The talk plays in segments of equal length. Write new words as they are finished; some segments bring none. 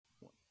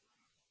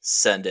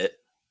Send it.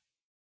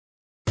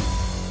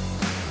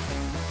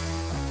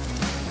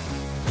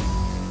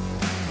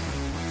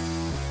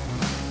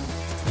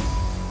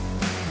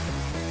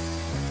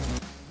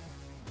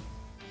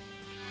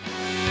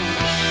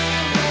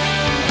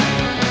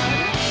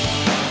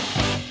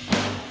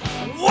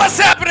 What's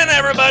happening,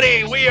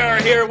 everybody? We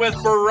are here with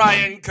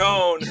Brian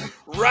Cohn,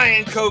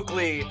 Ryan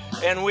Coakley,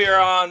 and we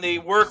are on the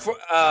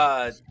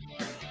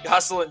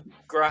Hustle and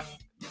Grind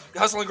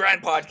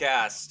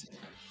podcast.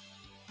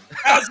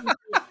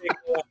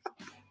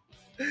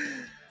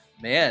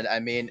 Man, I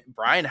mean,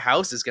 Brian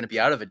House is going to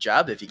be out of a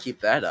job if you keep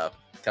that up.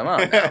 Come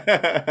on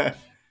now.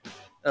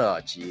 Oh,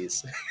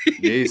 jeez.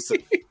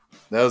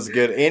 That was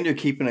good. And you're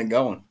keeping it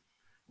going.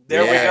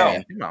 There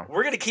we go.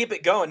 We're going to keep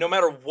it going no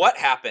matter what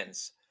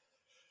happens.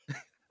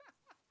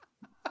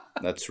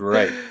 That's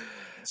right.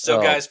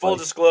 So, guys, full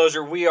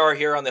disclosure, we are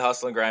here on the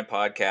Hustle and Grind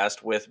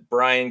podcast with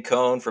Brian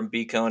Cohn from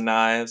B Cone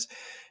Knives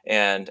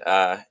and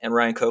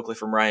Ryan Coakley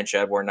from Ryan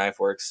Chadbourne Knife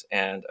Works.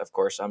 And, of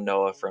course, I'm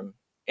Noah from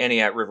Annie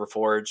at River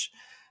Forge.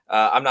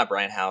 I'm not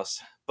Brian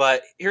House.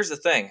 But here's the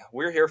thing.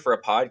 We're here for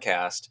a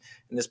podcast,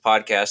 and this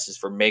podcast is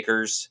for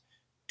makers,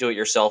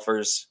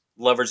 do-it-yourselfers,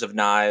 lovers of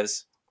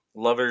knives,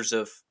 lovers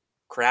of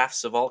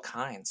crafts of all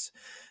kinds.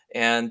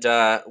 And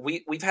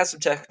we've had some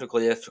technical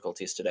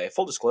difficulties today,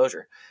 full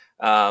disclosure.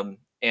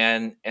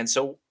 And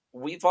so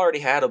we've already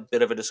had a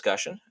bit of a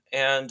discussion,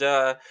 and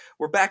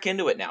we're back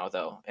into it now,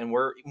 though, and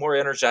we're more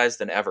energized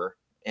than ever,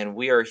 and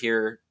we are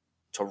here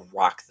to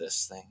rock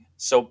this thing.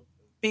 So,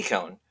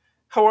 B-Cone,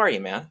 how are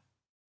you, man?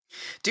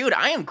 Dude,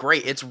 I am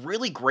great. It's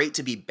really great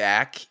to be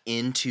back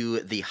into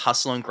the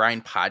Hustle and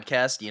Grind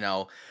podcast. You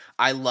know,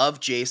 I love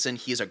Jason.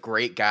 He's a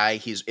great guy.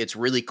 It's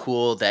really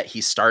cool that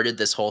he started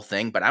this whole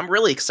thing, but I'm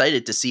really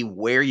excited to see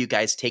where you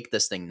guys take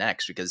this thing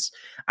next because,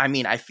 I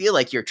mean, I feel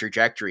like your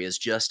trajectory is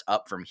just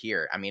up from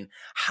here. I mean,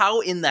 how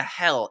in the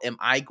hell am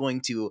I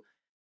going to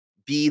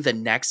be the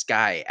next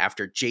guy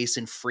after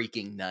Jason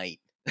freaking Knight?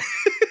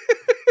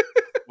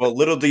 Well,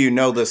 little do you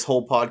know, this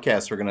whole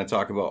podcast we're going to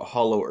talk about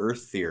Hollow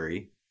Earth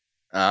theory.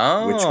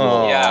 Oh, which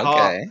will top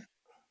okay.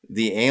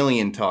 the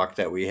alien talk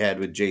that we had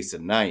with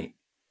Jason Knight.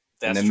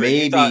 That's and true.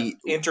 Maybe you thought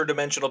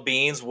interdimensional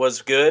beings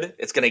was good.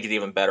 It's going to get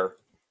even better.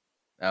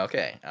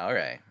 Okay, all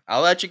right.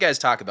 I'll let you guys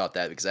talk about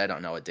that because I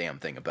don't know a damn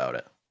thing about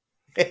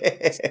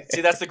it.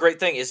 See, that's the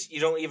great thing is you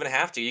don't even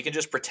have to. You can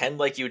just pretend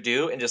like you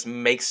do and just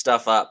make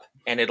stuff up,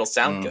 and it'll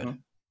sound good.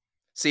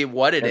 See,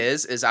 what it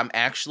is I'm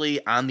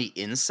actually on the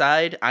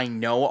inside. I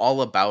know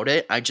all about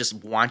it. I just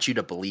want you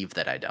to believe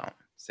that I don't.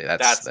 See,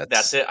 that's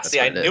it. See,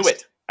 I knew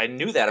it. I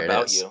knew that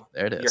about you.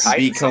 There it is. You're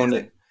hiding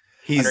something.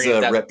 He's a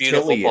that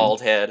reptilian. Beautiful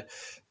bald head.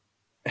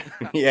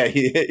 Yeah,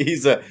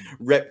 he's a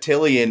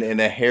reptilian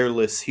in a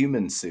hairless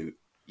human suit.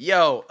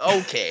 Yo,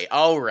 okay,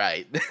 all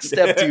right.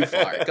 Step too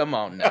far. Come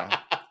on now.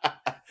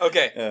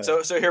 Okay,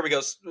 so here we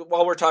go.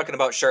 While we're talking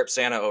about Sharp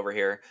Santa over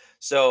here,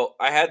 so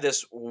I had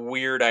this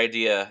weird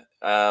idea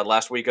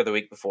last week or the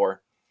week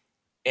before,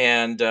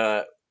 and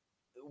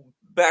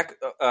back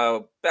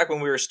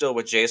when we were still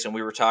with Jason,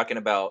 we were talking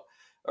about,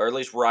 or at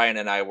least Ryan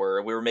and I we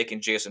were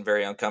making Jason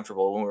very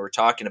uncomfortable when we were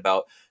talking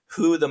about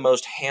who the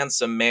most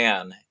handsome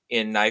man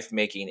in knife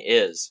making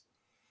is.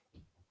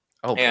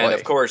 Oh, and boy.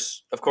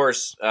 of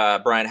course,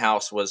 Brian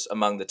House was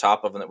among the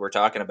top of them that we're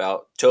talking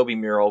about. Toby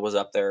Mural was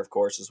up there, of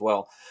course, as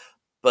well.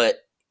 But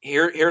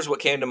here's what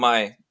came to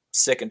my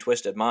sick and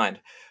twisted mind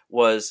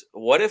was,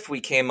 what if we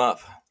came up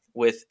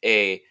with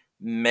a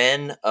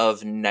Men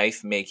of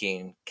Knife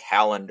Making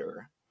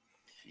calendar?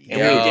 And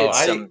we did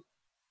some.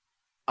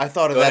 I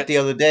thought of that the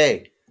other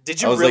day.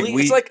 Did you really?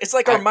 It's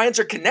like our minds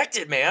are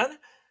connected, man.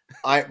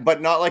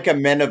 But not like a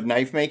Men of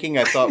Knife Making.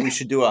 I thought we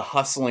should do a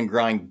Hustle and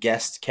Grind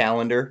guest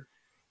calendar.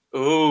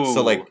 Ooh.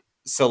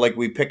 So like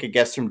we pick a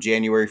guest from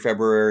January,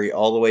 February,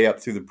 all the way up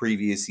through the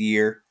previous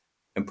year,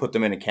 and put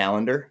them in a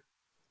calendar.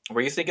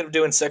 Were you thinking of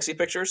doing sexy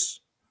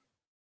pictures?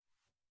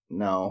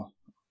 No.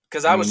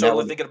 Because I was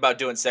totally thinking about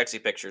doing sexy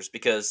pictures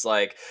because,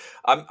 like,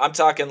 I'm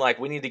talking like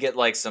we need to get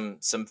like some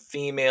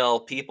female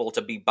people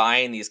to be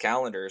buying these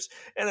calendars.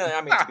 And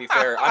I mean, to be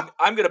fair,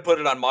 I'm going to put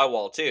it on my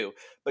wall too.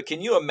 But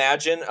can you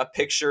imagine a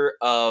picture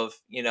of,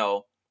 you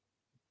know,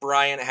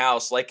 Brian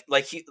House, like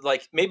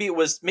maybe it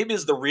was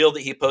the reel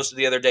that he posted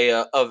the other day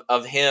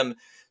of him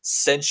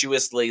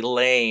sensuously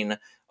laying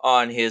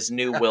on his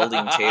new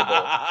welding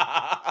table.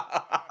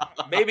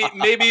 Maybe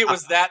it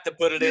was that to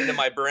put it into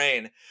my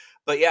brain.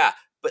 But yeah.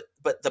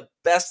 But the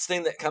best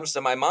thing that comes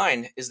to my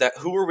mind is that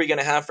who are we going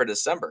to have for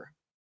December?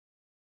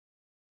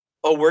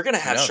 Oh, we're going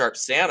to have Sharp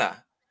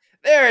Santa.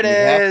 There it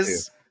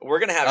is. We're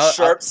going to have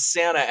Sharp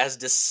Santa as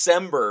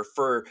December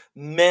for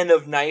Men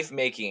of Knife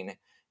Making.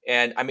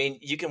 And I mean,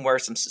 you can wear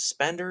some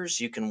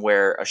suspenders. You can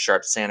wear a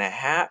Sharp Santa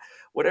hat,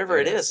 whatever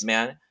it is,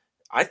 man.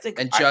 I think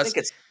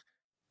it's.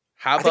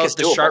 How about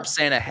the Sharp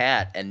Santa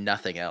hat and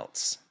nothing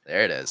else?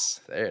 There it is.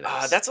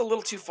 That's a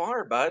little too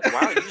far, bud.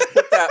 Wow, you just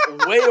put that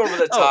way over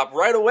the top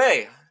right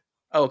away.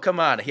 Oh, come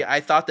on. I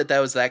thought that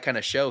was that kind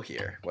of show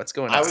here. What's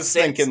going on? I was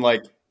thinking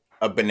like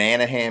a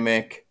banana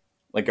hammock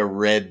like a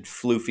red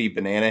floofy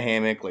banana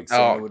hammock like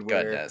Santa would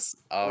wear. Goodness.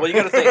 Oh, Well, you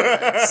got to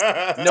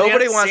think.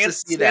 nobody wants to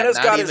see that. Santa's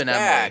Not got his even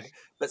bag, Emily.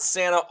 but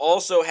Santa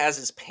also has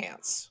his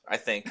pants. I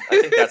think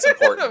that's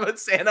important. But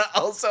Santa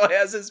also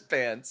has his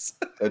pants.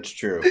 That's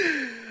true.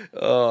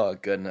 Oh,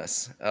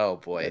 goodness. Oh,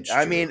 boy. That's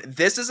I true. mean,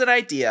 this is an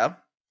idea.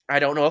 I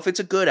don't know if it's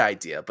a good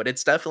idea, but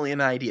it's definitely an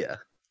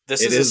idea.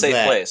 This It is a is safe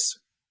that. place.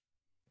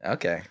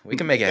 Okay, we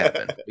can make it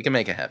happen. We can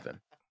make it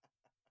happen.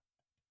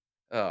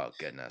 Oh,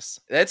 goodness.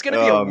 That's going to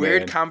be a Oh,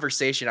 weird man.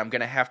 conversation I'm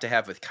going to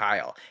have with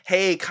Kyle.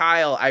 Hey,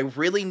 Kyle, I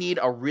really need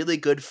a really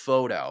good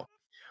photo.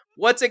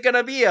 What's it going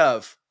to be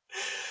of?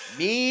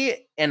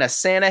 Me in a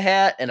Santa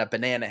hat and a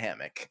banana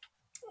hammock.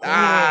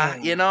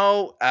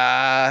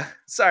 Mm.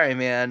 Sorry,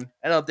 man.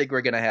 I don't think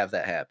we're going to have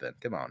that happen.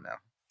 Come on now.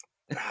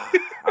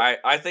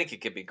 I think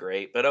it could be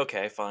great, but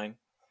okay, fine.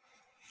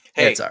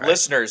 Hey, It's all right.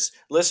 listeners,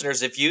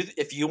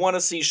 if you want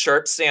to see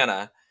Sharp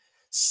Santa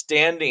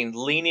standing,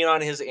 leaning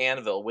on his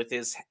anvil with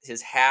his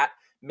hat,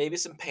 maybe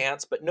some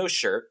pants, but no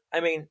shirt. I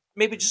mean,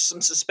 maybe just some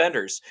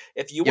suspenders.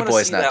 If you Your want to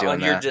boy's see not that doing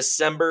on your that.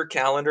 December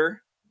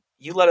calendar,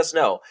 you let us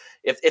know.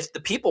 If the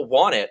people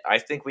want it, I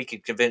think we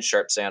could convince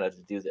Sharp Santa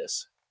to do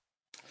this.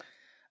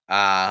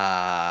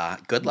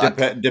 Good luck.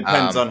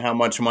 Depends on how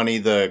much money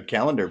the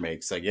calendar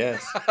makes, I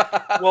guess.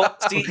 Well,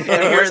 see, and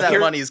where that here-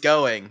 money's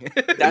going.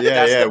 That's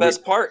Yeah, the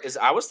best part. Is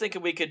I was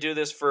thinking we could do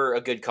this for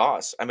a good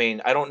cause. I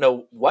mean, I don't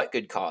know what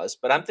good cause,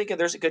 but I'm thinking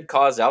there's a good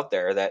cause out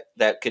there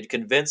that could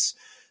convince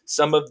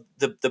some of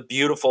the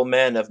beautiful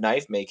men of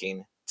knife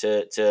making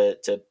to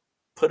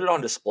put it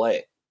on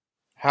display.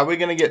 How are we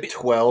going to get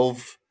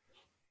 12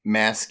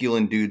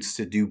 masculine dudes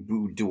to do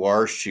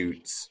boudoir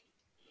shoots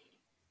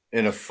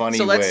in a funny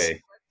So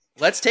way?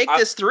 Let's take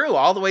this through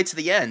all the way to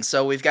the end.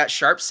 So we've got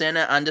Sharp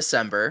Santa on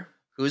December.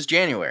 Who's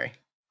January?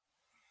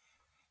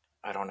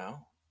 I don't know.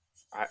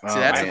 See,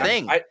 that's the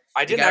thing. I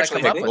You didn't gotta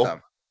actually come up think. with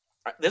them.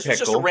 This was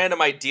just a Pickle.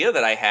 random idea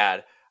that I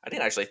had. I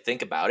didn't actually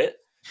think about it.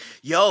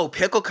 Yo,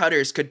 pickle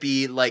cutters could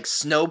be like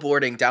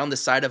snowboarding down the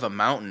side of a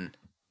mountain.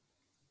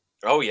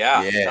 Oh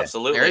yeah, Yeah.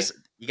 absolutely.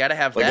 You got to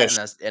have Like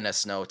that in a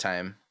snow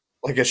time.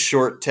 Like a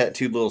short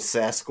tattooed little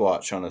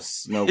Sasquatch on a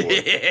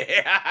snowboard.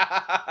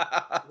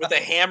 Yeah. With a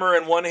hammer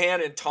in one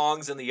hand and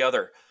tongs in the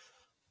other.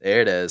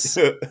 There it is.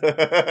 Dude, Dude,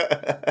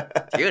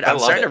 I I'm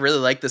love starting it. to really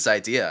like this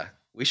idea.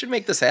 We should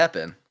make this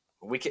happen.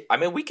 We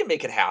can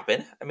make it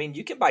happen. I mean,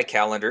 you can buy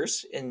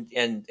calendars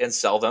and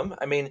sell them.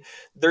 I mean,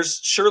 there's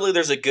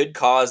a good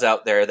cause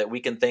out there that we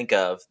can think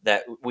of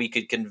that we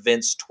could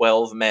convince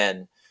 12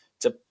 men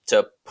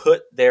to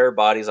put their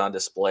bodies on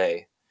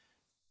display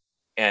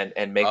and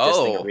make this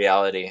thing a Oh.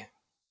 reality.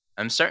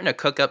 I'm starting to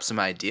cook up some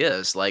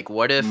ideas. Like,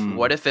 what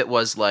if it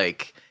was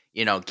like,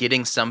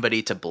 getting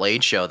somebody to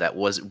Blade Show that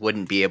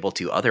wouldn't be able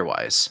to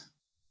otherwise?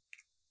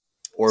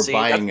 or See,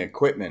 buying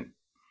equipment.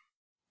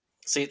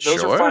 See, those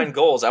Sure. are fine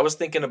goals. I was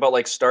thinking about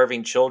like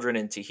starving children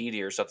in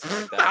Tahiti or something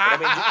like that. But I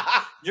mean,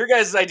 your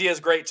guys' idea is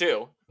great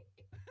too.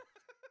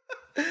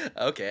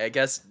 Okay, I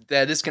guess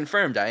that is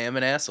confirmed. I am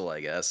an asshole, I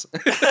guess.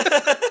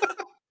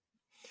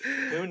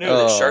 Who knew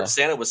that Sharp Oh.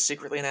 Santa was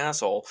secretly an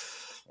asshole?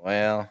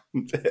 Well,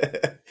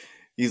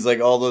 He's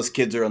like, all those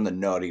kids are on the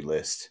naughty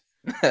list.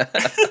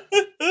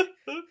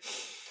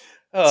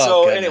 oh,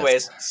 So, goodness.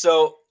 anyways,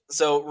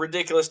 so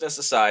ridiculousness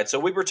aside, so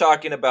we were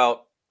talking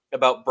about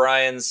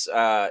Brian's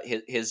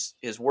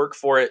his work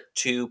for it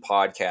 2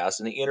 podcast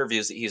and the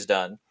interviews that he's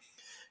done,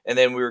 and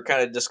then we were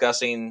kind of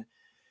discussing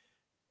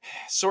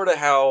sort of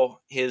how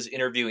his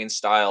interviewing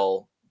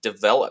style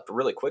developed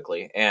really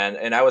quickly,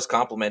 and I was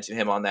complimenting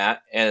him on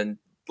that and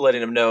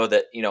letting him know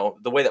that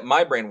the way that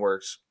my brain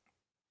works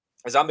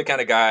is I'm the kind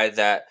of guy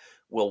that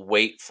will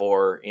wait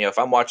for, if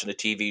I'm watching a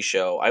TV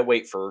show, I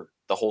wait for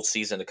the whole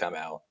season to come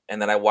out,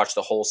 and then I watch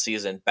the whole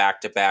season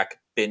back to back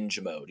binge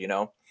mode,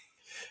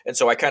 And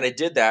so I kind of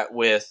did that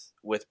with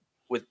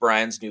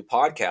Brian's new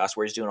podcast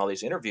where he's doing all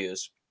these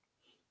interviews.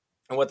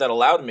 And what that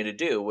allowed me to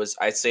do was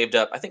I saved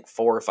up, I think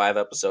 4 or 5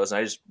 episodes, and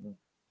I just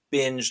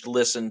binged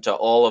listened to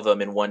all of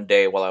them in one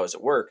day while I was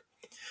at work.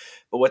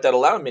 But what that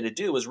allowed me to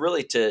do was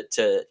really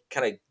to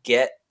kind of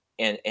get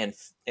and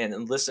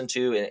listen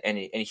to and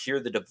hear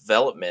the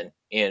development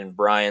in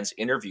Brian's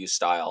interview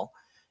style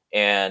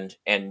and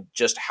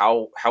just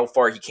how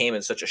far he came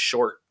in such a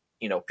short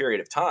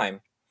period of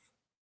time.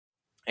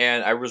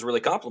 And I was really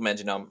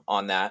complimenting him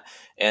on that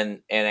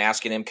and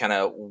asking him kind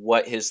of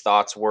what his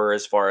thoughts were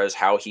as far as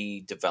how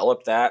he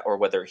developed that or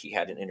whether he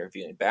had an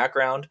interviewing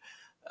background.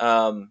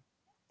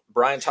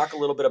 Brian, talk a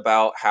little bit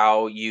about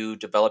how you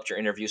developed your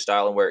interview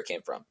style and where it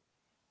came from.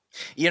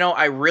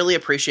 I really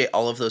appreciate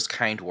all of those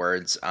kind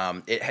words.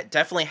 It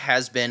definitely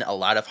has been a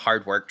lot of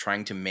hard work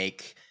trying to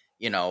make,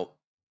 because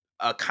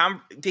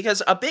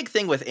a big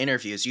thing with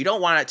interviews, you don't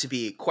want it to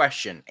be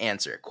question,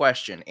 answer,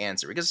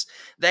 because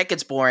that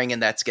gets boring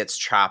and that gets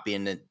choppy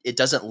and it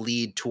doesn't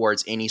lead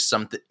towards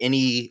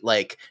any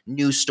like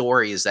new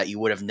stories that you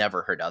would have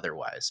never heard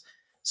otherwise.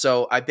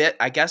 So I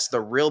guess the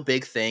real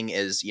big thing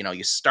is,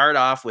 you start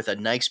off with a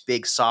nice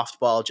big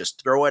softball, just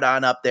throw it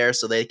on up there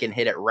so they can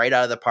hit it right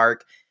out of the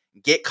park.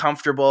 get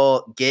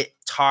comfortable, get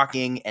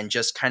talking, and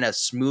just kind of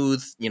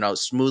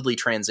smoothly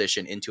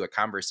transition into a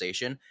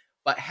conversation,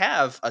 but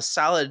have a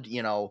solid,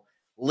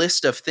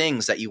 list of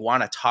things that you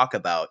want to talk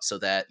about so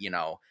that,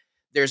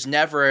 there's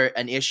never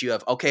an issue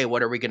of, okay,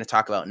 what are we going to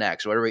talk about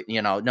next? What are we,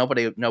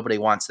 nobody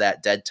wants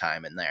that dead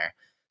time in there.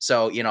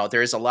 So,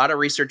 there's a lot of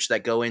research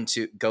that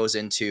goes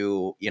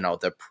into,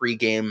 the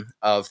pregame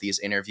of these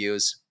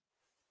interviews.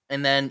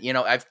 And then,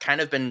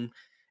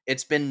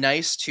 it's been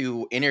nice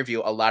to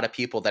interview a lot of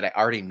people that I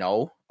already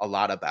know a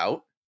lot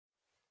about,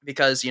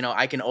 because,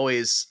 I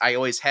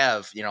always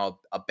have,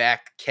 a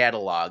back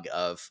catalog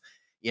of,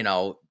 you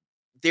know,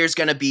 there's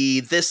going to be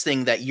this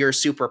thing that you're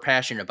super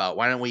passionate about.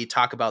 Why don't we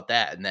talk about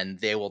that? And then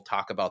they will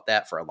talk about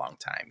that for a long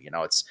time. You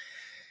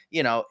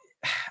know,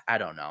 I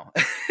don't know.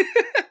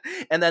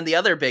 And then the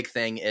other big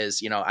thing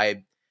is,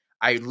 I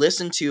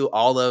listen to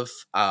all of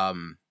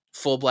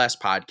Full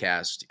Blast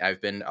podcast.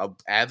 I've been an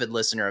avid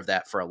listener of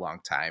that for a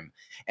long time.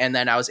 And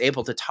then I was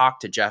able to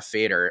talk to Jeff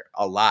Fader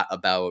a lot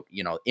about,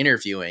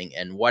 interviewing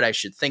and what I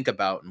should think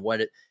about and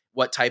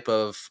what type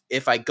of,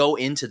 if I go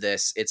into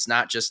this, it's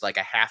not just like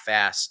a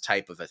half-ass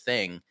type of a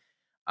thing.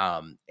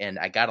 And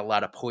I got a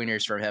lot of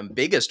pointers from him.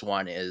 Biggest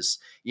one is,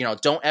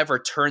 don't ever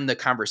turn the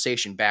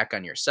conversation back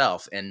on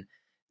yourself. And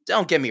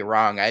don't get me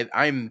wrong,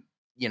 I'm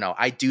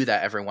I do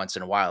that every once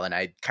in a while, and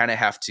I kind of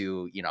have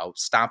to,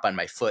 stomp on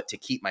my foot to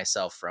keep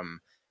myself from,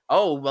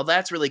 oh, well,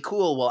 that's really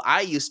cool. Well,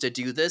 I used to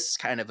do this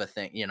kind of a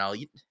thing,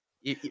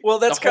 Well,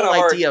 that's kind of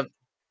hard.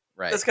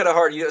 Right. That's kind of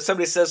hard.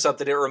 Somebody says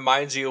something, it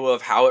reminds you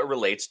of how it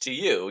relates to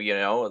you.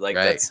 Like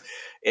right.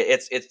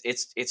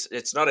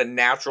 It's not a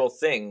natural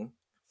thing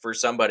for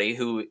somebody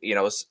who,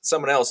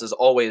 someone else is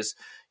always,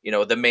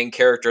 the main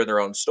character in their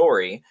own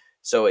story.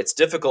 So it's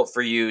difficult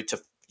for you to,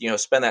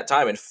 spend that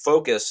time and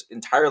focus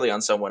entirely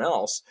on someone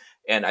else.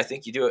 And I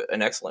think you do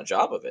an excellent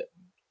job of it.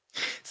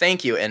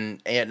 Thank you.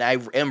 And I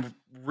am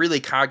really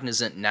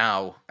cognizant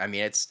now. I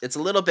mean, it's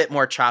a little bit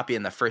more choppy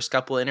in the first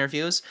couple of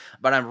interviews,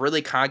 but I'm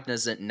really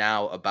cognizant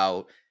now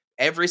about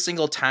every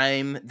single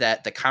time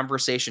that the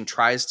conversation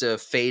tries to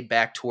fade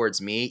back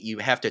towards me, you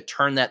have to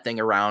turn that thing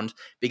around,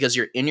 because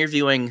you're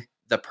interviewing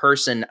the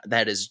person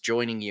that is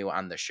joining you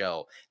on the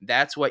show.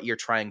 That's what you're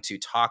trying to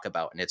talk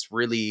about. And it's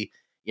really,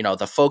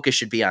 the focus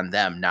should be on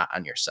them, not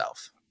on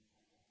yourself.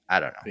 I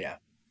don't know. Yeah.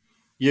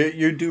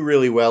 You do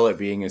really well at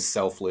being a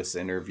selfless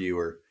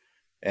interviewer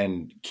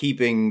and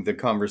keeping the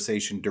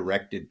conversation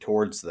directed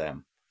towards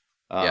them.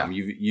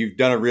 You've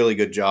done a really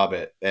good job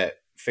at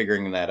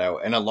figuring that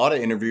out. And a lot of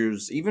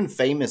interviewers, even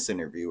famous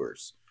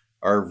interviewers,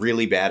 are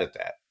really bad at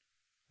that.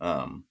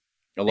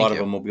 A lot of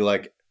them will be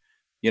like,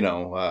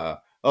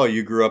 oh,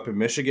 you grew up in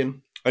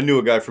Michigan? I knew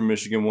a guy from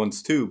Michigan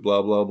once too,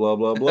 blah, blah, blah,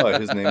 blah, blah.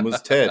 His name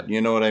was Ted.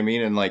 You know what I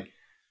mean? And like,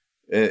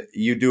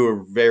 you do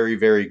a very,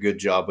 very good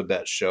job with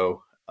that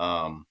show.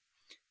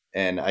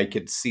 And I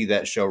could see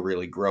that show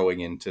really growing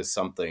into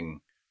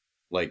something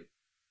like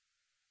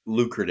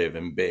lucrative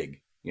and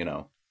big,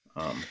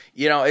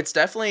 It's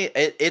definitely,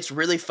 it's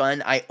really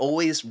fun. I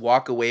always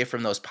walk away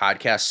from those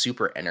podcasts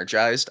super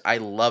energized. I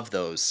love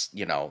those.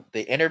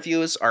 The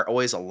interviews are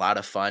always a lot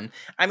of fun.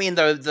 I mean,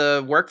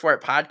 the Work For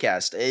It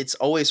podcast, it's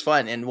always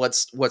fun. And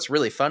what's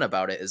really fun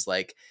about it is,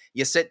 like,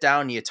 you sit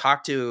down, you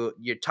talk to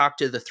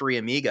the three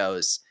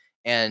amigos,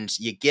 and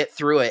you get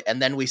through it.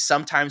 And then we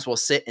sometimes will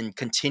sit and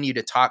continue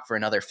to talk for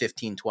another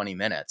 15, 20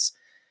 minutes.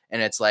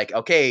 And it's like,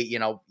 okay,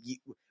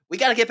 we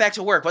got to get back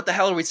to work. What the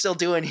hell are we still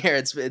doing here?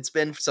 It's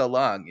been so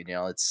long,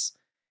 it's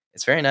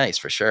very nice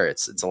for sure.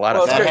 It's a lot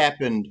of fun. That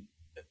happened.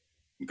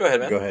 Go ahead,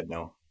 man. Go ahead.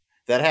 No,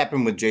 that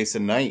happened with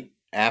Jason Knight.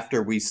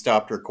 After we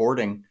stopped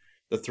recording,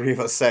 the three of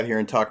us sat here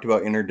and talked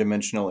about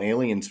interdimensional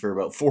aliens for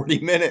about 40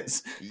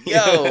 minutes.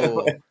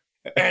 Yo.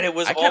 And it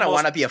was, I kind of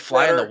want to be a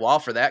fly on the wall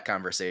for that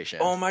conversation.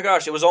 Oh my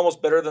gosh, it was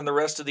almost better than the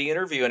rest of the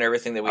interview and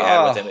everything that we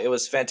had with him. It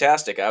was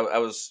fantastic.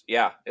 it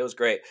was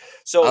great.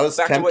 So I was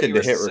back tempted to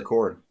what you hit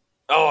record.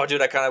 Oh,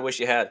 dude, I kind of wish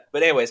you had.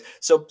 But anyways,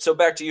 so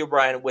back to you,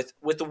 Brian. With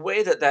the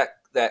way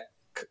that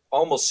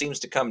almost seems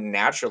to come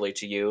naturally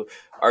to you,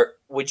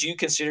 would you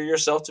consider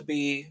yourself to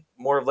be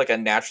more of like a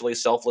naturally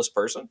selfless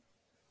person?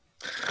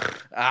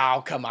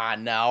 Oh, come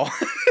on now.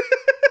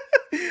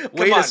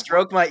 Way to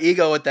stroke my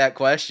ego with that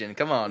question.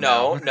 Come on.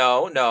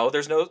 No.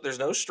 There's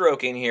no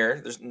stroking here.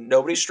 There's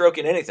nobody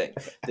stroking anything.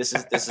 This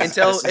is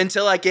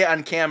until I get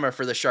on camera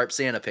for the Sharp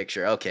Santa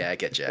picture. Okay, I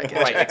get you.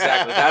 Right,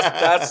 exactly.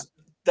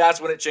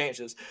 That's when it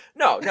changes.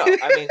 No.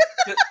 I mean,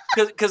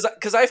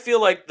 because I feel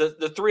like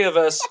the three of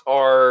us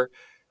are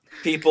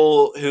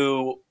people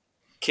who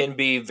can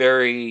be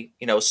very,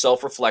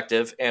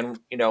 self-reflective, and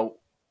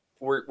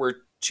we're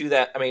to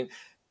that. I mean,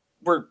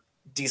 we're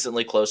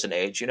decently close in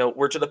age.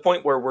 We're to the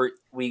point where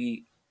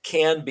we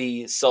can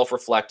be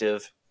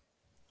self-reflective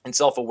and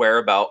self-aware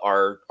about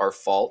our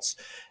faults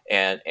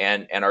and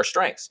our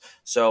strengths.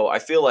 So I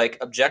feel like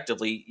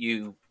objectively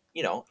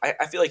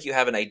I feel like you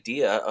have an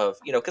idea of,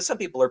 because some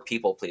people are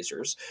people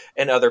pleasers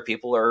and other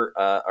people are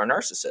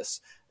narcissists.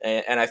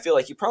 And I feel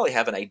like you probably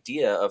have an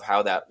idea of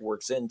how that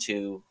works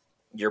into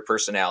your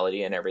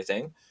personality and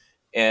everything.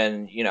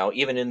 And,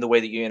 even in the way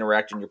that you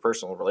interact in your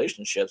personal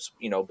relationships,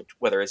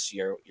 whether it's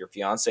your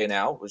fiance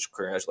now, which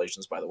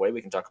congratulations, by the way,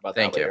 we can talk about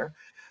that Thank you. later.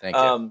 Thank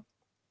you.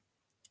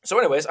 So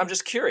anyways, I'm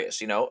just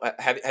curious,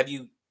 have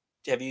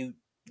you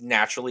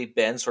naturally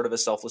been sort of a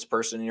selfless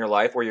person in your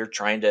life where you're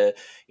trying to,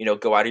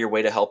 go out of your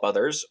way to help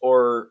others,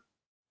 or,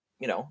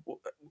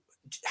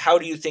 how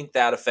do you think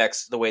that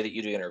affects the way that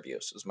you do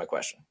interviews is my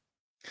question.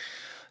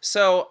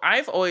 So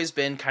I've always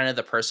been kind of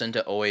the person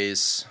to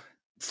always,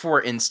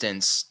 for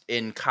instance,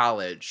 in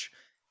college,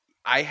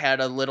 I had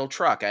a little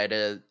truck. I had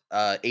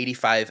a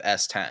 85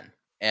 S10.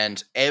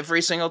 And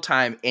every single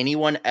time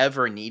anyone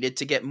ever needed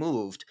to get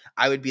moved,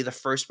 I would be the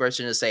first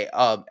person to say,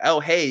 "Oh,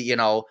 hey,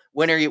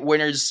 when are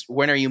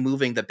you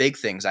moving the big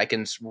things? I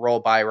can roll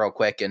by real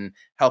quick and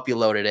help you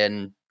load it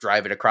in,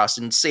 drive it across,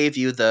 and save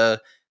you the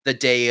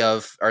day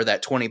of, or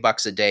that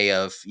 $20 a day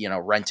of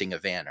renting a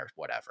van or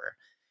whatever."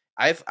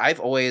 I've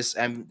always,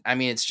 I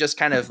mean, it's just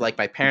kind of like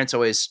my parents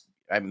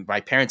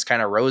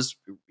kind of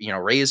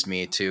raised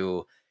me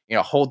to,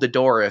 hold the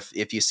door.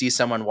 If you see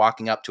someone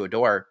walking up to a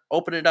door,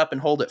 open it up and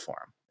hold it for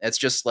them. It's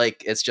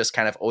just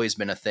kind of always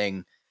been a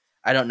thing.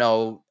 I don't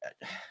know.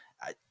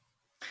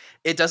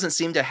 It doesn't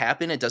seem to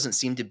happen. It doesn't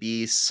seem to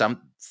be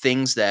some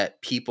things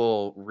that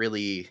people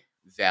really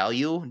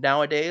value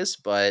nowadays,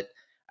 but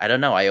I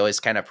don't know. I always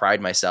kind of pride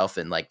myself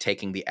in like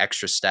taking the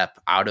extra step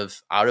out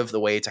of the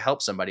way to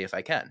help somebody if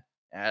I can.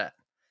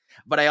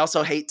 But I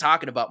also hate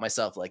talking about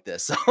myself like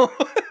this. So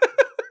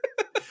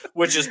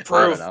which is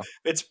proof.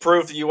 It's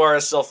proof that you are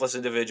a selfless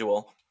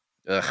individual.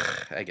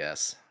 Ugh, I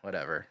guess.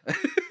 Whatever.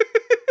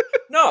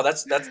 No,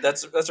 that's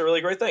a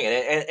really great thing,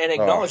 and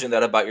acknowledging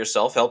that about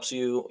yourself helps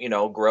you,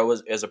 grow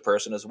as a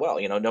person as well.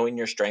 Knowing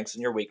your strengths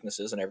and your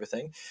weaknesses and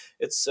everything,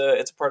 it's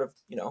a part of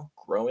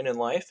growing in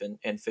life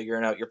and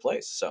figuring out your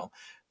place. So,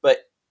 but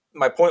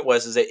my point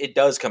is that it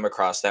does come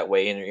across that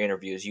way in your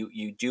interviews.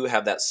 You do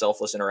have that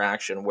selfless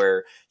interaction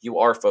where you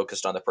are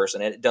focused on the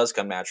person, and it does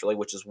come naturally,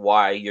 which is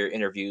why your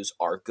interviews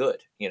are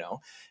good.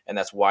 And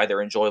that's why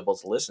they're enjoyable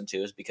to listen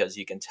to, is because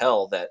you can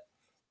tell that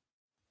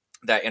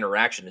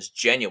interaction is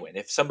genuine.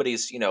 If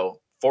somebody's,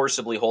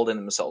 forcibly holding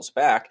themselves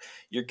back,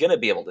 you're going to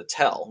be able to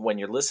tell when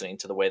you're listening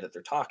to the way that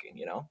they're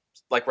talking,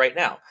 like right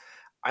now,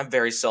 I'm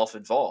very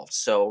self-involved.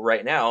 So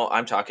right now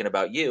I'm talking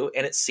about you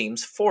and it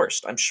seems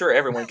forced. I'm sure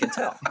everyone can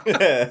tell.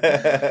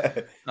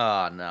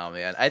 Oh no,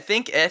 man. I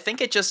think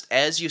it just,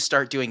 as you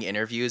start doing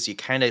interviews, you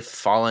kind of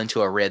fall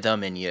into a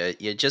rhythm, and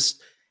you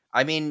just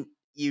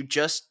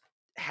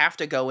have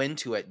to go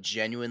into it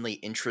genuinely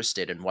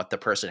interested in what the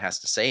person has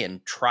to say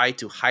and try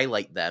to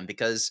highlight them,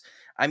 because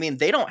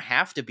they don't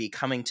have to be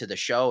coming to the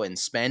show and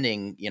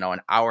spending,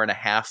 an hour and a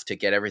half to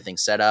get everything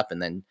set up.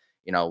 And then,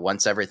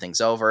 once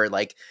everything's over,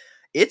 like,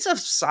 it's a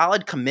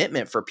solid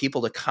commitment for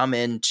people to come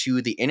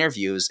into the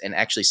interviews and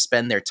actually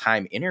spend their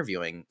time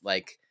interviewing.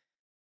 Like,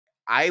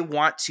 I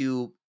want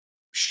to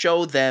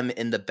show them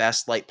in the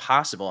best light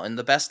possible. And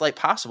the best light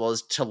possible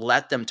is to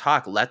let them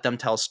talk, let them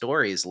tell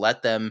stories,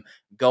 let them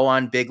go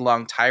on big,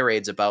 long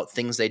tirades about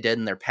things they did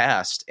in their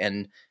past.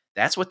 And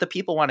that's what the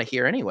people want to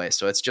hear anyway.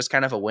 So it's just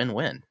kind of a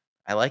win-win.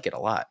 I like it a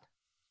lot.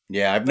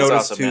 Yeah, I've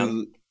noticed awesome,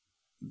 too,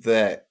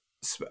 that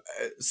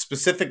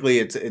specifically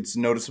it's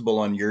noticeable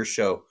on your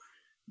show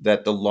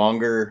that the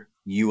longer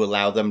you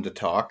allow them to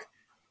talk,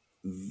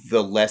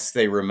 the less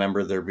they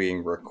remember they're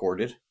being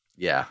recorded.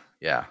 Yeah.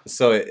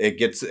 So it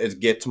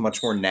gets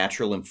much more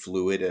natural and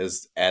fluid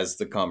as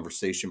the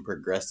conversation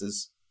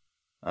progresses.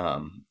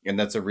 And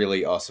that's a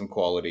really awesome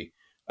quality.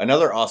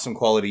 Another awesome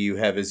quality you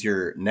have is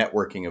your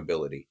networking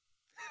ability.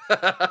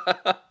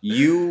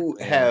 You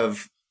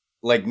have,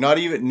 like,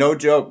 no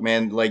joke,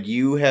 man, like,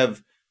 you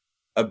have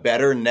a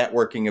better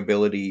networking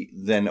ability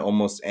than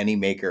almost any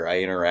maker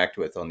I interact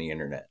with on the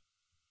internet.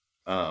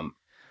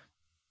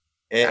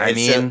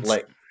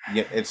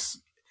 It's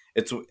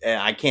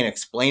I can't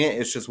explain it.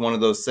 It's just one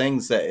of those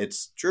things that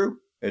it's true.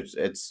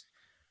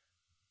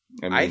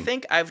 I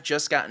think I've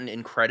just gotten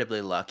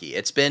incredibly lucky.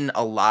 It's been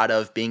a lot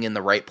of being in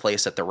the right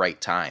place at the right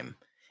time.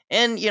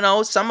 And,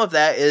 some of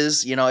that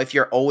is, if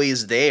you're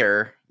always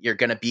there,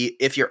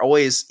 if you're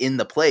always in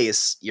the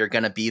place, you're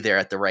going to be there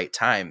at the right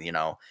time.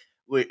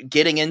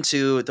 Getting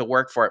into the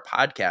Work For It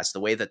podcast, the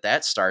way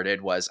that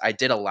started was I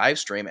did a live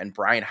stream and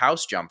Brian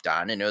House jumped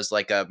on, and it was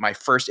like my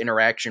first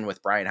interaction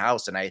with Brian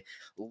House, and I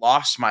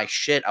lost my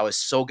shit. I was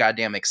so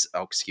goddamn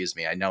excuse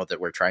me. I know that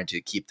we're trying to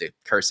keep the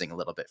cursing a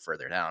little bit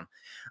further down.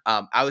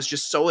 I was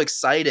just so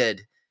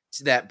excited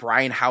that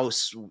Brian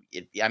House,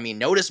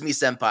 noticed me,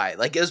 senpai.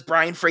 Like, it was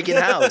Brian freaking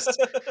House.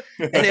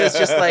 And it was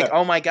just like,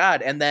 oh my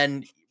God. And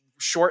then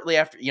shortly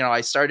after,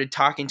 I started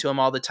talking to him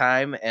all the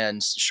time.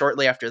 And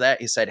shortly after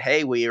that, he said,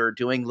 hey, we are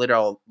doing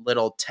little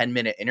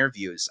 10-minute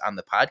interviews on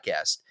the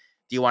podcast.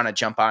 Do you want to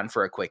jump on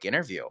for a quick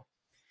interview?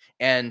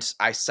 And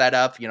I set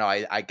up,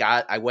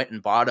 I went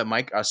and bought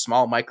a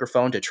small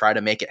microphone to try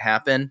to make it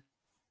happen.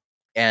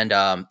 And,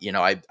 I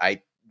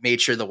made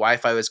sure the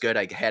Wi-Fi was good.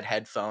 I had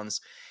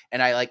headphones,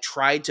 and I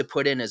tried to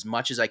put in as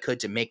much as I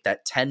could to make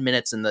that 10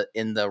 minutes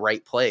in the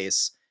right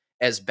place.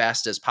 as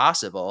best as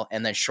possible.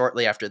 And then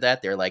shortly after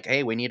that, they're like,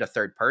 hey, we need a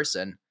third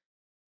person.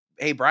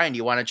 Hey, Brian,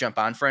 you want to jump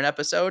on for an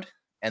episode?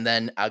 And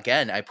then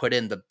again, I put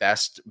in the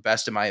best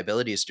of my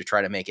abilities to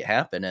try to make it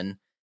happen. And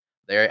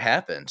there it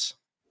happened.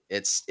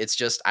 It's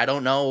just, I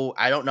don't know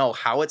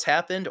how it's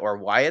happened or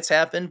why it's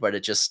happened, but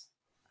it just,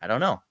 I don't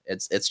know.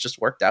 It's just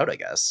worked out, I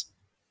guess.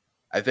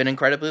 I've been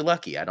incredibly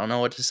lucky. I don't know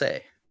what to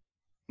say.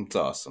 It's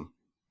awesome.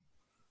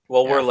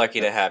 Well, we're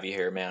lucky to have you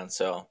here, man.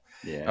 So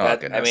yeah,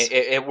 I mean,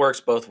 it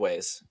works both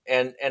ways,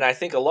 and I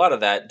think a lot of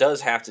that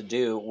does have to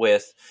do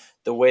with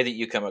the way that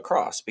you come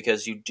across,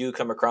 because you do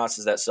come across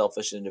as that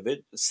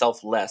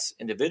selfless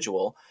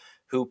individual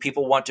who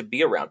people want to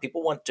be around.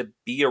 People want to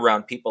be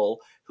around people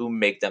who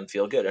make them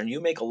feel good, and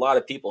you make a lot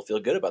of people feel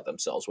good about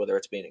themselves, whether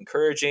it's being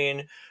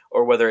encouraging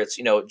or whether it's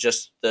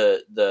just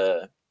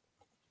the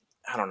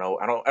I don't know.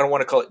 I don't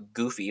want to call it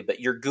goofy, but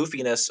your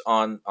goofiness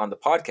on the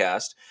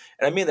podcast,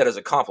 and I mean that as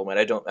a compliment.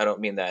 I don't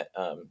mean that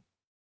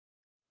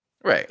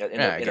right in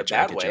a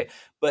bad way.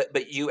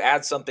 But you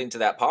add something to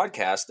that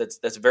podcast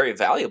that's very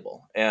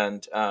valuable,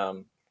 and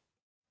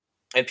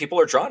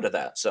people are drawn to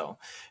that. So,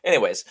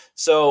 anyways,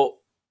 so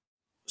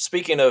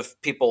speaking of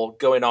people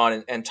going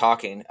on and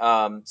talking,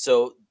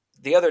 so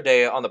the other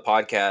day on the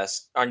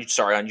podcast, on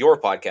your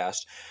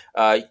podcast,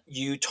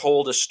 you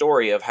told a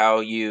story of how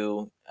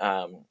you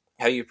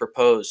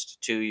proposed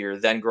to your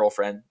then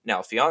girlfriend,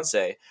 now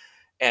fiance,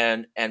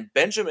 and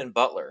Benjamin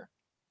Butler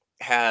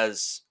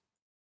has,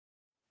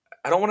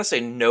 I don't want to say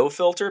no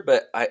filter,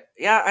 but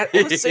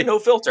let's say no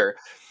filter.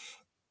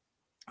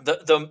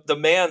 The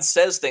man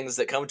says things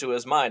that come to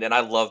his mind, and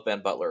I love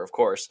Ben Butler, of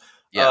course.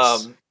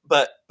 Yes.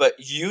 But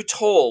you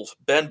told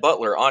Ben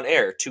Butler on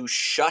air to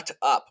shut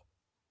up.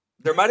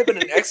 There might have been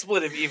an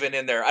expletive even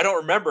in there. I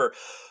don't remember.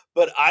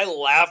 But I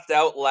laughed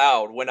out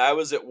loud when I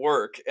was at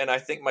work, and I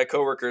think my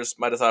coworkers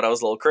might have thought I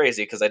was a little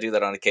crazy because I do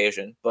that on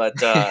occasion. But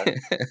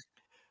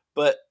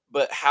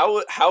but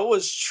how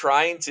was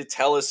trying to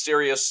tell a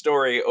serious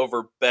story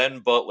over Ben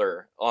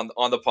Butler on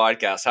the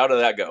podcast? How did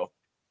that go?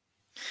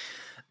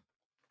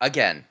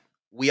 Again,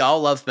 we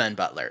all love Ben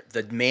Butler.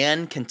 The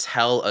man can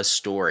tell a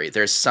story.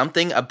 There's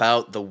something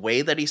about the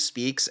way that he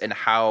speaks and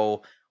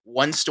how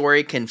one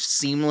story can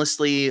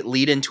seamlessly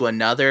lead into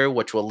another,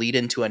 which will lead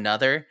into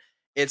another.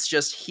 It's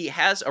just he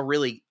has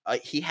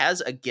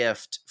a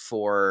gift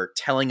for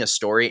telling a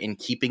story and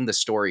keeping the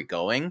story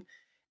going.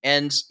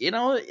 And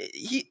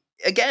he,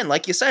 again,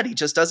 like you said, he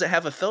just doesn't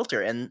have a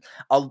filter. And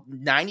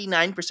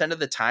 99% of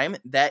the time,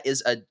 that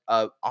is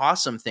a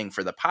awesome thing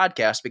for the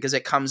podcast, because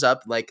it comes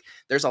up like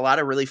there's a lot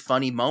of really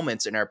funny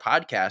moments in our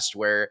podcast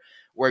where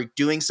we're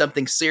doing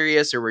something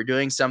serious or we're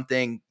doing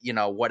something,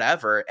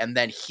 whatever. And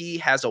then he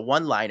has a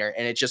one-liner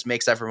and it just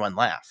makes everyone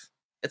laugh.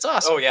 It's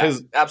awesome. Oh yeah,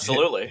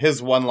 absolutely. His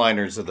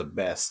one-liners are the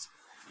best.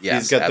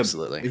 Yes, he's got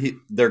absolutely.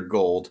 They're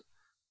gold.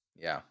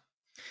 Yeah.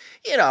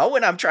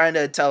 When I'm trying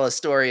to tell a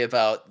story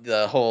about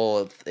the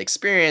whole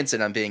experience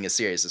and I'm being as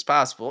serious as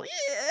possible,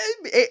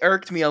 it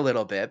irked me a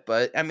little bit.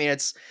 But I mean,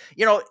 it's,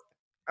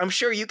 I'm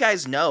sure you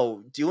guys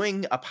know,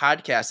 doing a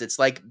podcast, it's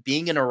like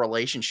being in a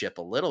relationship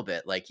a little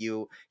bit. Like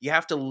you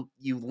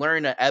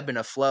learn an ebb and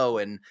a flow,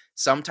 and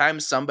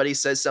sometimes somebody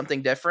says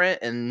something different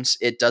and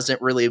it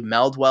doesn't really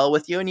meld well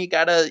with you, and you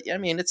gotta,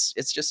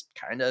 it's just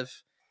kind of,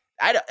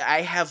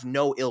 I have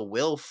no ill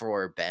will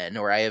for Ben,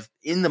 or I have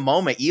in the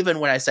moment, even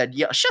when I said,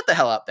 yeah, shut the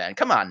hell up, Ben,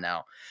 come on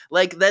now.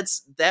 Like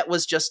that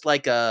was just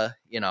like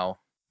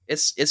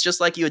it's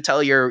just like you would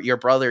tell your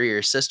brother or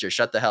your sister,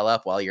 shut the hell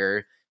up while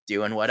you're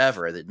doing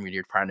whatever, that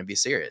you're trying to be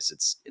serious.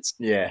 It's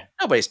yeah.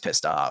 Nobody's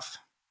pissed off.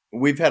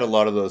 We've had a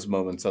lot of those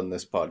moments on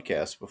this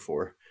podcast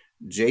before.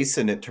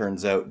 Jason, it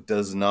turns out,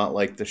 does not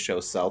like the show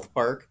South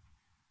Park.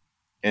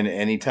 And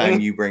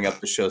anytime you bring up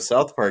the show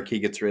South Park, he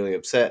gets really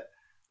upset.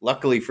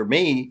 Luckily for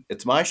me,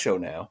 it's my show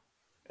now,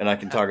 and I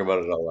can talk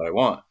about it all I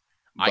want.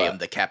 But I am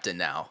the captain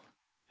now.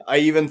 I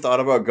even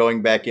thought about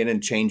going back in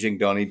and changing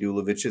Donnie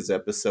Dulovich's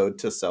episode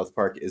to South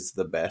Park is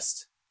the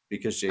best,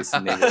 because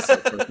Jason named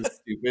South Park is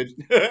stupid.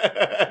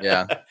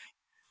 Yeah.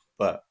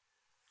 But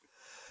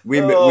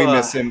we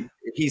miss him.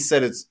 He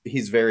said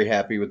he's very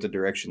happy with the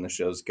direction the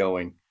show's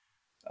going.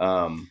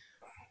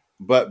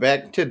 But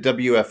back to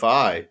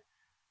WFI,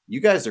 you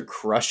guys are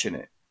crushing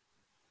it.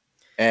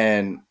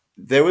 And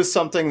there was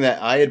something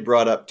that I had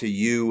brought up to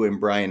you and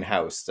Brian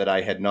House that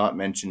I had not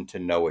mentioned to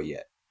Noah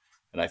yet.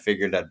 And I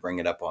figured I'd bring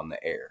it up on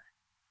the air.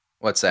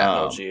 What's that?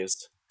 Oh,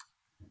 geez.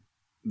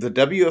 The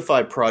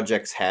WFI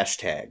Project's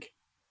hashtag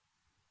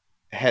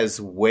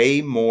has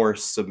way more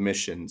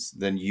submissions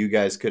than you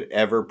guys could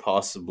ever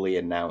possibly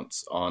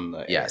announce on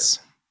the air.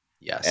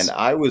 Yes. And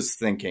I was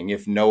thinking,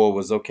 if Noah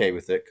was okay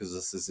with it, because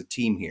this is a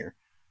team here,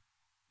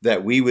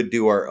 that we would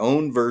do our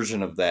own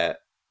version of that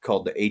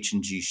called the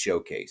H&G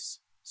Showcase.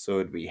 So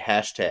it'd be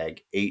hashtag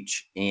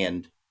H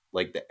and,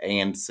 like the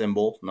and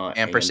symbol, not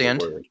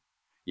ampersand. And word.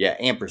 Yeah,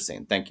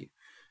 ampersand. Thank you.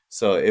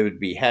 So it would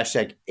be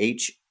hashtag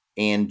H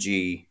and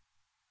G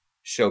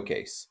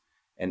Showcase.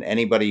 And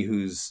anybody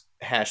who's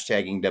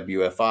hashtagging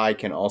WFI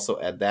can also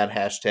add that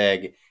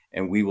hashtag,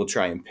 and we will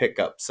try and pick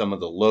up some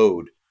of the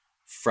load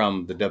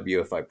from the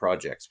WFI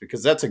projects,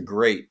 because that's a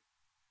great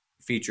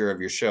feature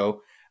of your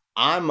show.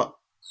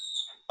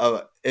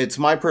 It's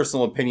my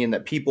personal opinion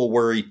that people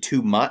worry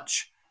too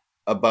much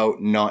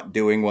about not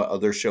doing what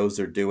other shows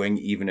are doing,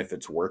 even if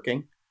it's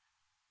working.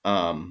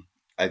 A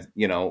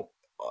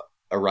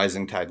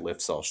rising tide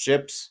lifts all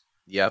ships.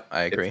 Yep,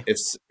 I agree.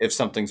 If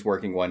something's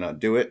working, why not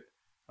do it?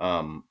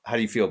 How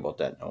do you feel about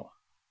that, Noah?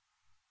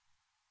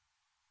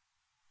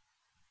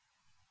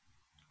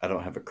 I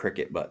don't have a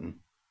cricket button.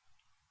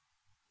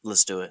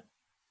 Let's do it.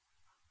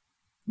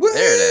 Woo!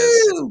 There it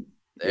is.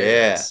 There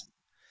it is.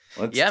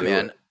 Let's do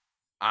man. It.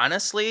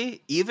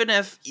 Honestly, even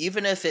if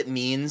it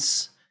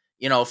means,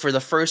 for the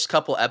first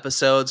couple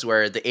episodes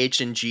where the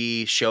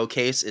H&G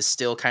showcase is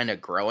still kind of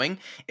growing,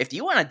 if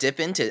you want to dip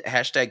into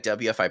hashtag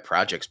WFI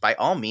projects, by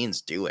all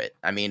means do it.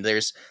 I mean,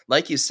 there's,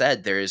 like you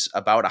said, there's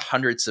about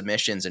 100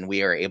 submissions and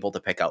we are able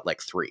to pick out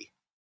like 3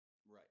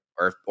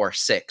 or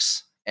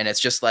 6. And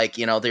it's just like,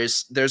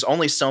 there's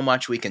only so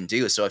much we can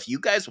do. So if you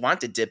guys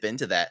want to dip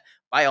into that,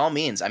 by all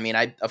means. I mean,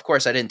 of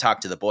course I didn't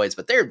talk to the boys,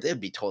 but they'd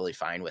be totally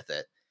fine with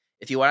it.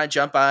 If you want to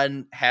jump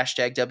on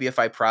hashtag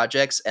WFI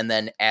projects and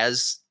then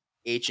as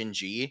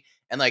H&G,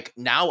 and like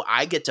now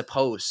I get to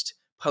post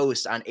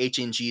on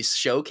H&G's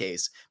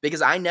showcase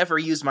because I never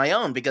use my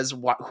own, because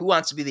who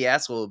wants to be the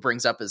asshole who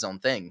brings up his own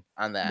thing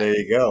on that? There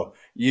you go.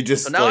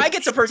 So now I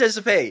get to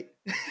participate.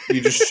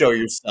 You just show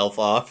yourself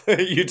off.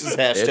 You just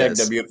hashtag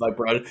WFI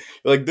project.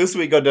 You're like, this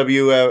week on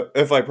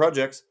WFI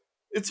projects,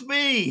 it's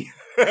me.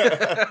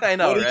 I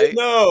know, right?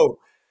 No.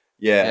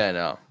 Yeah, I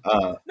know.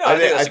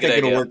 I think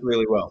it'll work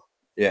really well.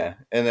 Yeah,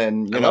 and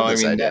then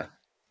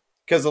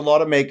because a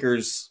lot of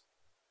makers,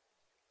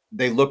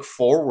 they look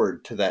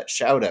forward to that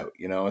shout out,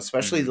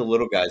 especially the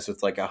little guys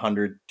with like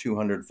 100,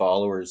 200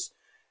 followers,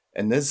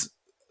 and there's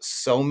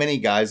so many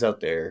guys out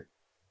there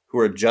who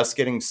are just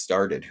getting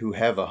started, who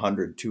have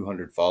 100,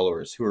 200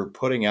 followers, who are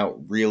putting out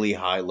really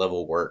high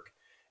level work,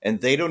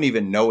 and they don't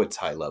even know it's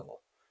high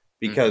level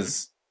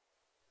because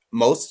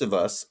most of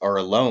us are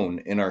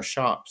alone in our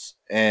shops,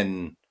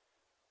 and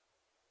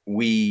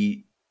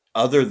we,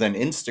 other than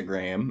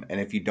Instagram,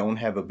 and if you don't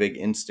have a big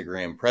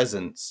Instagram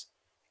presence,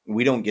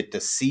 we don't get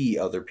to see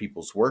other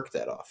people's work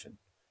that often.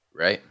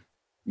 Right.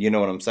 You know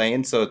what I'm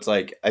saying? So it's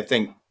like, I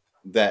think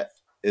that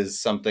is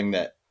something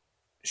that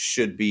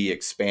should be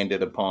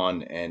expanded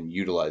upon and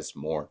utilized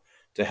more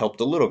to help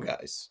the little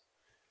guys.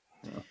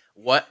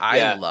 What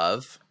I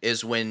love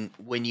is when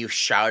you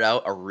shout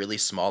out a really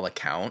small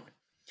account.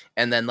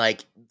 And then I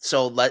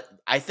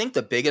think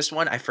the biggest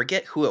one, I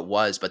forget who it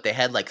was, but they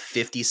had like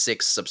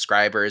 56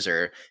 subscribers,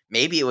 or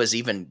maybe it was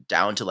even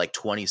down to like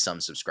 20 some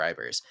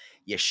subscribers.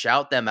 You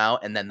shout them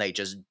out and then they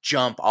just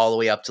jump all the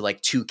way up to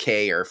like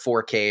 2K or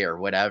 4K or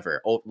whatever.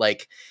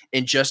 Like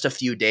in just a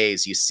few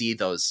days, you see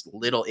those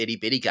little itty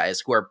bitty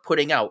guys who are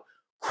putting out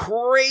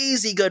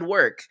crazy good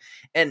work.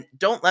 And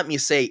don't let me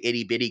say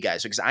itty bitty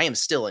guys, because I am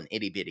still an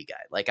itty bitty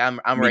guy. Like I'm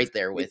right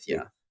there with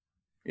you.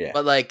 Yeah.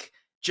 But like,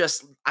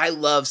 I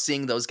love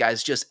seeing those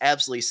guys just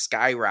absolutely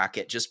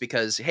skyrocket just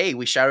because, hey,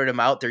 we shouted them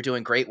out. They're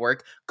doing great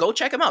work. Go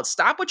check them out.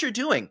 Stop what you're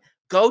doing.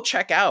 Go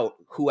check out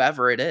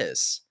whoever it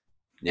is.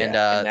 Yeah. And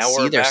now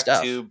see we're their back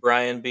stuff. to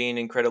Brian being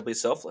incredibly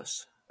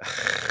selfless.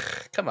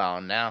 Come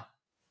on now.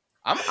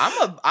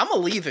 I'm a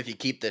leave if you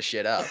keep this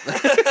shit up.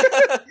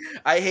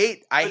 I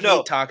hate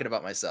talking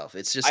about myself.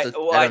 It's just I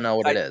don't know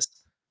what it is.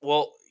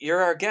 Well,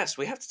 you're our guest.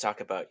 We have to talk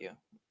about you.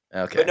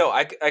 Okay. But no,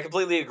 I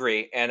completely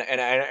agree, and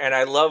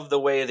I love the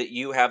way that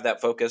you have that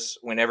focus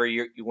whenever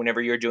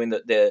you're doing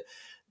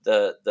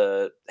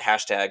the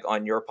hashtag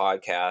on your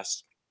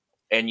podcast,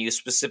 and you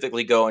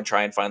specifically go and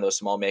try and find those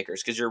small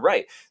makers, because you're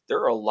right, there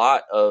are a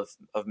lot of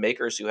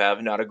makers who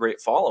have not a great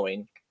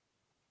following,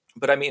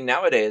 but I mean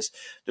nowadays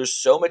there's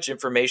so much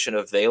information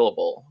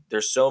available.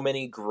 There's so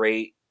many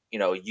great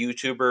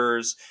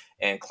YouTubers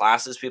and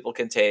classes people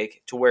can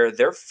take to where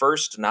their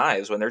first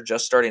knives when they're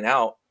just starting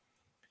out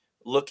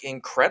look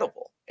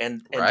incredible,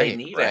 and they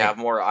need to have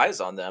more eyes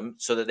on them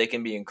so that they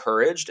can be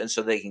encouraged and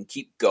so they can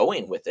keep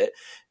going with it.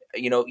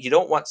 You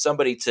don't want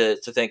somebody to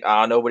think,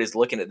 nobody's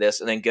looking at this,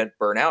 and then get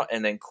burnt out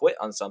and then quit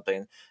on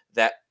something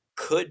that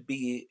could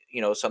be,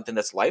 something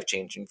that's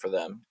life-changing for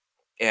them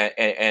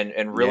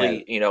and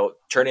really,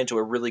 turn into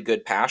a really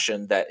good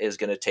passion that is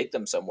going to take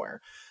them somewhere.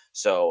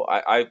 So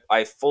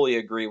I fully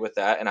agree with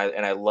that, and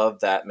I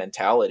love that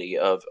mentality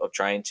of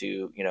trying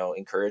to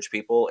encourage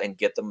people and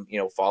get them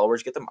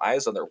followers, get them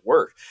eyes on their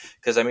work,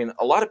 because I mean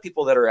a lot of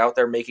people that are out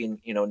there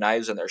making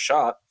knives in their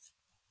shop,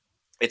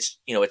 it's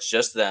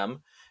just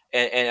them,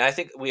 and I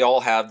think we all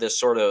have this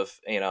sort of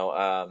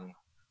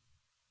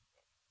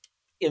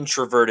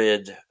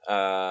introverted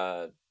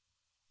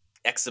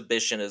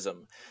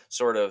exhibitionism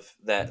sort of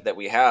that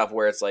we have,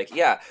 where it's like,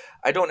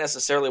 I don't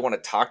necessarily want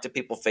to talk to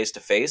people face to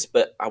face,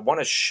 but I want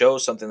to show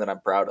something that I'm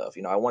proud of.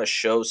 I want to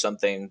show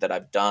something that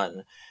I've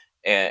done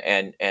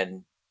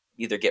and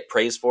either get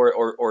praise for it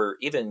or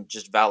even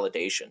just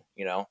validation,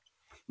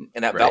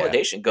 and that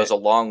validation goes a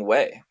long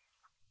way.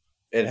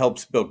 It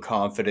helps build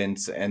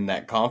confidence, and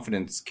that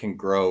confidence can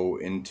grow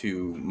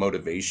into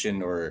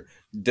motivation or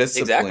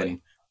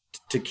discipline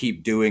to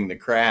keep doing the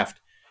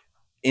craft.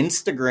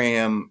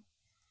 Instagram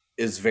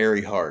is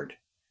very hard.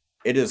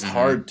 It is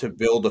hard to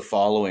build a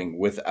following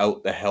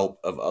without the help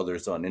of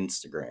others on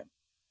Instagram.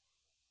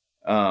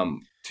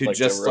 To like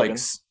just like,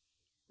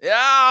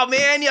 oh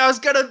man, yeah, I was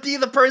gonna be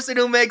the person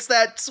who makes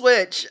that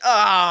switch.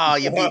 Oh,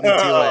 you beat me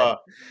to it.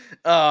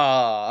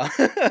 Oh,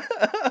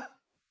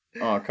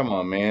 oh, come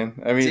on,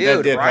 man. I mean, dude,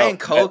 that did Ryan help.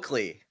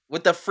 Coakley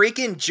with the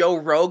freaking Joe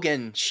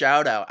Rogan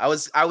shout out. I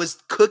was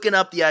cooking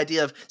up the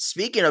idea of,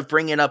 speaking of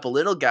bringing up a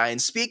little guy,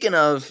 and speaking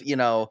of,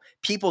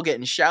 people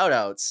getting shout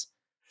outs,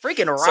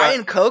 freaking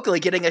Ryan Coakley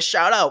getting a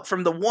shout out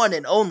from the one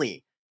and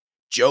only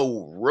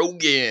Joe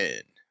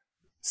Rogan.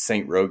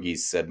 Saint Rogies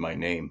said my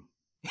name.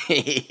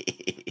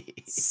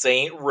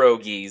 Saint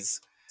Rogies.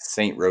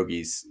 Saint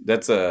Rogies.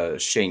 That's a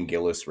Shane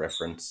Gillis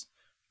reference.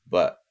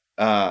 But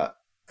yeah,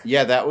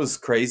 that was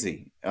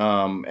crazy.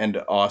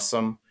 And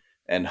awesome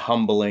and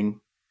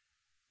humbling.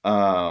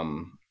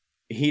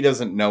 He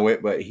doesn't know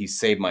it, but he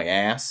saved my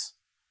ass.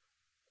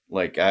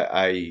 Like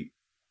I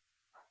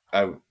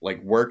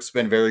like, work's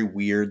been very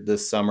weird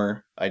this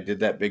summer. I did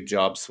that big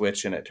job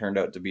switch and it turned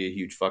out to be a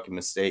huge fucking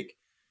mistake.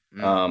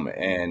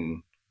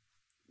 And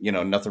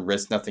nothing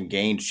risked, nothing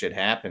gained, shit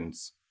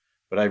happens.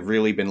 But I've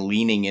really been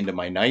leaning into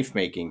my knife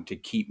making to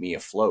keep me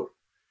afloat.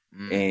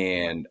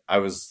 And I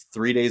was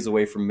 3 days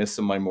away from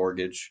missing my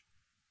mortgage.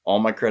 All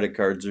my credit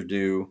cards are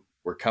due.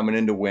 We're coming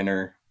into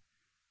winter.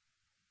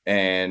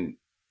 And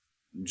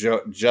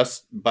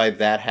just by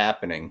that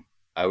happening,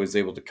 I was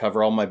able to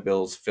cover all my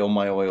bills, fill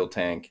my oil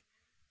tank,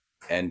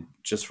 and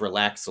just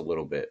relax a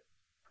little bit.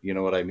 You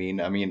know what I mean?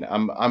 I mean,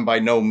 I'm by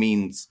no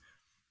means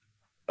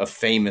a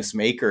famous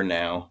maker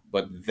now,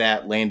 but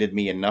that landed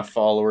me enough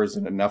followers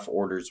and enough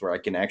orders where I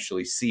can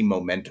actually see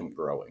momentum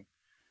growing.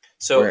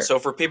 So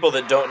for people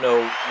that don't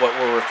know what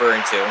we're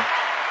referring to,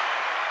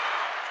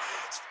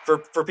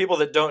 for people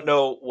that don't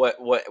know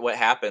what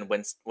happened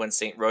when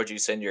St. Rogie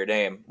sent your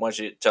name, why don't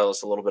you tell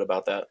us a little bit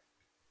about that?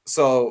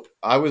 So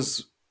I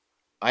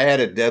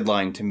had a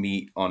deadline to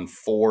meet on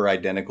 4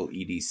 identical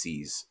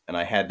EDCs, and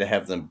I had to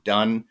have them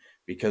done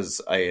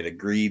because I had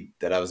agreed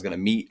that I was going to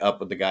meet up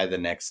with the guy the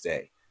next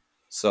day.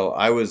 So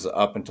I was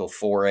up until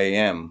 4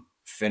 a.m.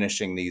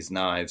 finishing these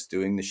knives,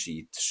 doing the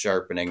sheets,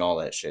 sharpening, all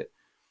that shit.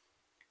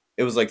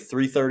 It was like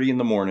 3:30 in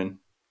the morning.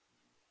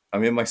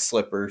 I'm in my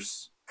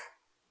slippers.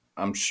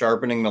 I'm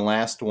sharpening the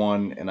last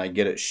one, and I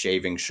get it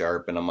shaving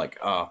sharp, and I'm like,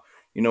 oh,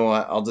 you know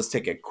what? I'll just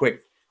take a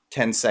quick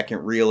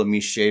 10-second reel of me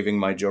shaving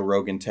my Joe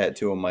Rogan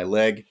tattoo on my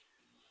leg.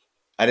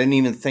 I didn't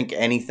even think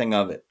anything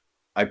of it.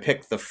 I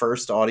picked the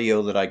first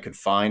audio that I could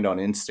find on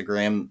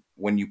Instagram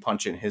when you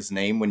punch in his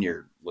name when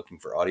you're looking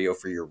for audio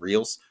for your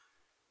reels.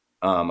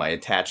 I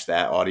attached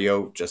that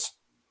audio.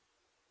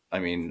 I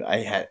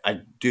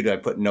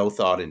put no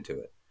thought into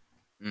it.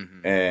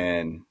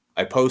 And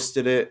I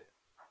posted it.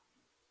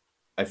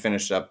 I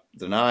finished up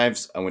the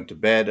knives. I went to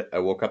bed. I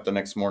woke up the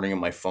next morning and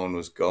my phone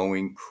was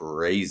going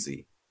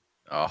crazy.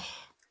 Oh.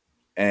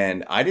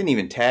 And I didn't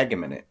even tag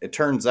him in it. It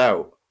turns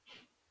out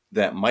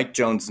that Mike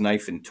Jones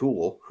Knife and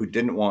Tool, who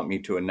didn't want me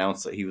to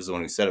announce that he was the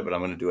one who said it, but I'm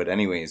going to do it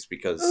anyways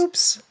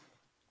because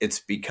it's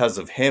because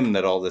of him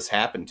that all this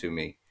happened to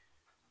me,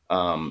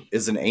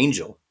 is an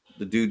angel.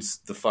 The dude's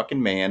the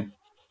fucking man.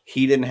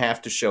 He didn't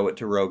have to show it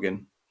to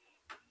Rogan.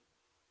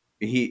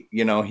 He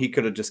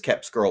could have just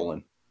kept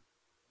scrolling.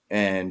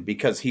 And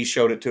because he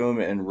showed it to him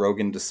and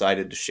Rogan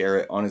decided to share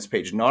it on his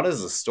page, not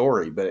as a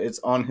story, but it's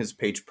on his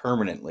page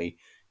permanently,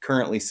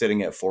 currently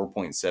sitting at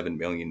 4.7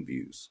 million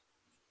views.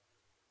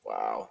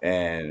 Wow.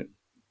 And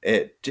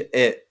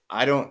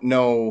I don't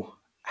know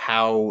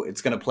how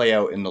it's going to play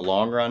out in the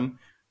long run,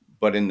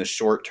 but in the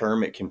short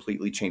term, it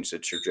completely changed the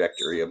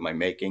trajectory of my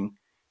making.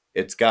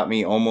 It's got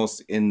me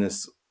almost in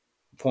this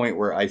point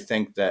where I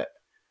think that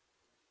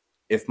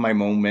if my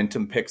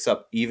momentum picks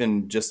up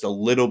even just a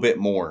little bit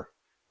more,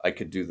 I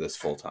could do this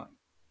full time.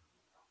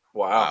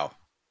 Wow.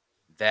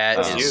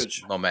 That's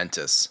huge.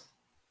 Momentous.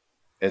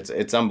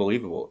 It's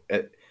unbelievable.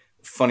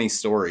 Funny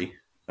story.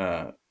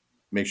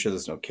 Make sure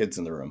there's no kids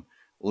in the room.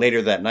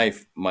 Later that night,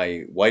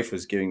 my wife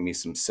was giving me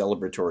some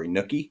celebratory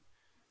nookie.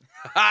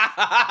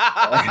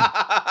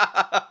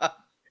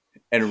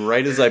 And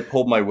right as I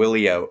pulled my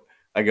willy out,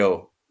 I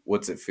go,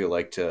 "What's it feel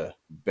like to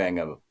bang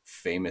a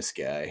famous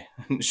guy?"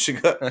 And she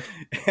go,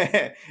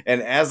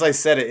 and as I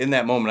said it in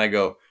that moment, I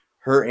go,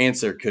 her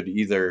answer could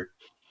either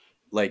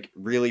like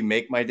really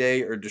make my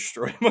day or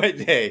destroy my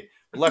day.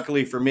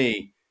 Luckily for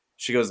me,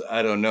 she goes,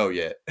 "I don't know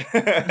yet."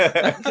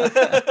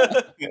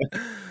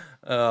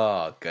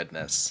 Oh,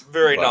 goodness.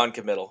 Very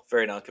non-committal.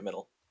 Very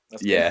non-committal.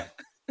 That's yeah.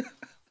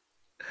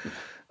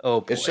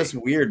 Oh, boy. It's just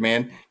weird,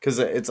 man, because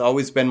it's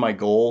always been my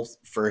goal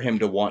for him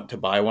to want to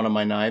buy one of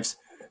my knives.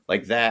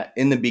 Like that,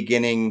 in the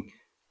beginning,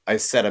 I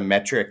set a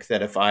metric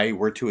that if I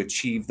were to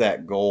achieve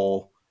that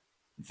goal,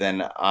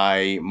 then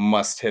I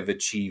must have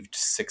achieved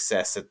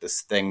success at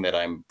this thing that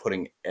I'm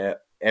putting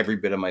every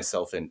bit of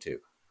myself into.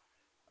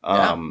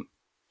 Yeah.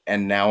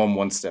 And now I'm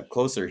one step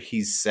closer.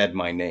 He's said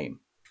my name.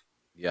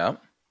 Yeah.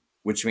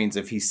 Which means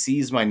if he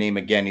sees my name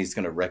again, he's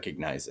going to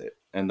recognize it.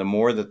 And the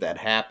more that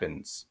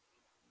happens,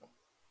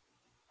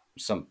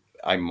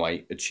 I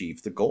might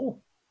achieve the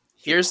goal.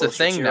 Here's the Closer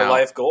to thing your now.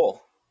 life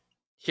goal.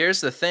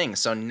 Here's the thing.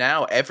 So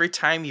now every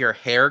time your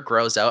hair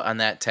grows out on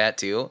that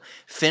tattoo,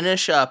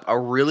 finish up a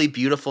really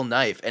beautiful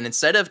knife. And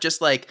instead of just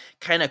like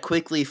kind of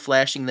quickly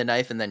flashing the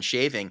knife and then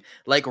shaving,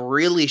 like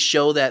really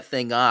show that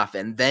thing off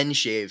and then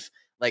shave.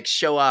 Like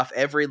show off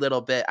every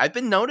little bit. I've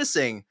been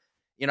noticing,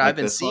 Like I've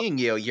been this one? seeing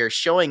you're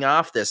showing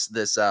off this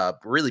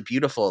really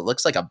beautiful, it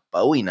looks like a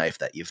Bowie knife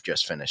that you've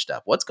just finished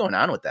up. What's going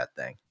on with that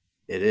thing?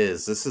 It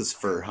is. This is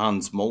for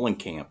Hans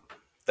Molenkamp.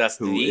 That's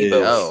Who the is-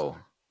 Bowie. Oh,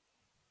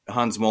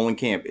 Hans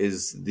Molenkamp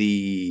is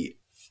the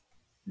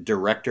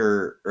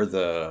director or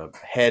the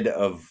head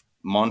of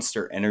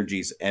Monster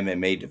Energy's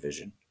MMA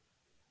division.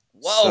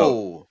 whoa.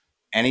 So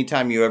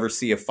anytime you ever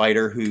see a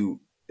fighter who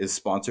is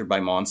sponsored by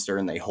Monster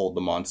and they hold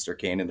the Monster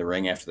can in the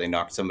ring after they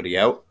knock somebody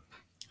out,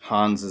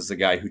 Hans is the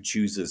guy who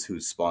chooses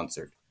who's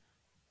sponsored.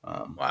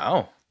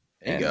 Wow.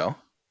 There you and go.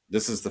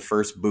 This is the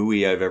first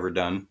Bowie I've ever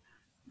done.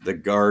 The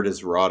guard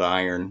is wrought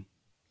iron.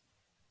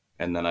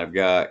 And then I've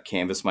got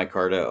canvas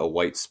micarta, a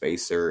white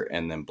spacer,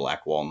 and then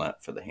black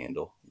walnut for the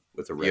handle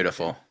with a red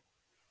Beautiful. pin.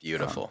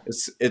 Beautiful.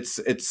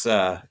 It's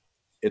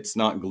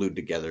not glued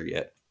together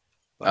yet.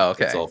 But Oh,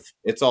 okay.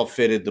 It's all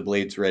fitted. The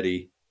blade's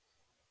ready,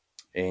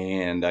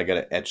 and I got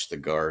to etch the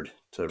guard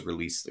to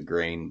release the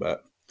grain.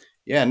 But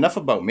yeah, enough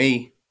about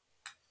me.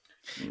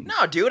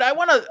 No, dude, I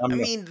want to. I'm I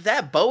the- mean,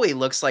 that Bowie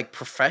looks like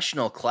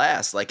professional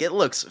class. Like it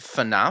looks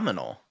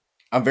phenomenal.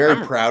 I'm very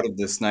I'm- proud of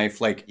this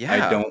knife. Like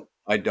Yeah.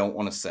 I don't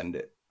want to send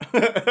it. You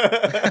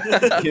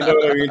know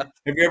what I mean?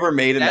 Have you ever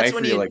made a That's knife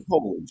when where you're you- like,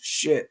 holy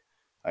shit,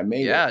 I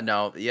made it? Yeah,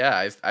 no,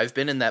 yeah, I've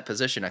been in that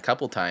position a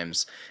couple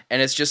times,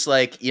 and it's just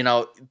like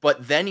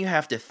but then you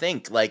have to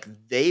think like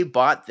they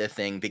bought the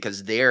thing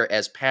because they're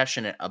as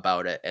passionate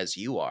about it as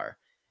you are,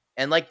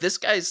 and like this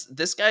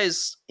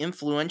guy's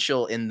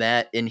influential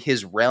in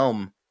his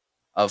realm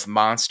of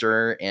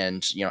Monster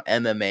and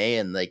MMA,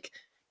 and like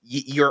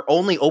you're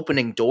only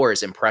opening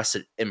doors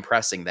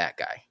impressing that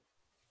guy.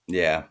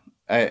 Yeah.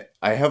 I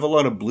have a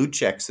lot of blue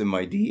checks in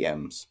my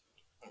DMs.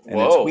 And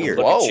Whoa, it's weird.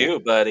 look Whoa. at you,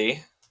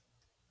 buddy.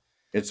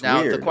 It's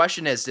Now weird. the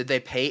question is, did they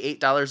pay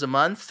 $8 a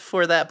month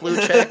for that blue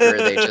check, or are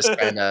they just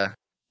kind of?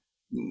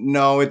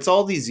 No, it's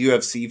all these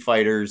UFC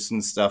fighters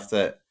and stuff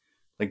that,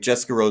 like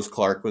Jessica Rose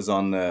Clark was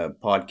on the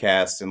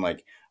podcast, and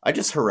like I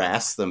just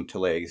harass them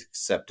till they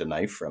accept a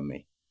knife from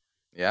me.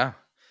 Yeah.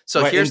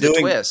 So But here's in the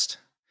doing- twist.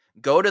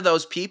 Go to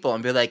those people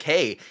and be like,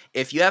 hey,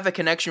 if you have a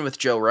connection with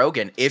Joe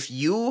Rogan, if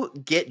you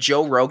get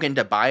Joe Rogan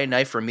to buy a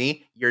knife from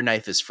me, your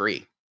knife is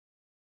free.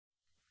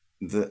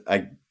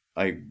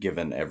 I've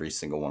given every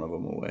single one of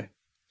them away.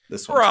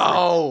 This one's free.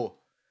 Bro,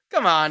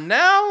 come on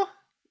now.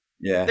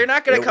 Yeah, They're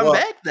not going to come well,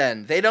 back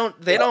then. They don't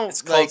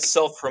It's called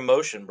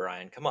self-promotion,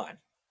 Brian. Come on.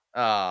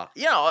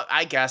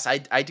 I guess I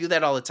do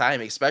that all the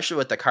time, especially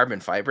with the carbon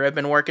fiber I've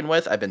been working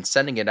with. I've been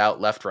sending it out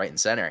left, right, and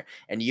center.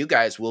 And you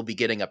guys will be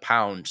getting a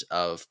pound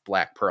of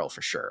black pearl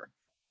for sure.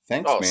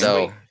 Thanks, Oh, man.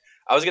 so- sweet.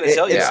 I was going to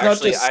tell you, it's not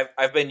actually, just-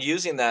 I've been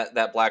using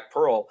that black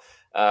pearl.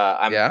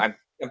 I'm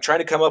trying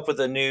to come up with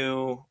a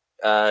new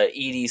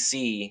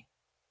EDC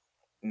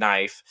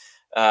knife,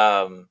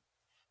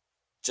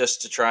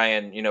 just to try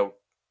and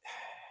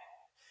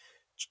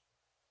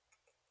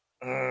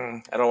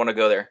I don't want to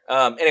go there.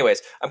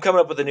 Anyways, I'm coming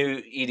up with a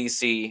new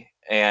EDC,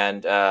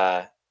 and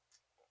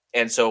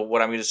so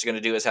what I'm just going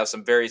to do is have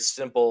some very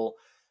simple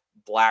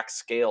black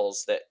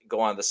scales that go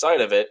on the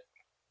side of it,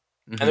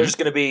 and they're just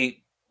going to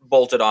be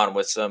bolted on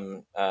with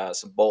some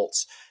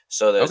bolts,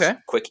 so that it's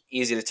quick,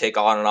 easy to take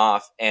on and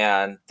off,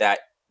 and that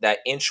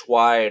inch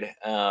wide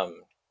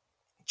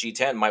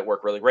G10 might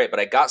work really great. But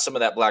I got some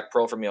of that black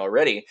pearl from you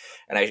already,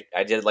 and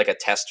I did like a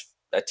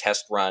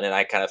test run, and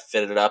I kind of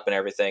fitted it up and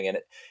everything, and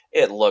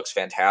it looks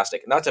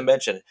fantastic. Not to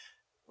mention,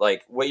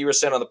 like what you were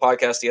saying on the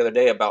podcast the other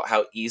day about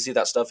how easy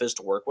that stuff is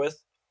to work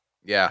with.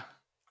 Yeah.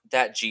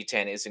 That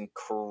G10 is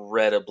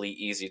incredibly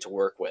easy to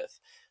work with.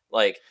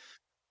 Like,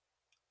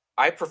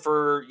 I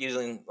prefer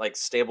using like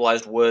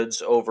stabilized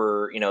woods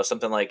over,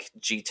 something like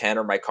G10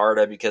 or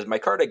micarta, because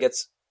micarta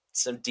gets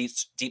some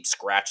deep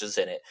scratches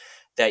in it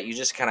that you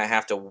just kind of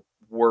have to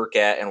work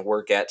at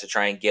to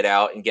try and get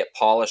out and get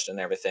polished and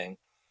everything.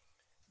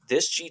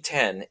 This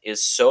G10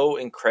 is so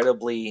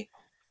incredibly,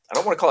 I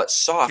don't want to call it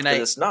soft, because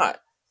it's not.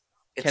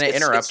 Can I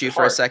interrupt you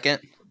for a second?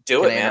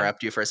 Can I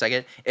interrupt you for a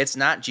second? It's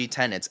not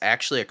G10. It's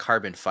actually a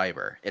carbon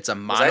fiber. It's a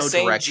Was I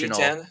saying monodirectional.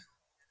 G10?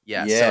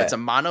 Yeah, so it's a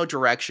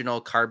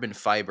monodirectional carbon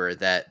fiber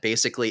that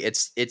basically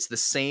it's the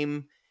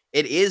same.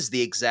 It is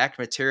the exact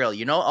material.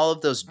 You know all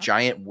of those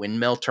giant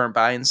windmill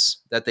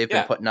turbines that they've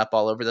been putting up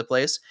all over the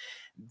place?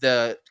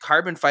 The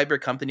carbon fiber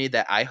company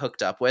that I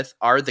hooked up with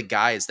are the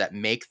guys that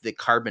make the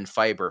carbon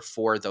fiber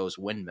for those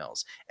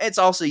windmills. It's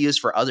also used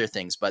for other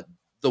things, but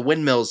the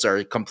windmills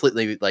are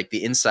completely like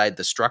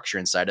the structure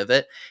inside of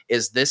it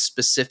is this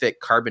specific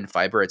carbon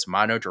fiber. It's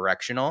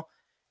monodirectional.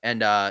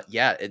 And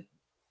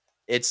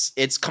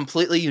it's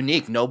completely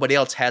unique. Nobody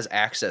else has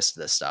access to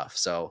this stuff.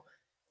 So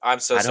I'm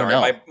so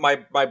sorry.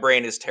 My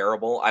brain is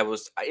terrible. I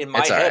was in my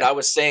head. Right. I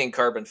was saying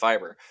carbon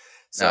fiber.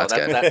 So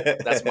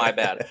that's my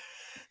bad.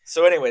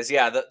 So, anyways,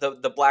 yeah,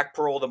 the Black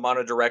Pearl, the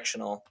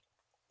monodirectional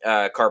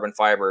carbon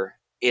fiber,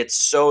 it's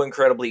so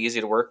incredibly easy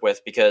to work with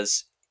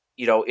because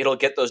it'll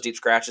get those deep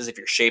scratches if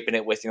you're shaping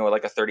it with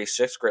like a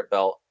 36 grit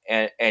belt,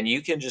 and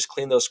you can just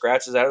clean those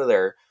scratches out of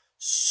there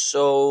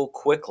so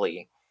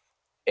quickly.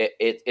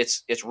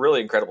 It's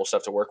really incredible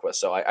stuff to work with.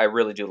 So I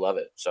really do love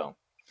it. So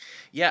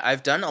yeah,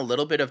 I've done a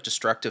little bit of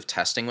destructive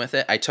testing with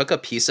it. I took a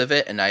piece of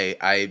it and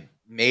I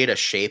made a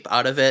shape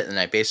out of it, and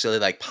I basically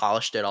like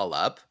polished it all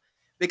up.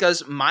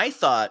 Because my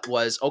thought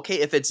was, okay,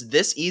 if it's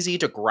this easy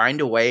to grind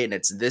away and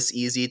it's this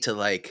easy to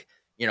like,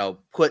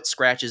 put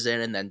scratches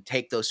in and then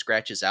take those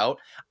scratches out,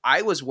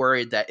 I was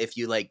worried that if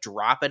you like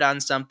drop it on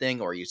something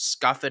or you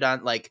scuff it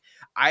on, like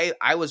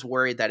I was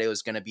worried that it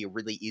was going to be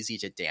really easy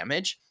to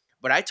damage.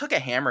 But I took a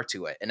hammer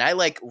to it and I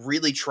like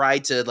really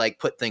tried to like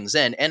put things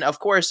in. And of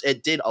course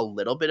it did a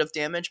little bit of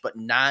damage, but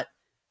not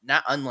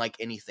unlike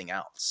anything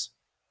else.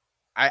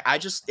 I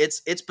just,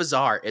 it's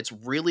bizarre. It's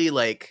really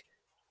like,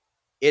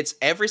 it's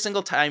every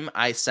single time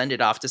I send it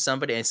off to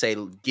somebody and say,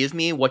 give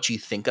me what you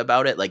think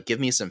about it. Like, give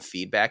me some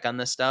feedback on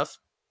this stuff.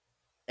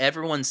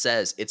 Everyone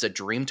says it's a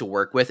dream to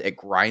work with. It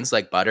grinds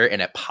like butter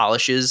and it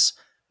polishes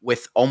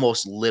with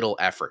almost little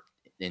effort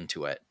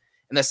into it.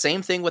 And the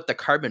same thing with the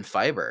carbon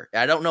fiber.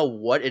 I don't know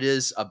what it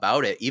is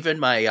about it. Even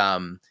my,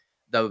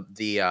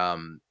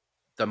 the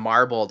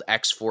marbled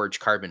X-Forge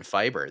carbon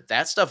fiber,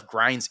 that stuff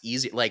grinds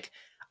easy. Like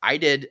I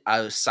did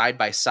a side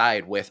by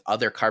side with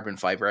other carbon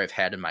fiber I've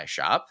had in my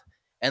shop.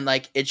 And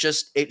like it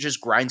just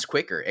grinds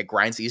quicker. It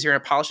grinds easier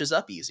and it polishes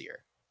up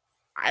easier.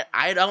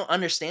 I don't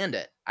understand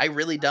it. I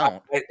really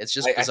don't. It's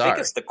just bizarre. I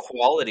think it's the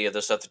quality of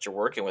the stuff that you're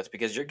working with,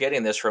 because you're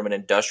getting this from an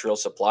industrial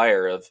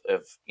supplier of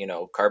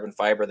carbon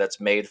fiber that's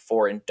made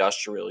for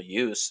industrial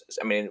use.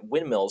 I mean,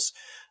 windmills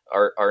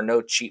are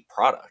no cheap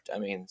product. I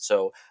mean,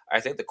 so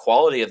I think the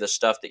quality of the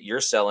stuff that you're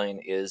selling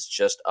is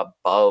just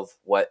above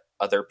what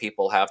other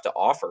people have to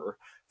offer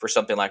for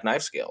something like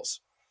knife scales.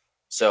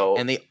 So,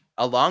 and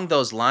along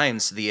those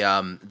lines, the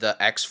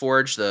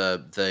X-Forge,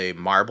 the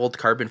marbled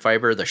carbon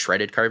fiber, the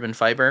shredded carbon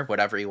fiber,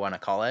 whatever you want to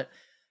call it,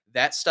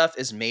 that stuff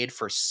is made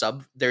for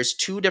there's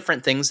two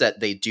different things that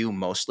they do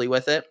mostly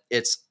with it.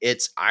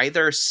 It's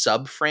either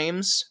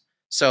subframes.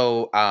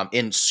 So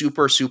in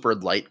super, super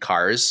light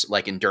cars,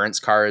 like endurance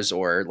cars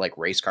or like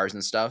race cars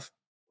and stuff,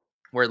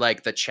 where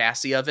like the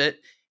chassis of it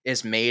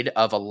is made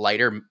of a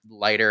lighter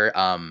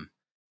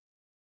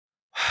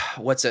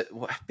what's it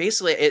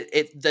basically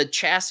the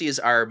chassis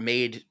are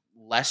made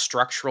less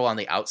structural on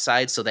the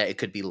outside so that it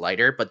could be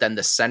lighter, but then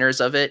the centers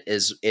of it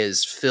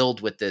is filled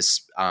with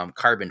this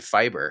carbon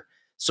fiber,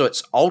 so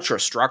it's ultra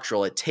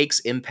structural. It takes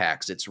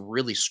impacts. It's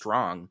really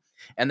strong.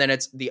 And then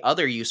it's the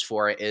other use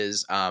for it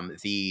is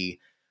the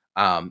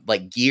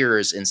like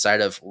gears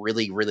inside of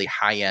really, really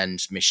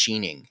high-end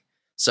machining.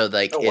 So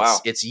like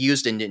it's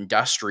used in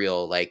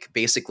industrial, like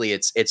basically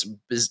it's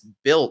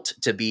built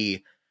to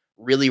be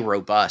really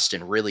robust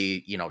and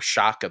really,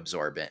 shock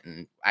absorbent.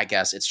 And I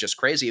guess it's just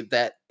crazy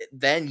that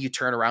then you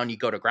turn around, you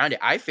go to grind it.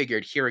 I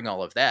figured, hearing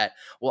all of that,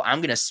 well, I'm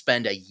going to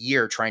spend a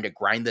year trying to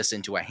grind this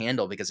into a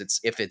handle, because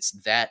if it's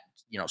that,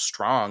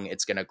 strong,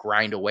 it's going to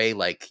grind away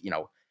like,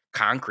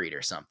 concrete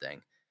or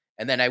something.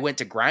 And then I went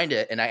to grind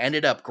it and I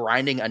ended up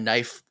grinding a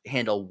knife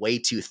handle way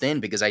too thin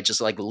because I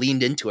just like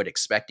leaned into it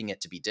expecting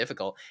it to be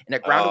difficult, and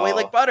it ground away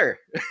like butter.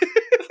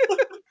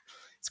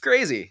 It's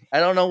crazy. I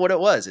don't know what it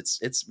was.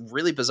 It's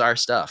really bizarre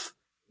stuff.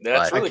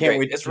 That's really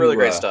great. It's really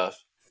great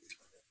stuff.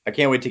 I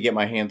can't wait to get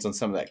my hands on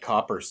some of that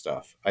copper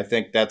stuff. I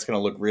think that's going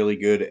to look really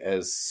good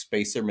as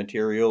spacer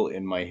material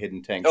in my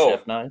hidden tank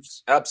chef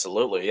knives.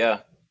 Absolutely,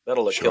 yeah.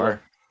 That'll look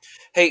killer.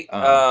 Hey,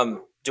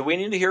 do we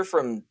need to hear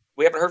from...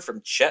 We haven't heard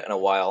from Chet in a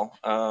while.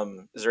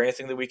 Is there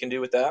anything that we can do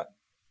with that?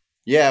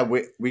 Yeah,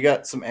 we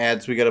got some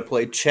ads we got to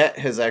play. Chet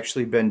has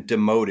actually been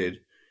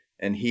demoted,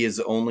 and he is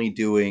only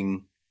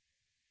doing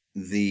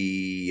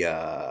the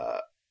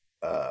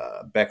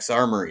Beck's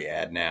Armory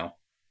ad now.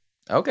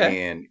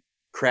 Okay. And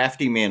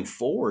Crafty Man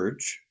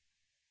Forge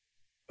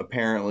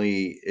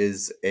apparently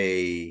is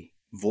a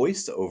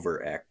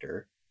voiceover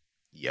actor.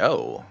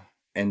 Yo.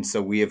 And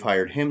so we have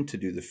hired him to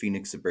do the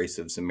Phoenix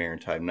Abrasives and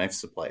Maritime Knife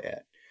Supply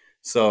ad.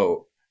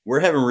 So we're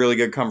having really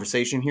good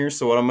conversation here.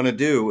 So what I'm going to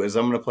do is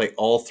I'm going to play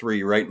all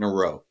three right in a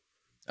row.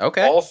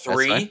 Okay. All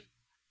three?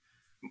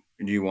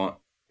 Do you want...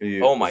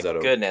 Oh my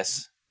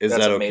goodness. Is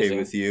that okay amazing.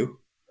 With you?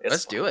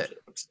 Let's do it.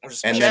 I'm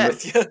just chatting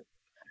with you.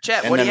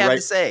 Chat, what do you have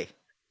to say?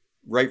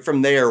 Right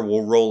from there,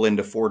 we'll roll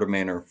into Florida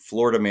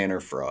Manor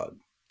Fraud.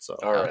 So,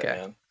 all right,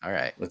 man. All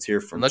right. Let's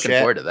hear from I'm looking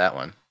forward to that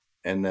one.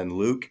 And then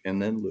Luke,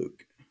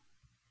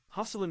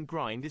 Hustle and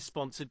Grind is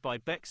sponsored by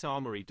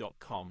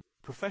BecksArmory.com,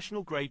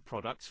 professional grade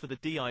products for the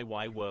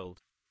DIY world.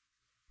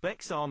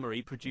 Beck's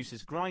Armory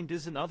produces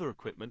grinders and other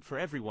equipment for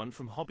everyone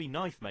from hobby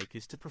knife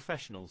makers to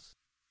professionals.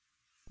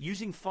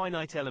 Using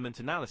finite element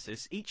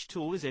analysis, each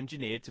tool is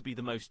engineered to be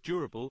the most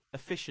durable,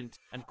 efficient,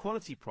 and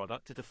quality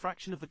product at a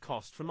fraction of the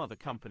cost from other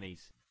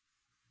companies.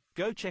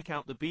 Go check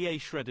out the BA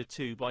Shredder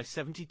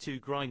 2x72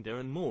 grinder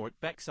and more at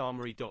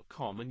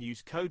BecksArmory.com and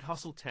use code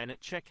HUSTLE10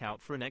 at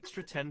checkout for an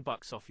extra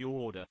 $10 off your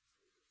order.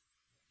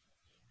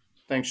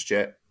 Thanks,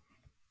 Chet.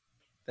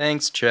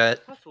 Thanks,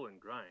 Chet. Hustle and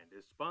Grind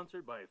is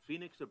sponsored by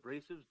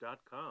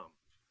PhoenixAbrasives.com,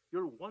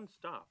 your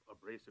one-stop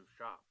abrasive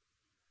shop.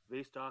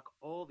 They stock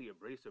all the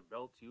abrasive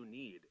belts you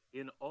need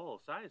in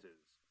all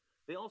sizes.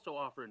 They also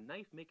offer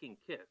knife-making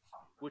kits,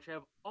 which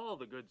have all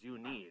the goods you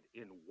need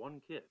in one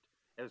kit,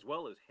 as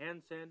well as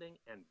hand sanding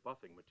and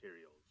buffing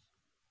materials.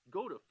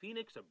 Go to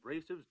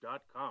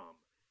PhoenixAbrasives.com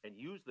and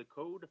use the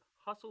code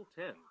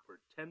HUSTLE10 for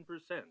 10%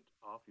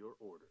 off your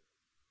order.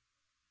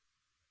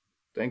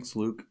 Thanks,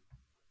 Luke.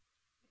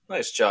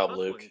 Nice job,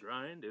 Hustle Luke. and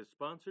Grind is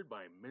sponsored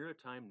by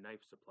Maritime Knife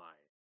Supply.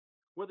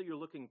 Whether you're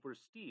looking for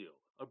steel,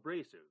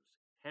 abrasives,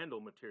 handle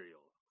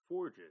material,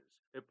 forges,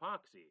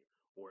 epoxy,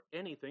 or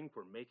anything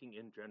for making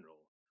in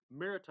general,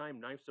 Maritime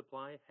Knife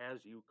Supply has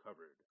you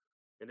covered.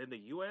 And in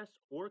the US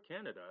or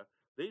Canada,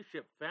 they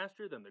ship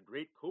faster than the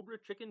great Cobra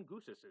chicken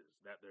goosesses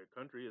that their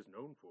country is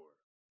known for.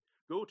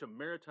 Go to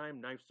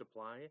Maritime Knife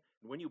Supply,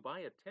 and when you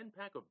buy a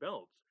 10-pack of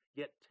belts,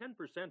 get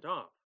 10%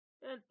 off.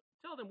 And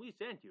tell them we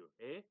sent you,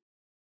 eh?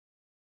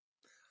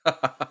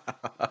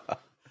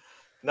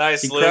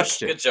 Nice, He Luke.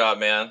 crushed it. Good job,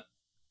 man.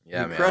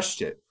 Yeah, he man.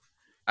 crushed it.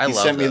 I he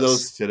love sent me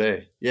those. those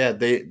today. Yeah,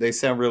 they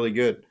sound really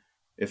good.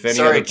 If any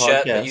Sorry, other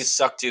Chet, podcast, but you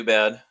suck too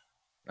bad.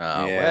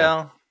 Yeah.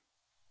 Well.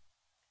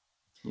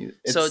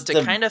 it's So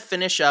to kind of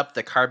finish up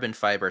the carbon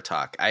fiber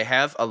talk, I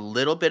have a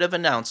little bit of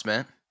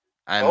announcement.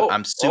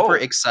 I'm super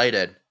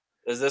excited.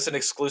 Is this an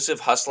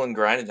exclusive Hustle and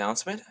Grind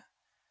announcement?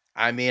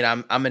 I mean,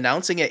 I'm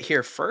announcing it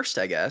here first,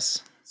 I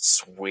guess.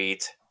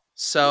 Sweet.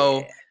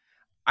 So,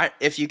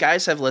 if you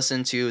guys have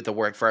listened to the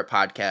Work for It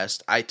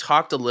podcast, I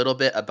talked a little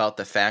bit about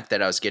the fact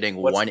that I was getting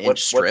 1-inch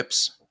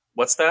strips.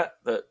 What's that?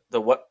 The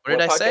what? What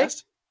did I say?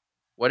 podcast?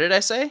 What did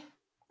I say?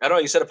 I don't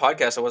know. You said a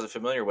podcast I wasn't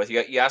familiar with.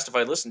 You asked if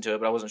I listened to it,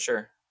 but I wasn't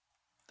sure.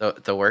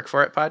 The Work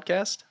for It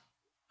podcast?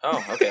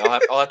 Oh, okay.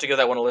 I'll have to give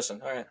that one a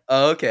listen. All right.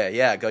 Okay,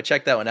 yeah, go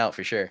check that one out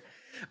for sure.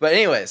 But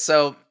anyway,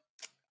 so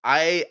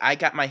I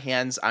got my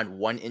hands on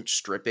 1-inch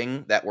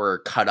stripping that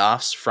were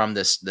cutoffs from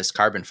this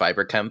carbon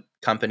fiber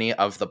company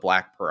of the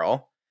Black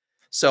Pearl.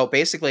 So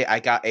basically, I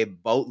got a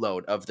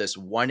boatload of this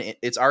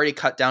it's already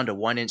cut down to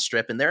 1-inch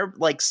strip, and they're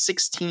like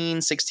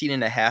 16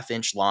 and a half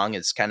inch long.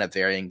 It's kind of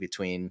varying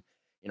between,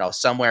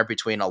 somewhere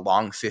between a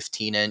long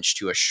 15-inch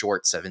to a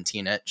short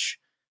 17-inch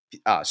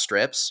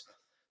strips.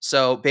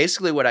 So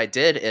basically what I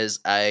did is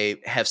I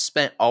have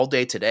spent all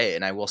day today,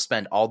 and I will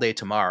spend all day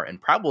tomorrow,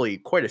 and probably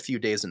quite a few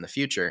days in the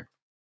future,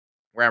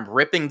 where I'm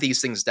ripping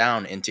these things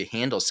down into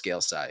handle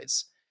scale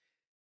size.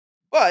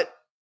 But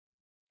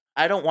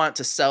I don't want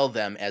to sell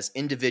them as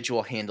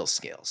individual handle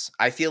scales.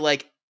 I feel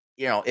like,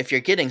 if you're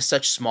getting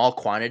such small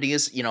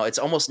quantities, it's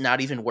almost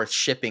not even worth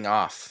shipping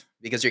off,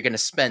 because you're going to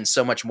spend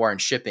so much more in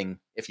shipping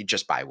if you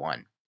just buy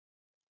one.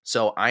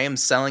 So I am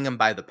selling them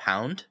by the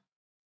pound.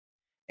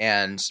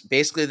 And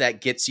basically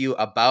that gets you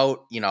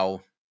about,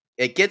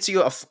 it gets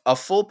you a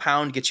full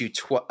pound, gets you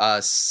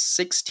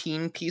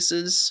 16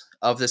 pieces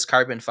of this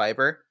carbon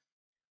fiber,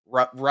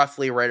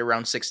 roughly right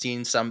around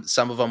 16. Some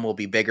of them will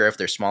be bigger if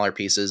they're smaller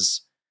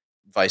pieces,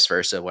 vice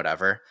versa,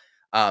 whatever.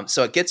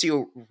 So it gets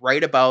you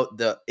right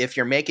about if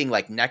you're making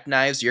like neck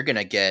knives, you're going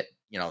to get,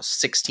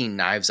 16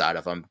 knives out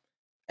of them.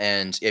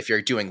 And if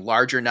you're doing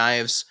larger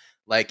knives,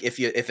 like if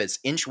it's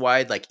inch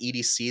wide, like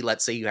EDC,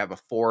 let's say you have a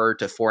 4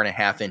 to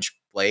 4.5 inch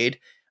blade,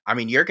 I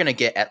mean, you're going to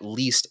get at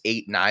least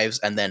 8 knives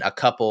and then a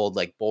couple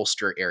like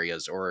bolster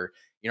areas. Or,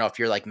 if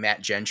you're like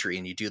Matt Gentry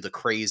and you do the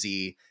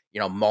crazy,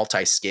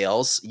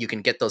 multi-scales, you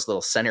can get those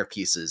little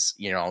centerpieces.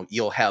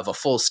 You'll have a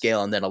full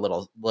scale and then a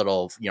little,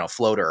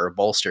 floater or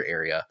bolster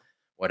area,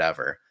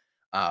 whatever.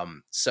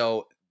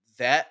 So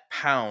that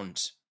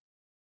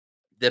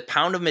the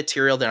pound of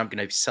material that I'm going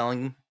to be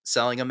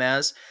selling them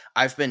as,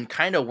 I've been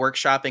kind of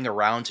workshopping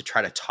around to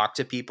try to talk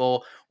to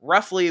people.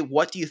 Roughly,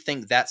 what do you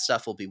think that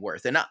stuff will be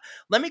worth? And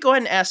let me go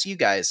ahead and ask you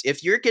guys,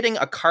 if you're getting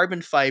a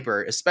carbon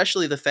fiber,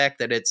 especially the fact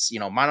that it's,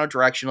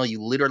 monodirectional, you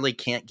literally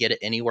can't get it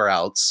anywhere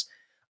else.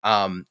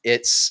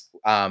 It's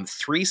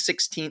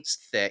 3/16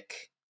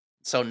 thick,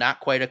 so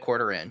not quite a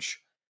 1/4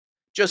 inch,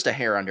 just a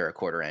hair under a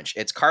 1/4 inch.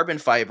 It's carbon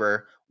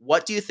fiber.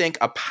 What do you think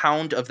a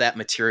pound of that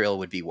material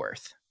would be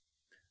worth?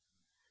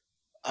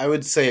 I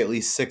would say at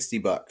least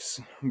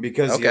 $60,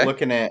 because Okay. you're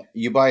looking at,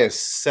 you buy a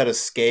set of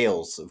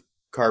scales of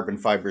carbon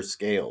fiber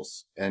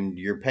scales and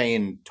you're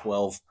paying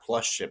 12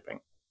 plus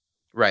shipping.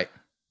 Right.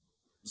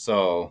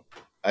 So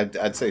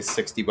I'd say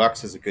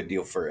 $60 is a good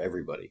deal for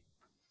everybody.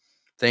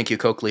 Thank you,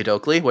 Coakley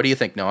Dokley. What do you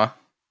think, Noah?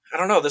 I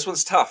don't know. This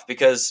one's tough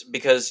because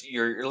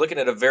you're looking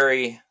at a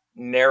very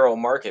narrow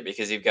market,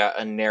 because you've got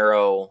a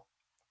narrow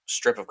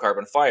strip of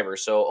carbon fiber.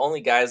 So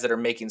only guys that are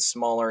making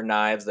smaller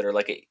knives that are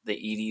like the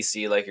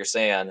EDC, like you're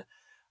saying.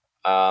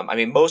 I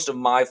mean, most of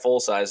my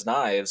full size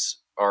knives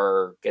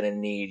are going to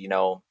need,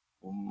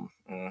 1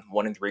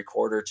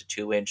 3/4 to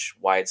 2 inch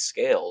wide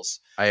scales.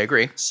 I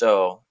agree.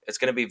 So it's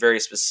going to be very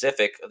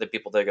specific of the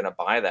people that are going to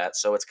buy that.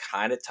 So it's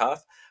kind of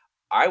tough.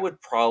 I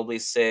would probably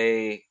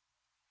say,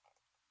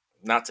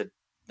 not to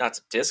not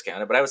to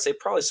discount it, but I would say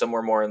probably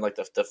somewhere more in like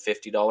the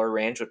 $50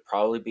 range would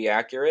probably be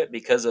accurate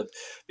because of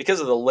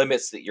the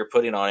limits that you're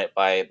putting on it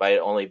by it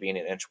only being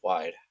an inch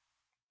wide.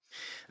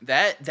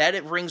 That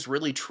it rings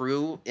really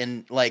true.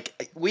 And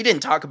like, we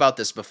didn't talk about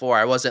this before.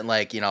 I wasn't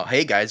like,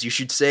 hey guys, you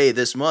should say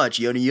this much,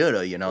 yada yada.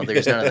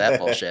 There's none of that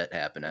bullshit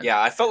happening.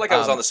 Yeah, I felt like I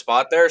was on the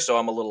spot there, so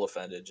I'm a little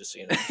offended. Just so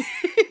you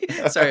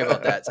know. Sorry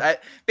about that.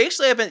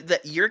 I've been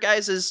that your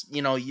guys's,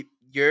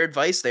 your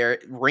advice there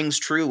rings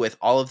true with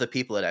all of the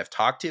people that I've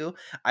talked to.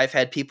 I've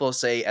had people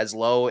say as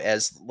low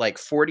as like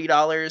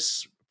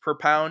 $40 per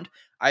pound.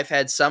 I've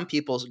had some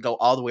people go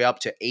all the way up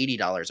to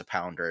 $80 a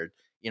pound, or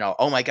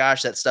oh my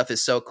gosh, that stuff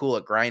is so cool,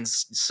 it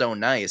grinds so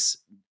nice,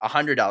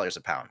 $100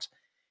 a pound.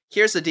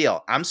 Here's the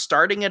deal. I'm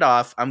starting it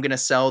off. I'm going to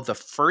sell the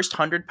first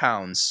 100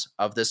 pounds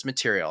of this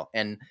material.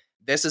 And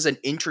this is an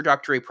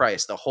introductory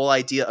price. The whole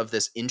idea of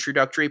this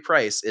introductory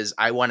price is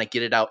I want to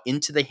get it out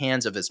into the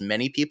hands of as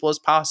many people as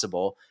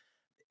possible.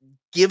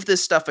 Give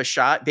this stuff a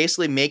shot.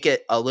 Basically make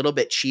it a little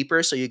bit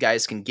cheaper so you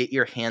guys can get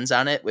your hands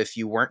on it if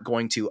you weren't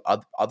going to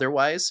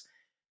otherwise.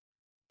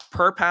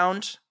 Per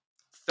pound,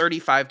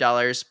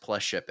 $35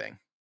 plus shipping.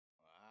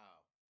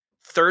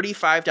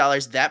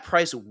 $35. That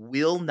price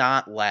will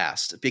not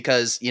last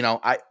because,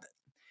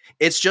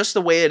 it's just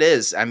the way it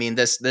is. I mean,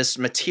 this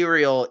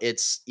material,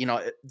 it's,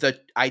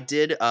 I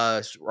did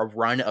a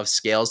run of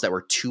scales that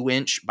were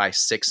 2-inch by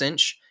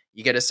 6-inch.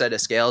 You get a set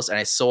of scales and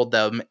I sold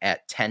them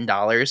at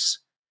 $10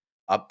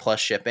 up plus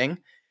shipping.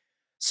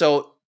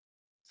 So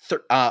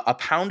a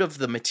pound of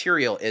the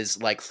material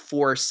is like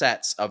 4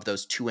 sets of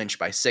those 2-inch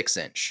by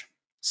 6-inch.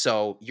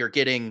 So you're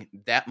getting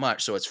that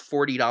much. So it's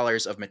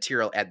 $40 of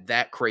material at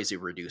that crazy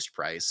reduced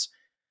price.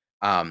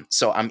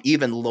 So I'm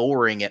even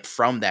lowering it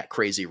from that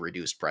crazy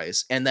reduced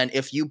price. And then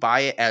if you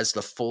buy it as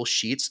the full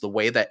sheets, the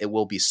way that it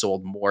will be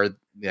sold more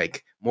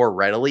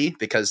readily,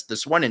 because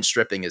this 1-inch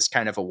stripping is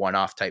kind of a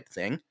one-off type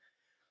thing.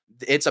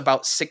 It's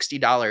about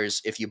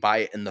 $60 if you buy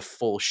it in the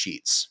full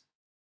sheets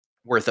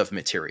worth of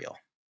material.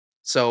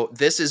 So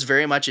this is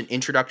very much an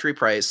introductory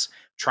price,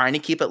 trying to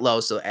keep it low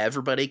so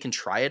everybody can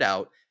try it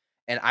out.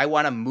 And I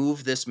want to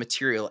move this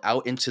material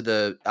out into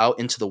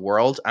the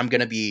world. I'm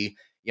going to be,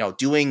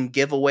 doing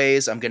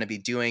giveaways. I'm going to be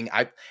doing,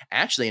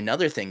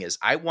 another thing is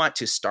I want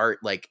to start,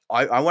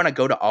 I want to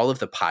go to all of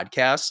the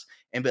podcasts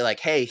and be like,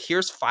 hey,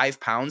 here's 5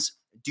 pounds.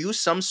 Do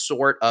some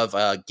sort of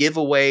a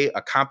giveaway,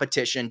 a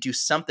competition, do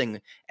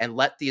something, and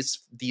let these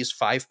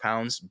 5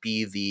 pounds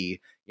be the,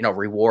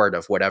 reward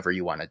of whatever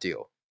you want to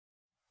do.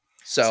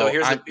 So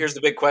here's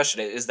the big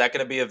question. Is that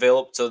going to be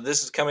available? So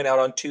this is coming out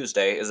on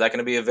Tuesday. Is that going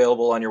to be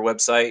available on your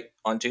website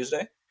on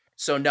Tuesday?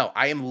 So no,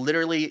 I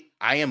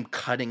am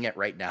cutting it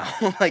right now.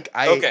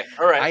 Okay,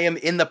 all right. I am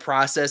in the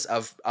process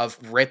of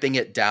ripping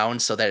it down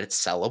so that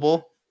it's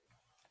sellable.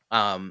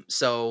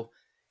 So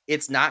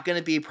it's not going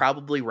to be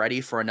probably ready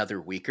for another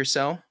week or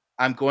so.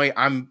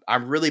 I'm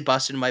really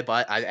busting my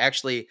butt. I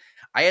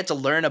had to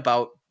learn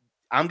about,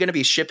 I'm going to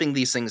be shipping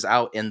these things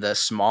out in the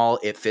small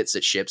It Fits,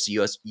 It Ships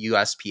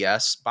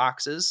USPS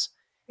boxes.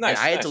 Nice,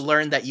 and I had to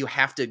learn that you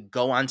have to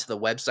go onto the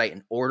website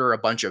and order a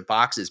bunch of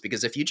boxes,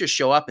 because if you just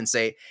show up and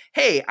say,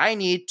 hey, I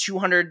need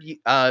 200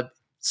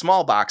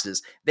 small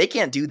boxes, they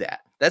can't do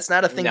that. That's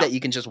not a thing that you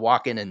can just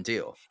walk in and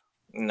do.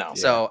 No.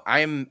 So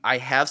I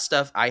have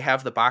stuff. I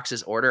have the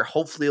boxes ordered.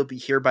 Hopefully it'll be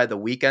here by the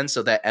weekend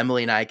so that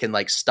Emily and I can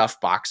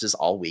stuff boxes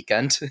all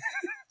weekend.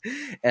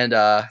 And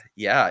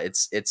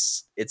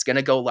it's going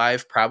to go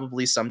live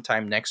probably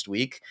sometime next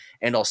week,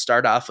 and I'll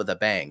start off with a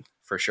bang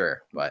for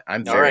sure. But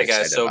I'm very all right,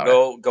 guys. excited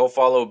So go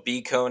follow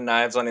B Cone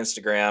Knives on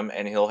Instagram,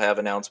 and he'll have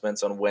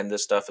announcements on when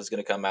this stuff is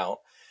going to come out.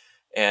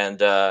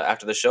 And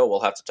after the show, we'll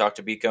have to talk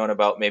to B Cone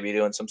about maybe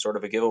doing some sort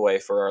of a giveaway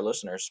for our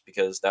listeners,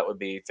 because that would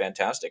be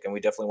fantastic. And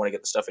we definitely want to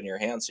get the stuff in your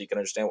hands so you can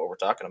understand what we're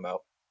talking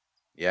about.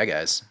 Yeah,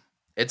 guys.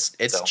 It's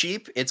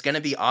cheap. It's going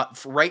to be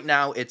right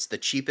now. It's the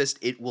cheapest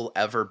it will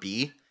ever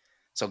be.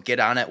 So get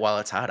on it while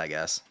it's hot, I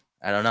guess.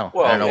 I don't know.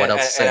 Well, I don't know what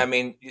else to say. And I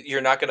mean,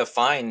 you're not going to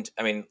find,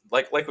 I mean,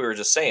 like we were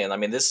just saying, I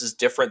mean, this is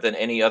different than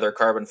any other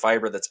carbon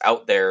fiber that's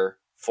out there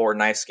for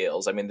knife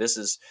scales. I mean, this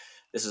is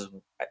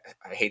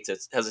I hate to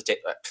hesitate,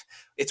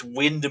 it's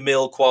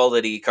windmill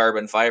quality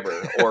carbon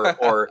fiber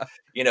or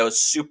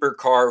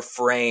supercar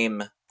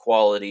frame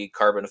quality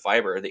carbon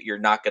fiber that you're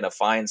not going to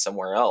find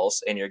somewhere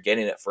else, and you're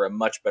getting it for a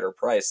much better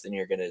price than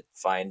you're going to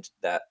find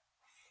that,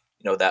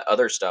 that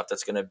other stuff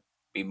that's going to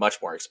be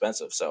much more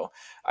expensive. So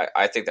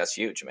I think that's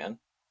huge, man.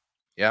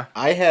 Yeah.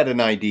 I had an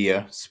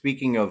idea,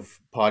 speaking of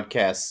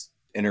podcasts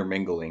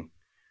intermingling,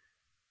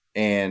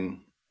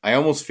 and I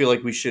almost feel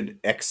like we should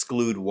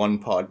exclude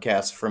one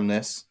podcast from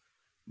this,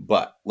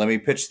 but let me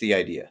pitch the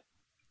idea.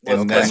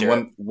 And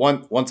then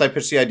once I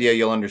pitch the idea,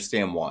 you'll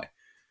understand why.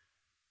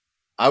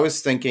 I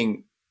was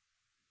thinking,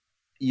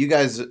 you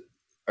guys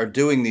are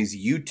doing these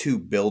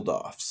YouTube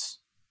build-offs.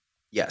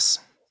 Yes.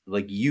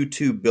 Like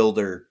YouTube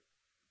builder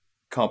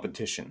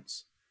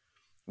competitions.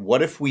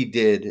 What if we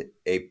did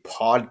a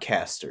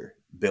podcaster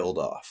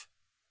build-off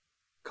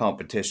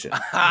competition?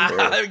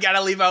 We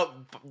gotta leave out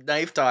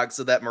Knife Talk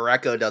so that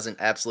Mareko doesn't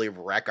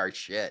absolutely wreck our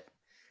shit.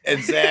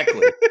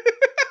 Exactly.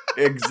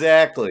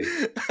 Exactly.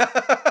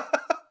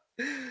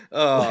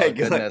 Oh,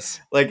 goodness.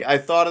 Like, I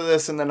thought of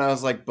this and then I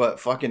was like, but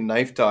fucking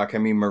Knife Talk, I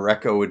mean,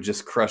 Mareko would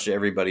just crush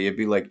everybody. It'd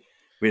be like,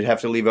 we'd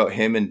have to leave out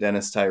him and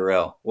Dennis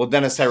Tyrell. Well,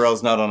 Dennis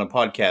Tyrell's not on a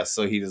podcast,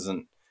 so he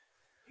doesn't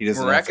have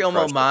to Mareko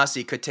crush it.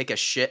 Momasi could take a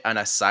shit on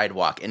a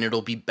sidewalk, and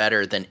it'll be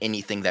better than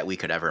anything that we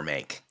could ever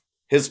make.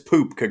 His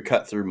poop could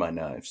cut through my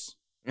knives.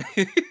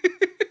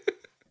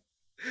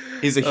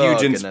 He's a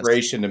huge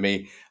inspiration to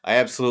me. I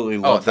absolutely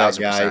love that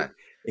guy.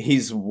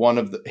 He's one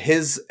of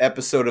his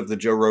episode of the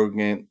Joe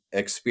Rogan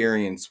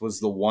Experience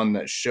was the one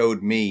that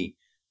showed me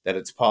that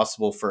it's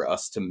possible for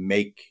us to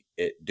make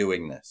it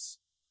doing this.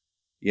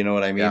 You know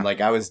what I mean? Yeah.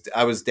 Like I was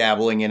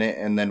dabbling in it,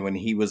 and then when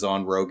he was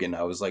on Rogan,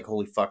 I was like,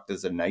 holy fuck,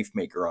 there's a knife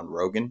maker on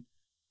Rogan.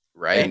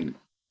 Right. And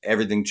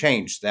everything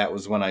changed. That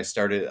was when I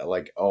started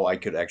like, oh, I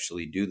could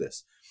actually do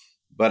this.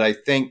 But I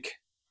think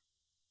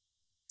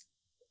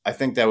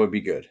that would be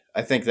good.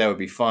 I think that would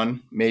be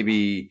fun.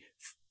 Maybe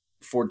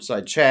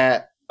Fordside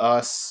Chat,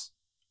 us,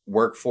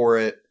 work for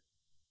it.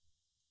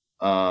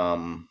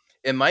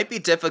 It might be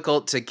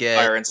difficult to get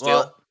Fire and Steel.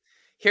 Well,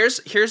 here's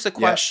the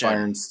question. Yeah,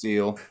 Fire and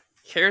Steel.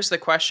 Here's the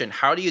question.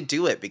 How do you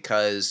do it?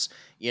 Because,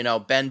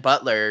 Ben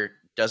Butler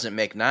doesn't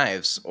make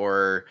knives,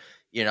 or,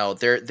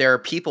 there are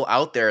people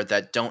out there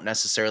that don't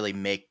necessarily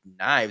make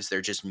knives.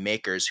 They're just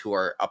makers who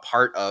are a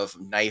part of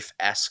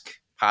knife-esque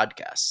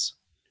podcasts.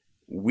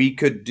 We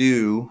could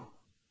do,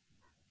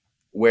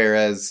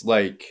 whereas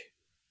like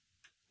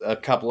a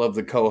couple of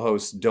the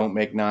co-hosts don't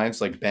make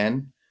knives, like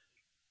Ben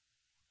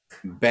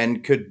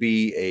could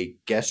be a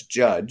guest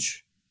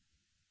judge.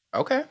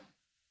 Okay.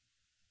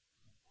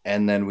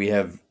 And then we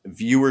have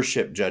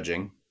viewership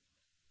judging.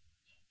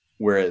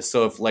 Whereas,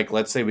 so if like,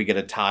 let's say we get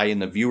a tie in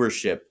the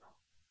viewership,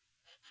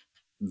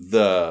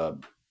 the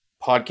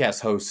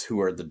podcast hosts who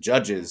are the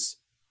judges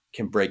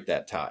can break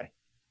that tie.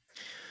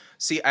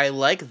 See, I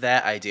like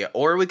that idea.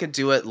 Or we could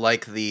do it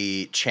like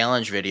the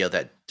challenge video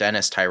that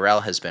Dennis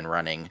Tyrell has been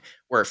running,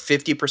 where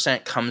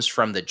 50% comes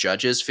from the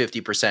judges,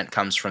 50%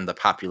 comes from the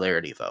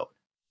popularity vote.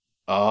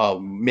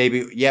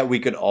 Maybe, yeah, we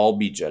could all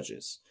be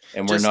judges,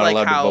 and we're not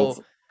allowed to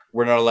vote.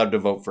 We're not allowed to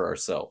vote for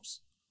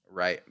ourselves.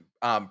 Right.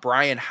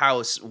 Brian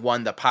House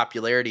won the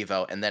popularity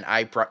vote, and then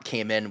I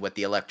came in with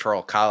the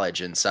Electoral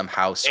College and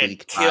somehow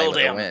squeaked by with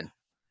a win.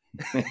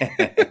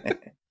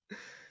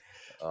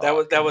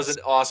 That was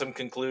an awesome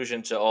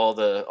conclusion to all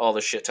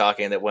the shit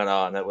talking that went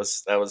on. That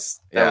was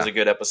a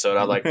good episode.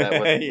 I like that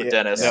with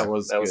Dennis. That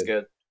was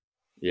good.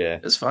 Yeah,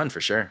 it was fun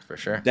for sure.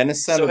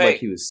 Dennis sounded like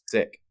he was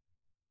sick.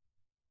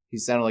 He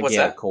sounded like he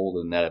had a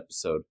cold in that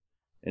episode.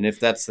 And if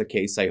that's the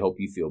case, I hope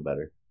you feel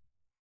better.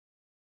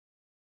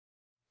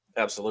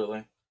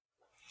 Absolutely.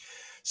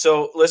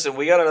 So listen,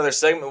 we got another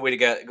segment we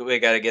got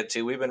to get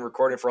to. We've been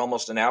recording for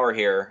almost an hour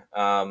here.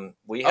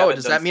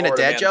 Does that mean a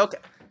dad joke?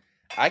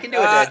 I can do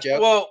a dad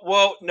joke.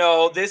 Whoa,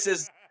 no, this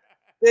is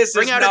Bring is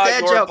out not a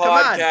dad your joke.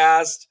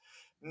 podcast.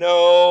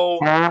 No.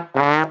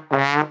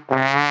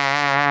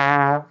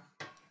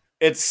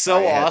 It's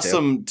so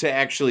awesome to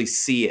actually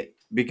see it,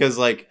 because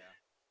like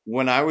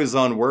when I was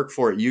on Work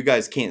For It, you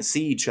guys can't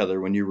see each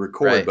other when you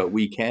record, but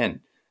we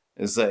can.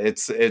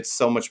 It's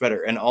so much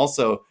better. And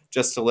also,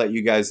 just to let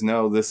you guys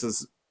know, this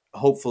is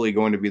hopefully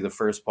going to be the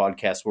first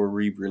podcast where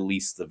we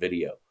release the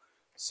video.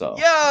 So,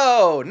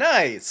 yo,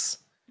 nice.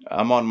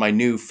 I'm on my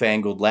new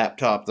fangled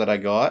laptop that I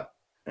got.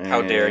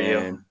 How dare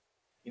you?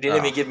 You didn't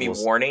even give me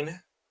warning.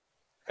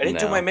 I didn't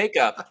do my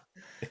makeup.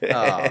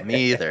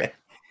 Me either.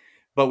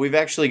 But we've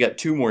actually got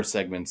 2 more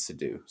segments to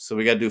do. So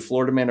we got to do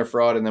Florida Man or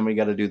Fraud, and then we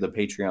got to do the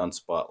Patreon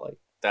Spotlight.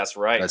 That's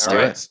right. Let's do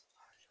it.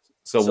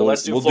 So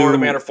let's do Florida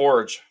Man or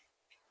Forge.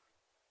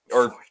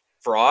 Or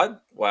Fraud?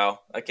 Wow.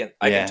 I can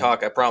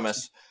talk, I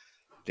promise.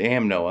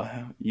 Damn,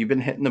 Noah. You've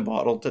been hitting the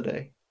bottle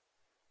today.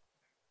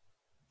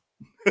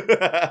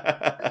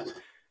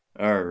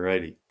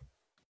 Alrighty.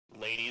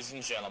 Ladies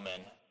and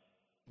gentlemen,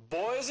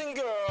 boys and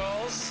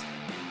girls,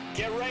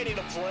 get ready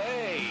to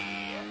play.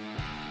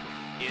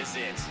 Is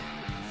it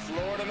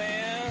Florida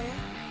Man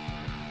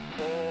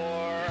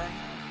or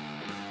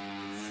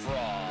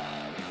Fraud?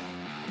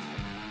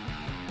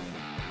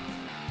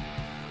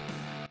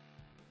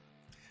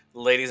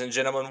 Ladies and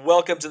gentlemen,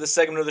 welcome to the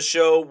segment of the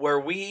show where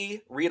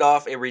we read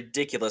off a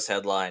ridiculous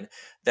headline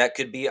that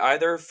could be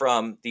either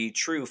from the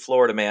true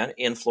Florida man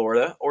in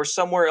Florida or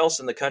somewhere else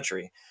in the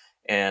country.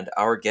 And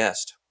our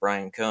guest,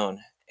 Brian Cohn,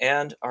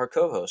 and our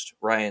co-host,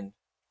 Ryan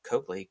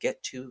Coakley,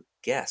 get to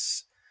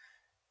guess.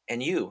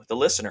 And you, the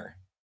listener,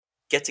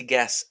 get to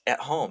guess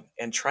at home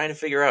and trying to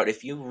figure out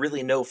if you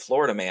really know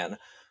Florida man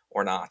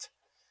or not.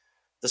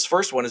 This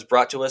first one is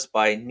brought to us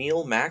by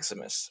Neil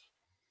Maximus.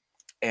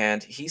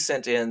 And he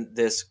sent in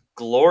this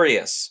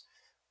glorious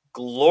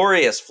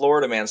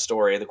Florida man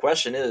story. The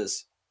question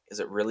is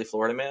it really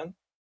Florida man?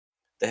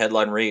 The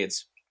headline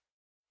reads,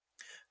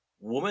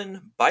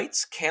 Woman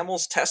bites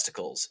camel's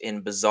testicles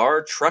in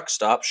bizarre truck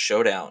stop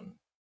showdown.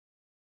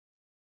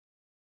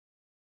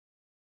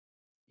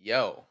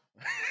 Yo.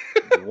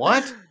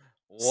 What?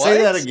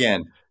 Say that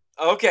again.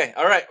 Okay,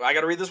 all right. I got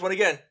to read this one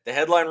again. The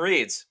headline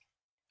reads,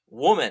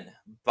 Woman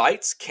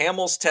bites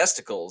camel's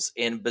testicles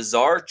in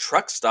bizarre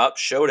truck stop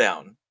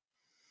showdown.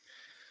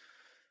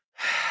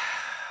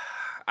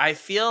 I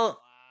feel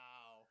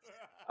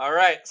All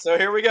right, so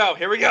here we go.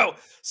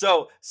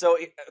 So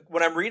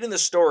when I'm reading the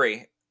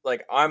story,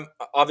 like, I'm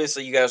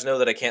obviously, you guys know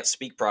that I can't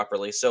speak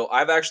properly, so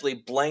I've actually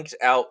blanked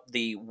out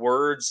the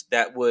words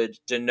that would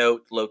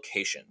denote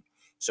location.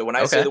 So when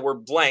I say Okay. the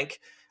word blank,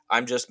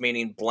 I'm just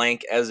meaning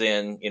blank as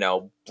in,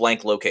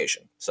 blank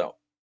location. So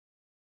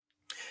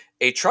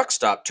a truck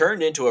stop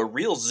turned into a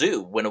real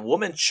zoo when a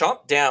woman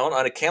chomped down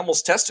on a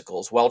camel's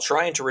testicles while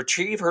trying to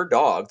retrieve her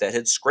dog that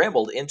had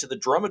scrambled into the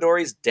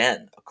dromedary's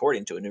den,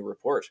 according to a new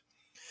report.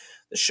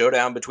 The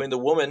showdown between the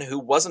woman who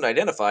wasn't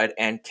identified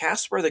and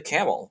Casper the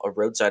camel, a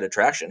roadside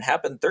attraction,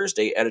 happened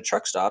Thursday at a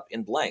truck stop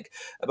in Blank,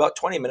 about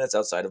 20 minutes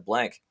outside of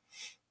Blank.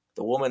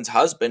 The woman's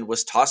husband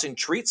was tossing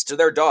treats to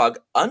their dog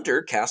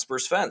under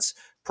Casper's fence,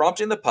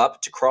 prompting the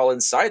pup to crawl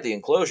inside the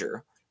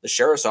enclosure, the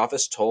sheriff's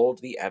office told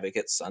the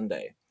Advocate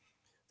Sunday.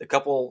 The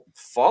couple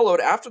followed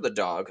after the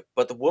dog,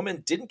 but the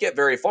woman didn't get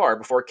very far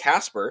before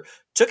Casper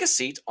took a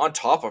seat on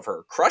top of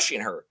her,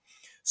 crushing her.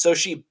 So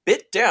she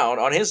bit down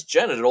on his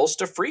genitals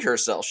to free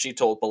herself, she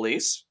told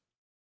police.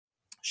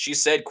 She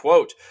said,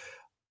 quote,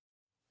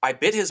 "I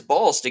bit his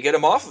balls to get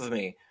him off of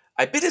me.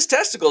 I bit his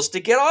testicles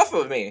to get off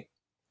of me."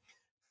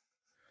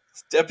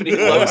 Deputy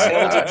Lois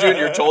Hamilton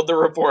Jr. told the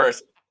report.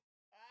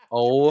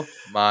 Oh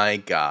my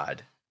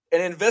God.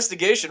 An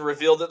investigation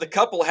revealed that the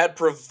couple had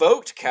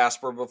provoked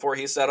Casper before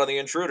he sat on the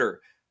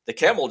intruder. The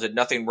camel did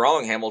nothing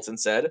wrong, Hamilton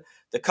said.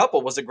 The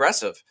couple was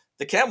aggressive.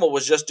 The camel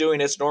was just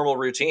doing its normal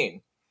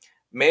routine.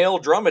 Male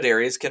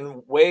dromedaries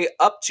can weigh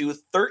up to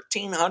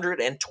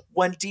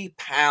 1,320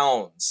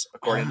 pounds,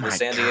 according to the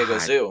San Diego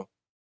Zoo.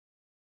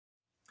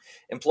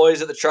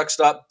 Employees at the truck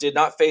stop did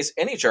not face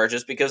any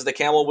charges because the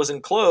camel was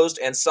enclosed,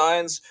 and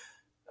signs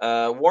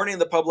warning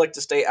the public to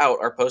stay out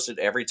are posted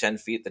every 10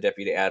 feet, the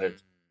deputy added.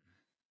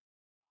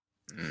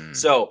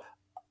 So,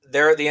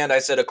 there at the end, I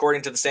said,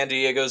 according to the San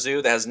Diego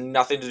Zoo, that has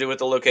nothing to do with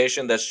the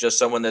location. That's just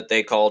someone that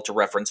they called to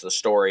reference the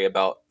story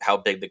about how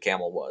big the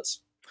camel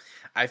was.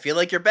 I feel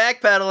like you're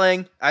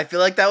backpedaling. I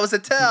feel like that was a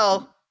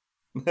tell.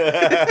 See,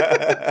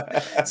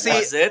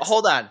 Was it?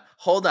 hold on.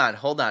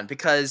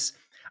 Because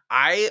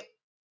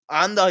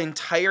on the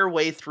entire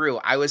way through,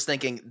 I was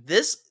thinking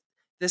this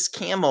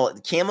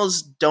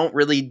camels don't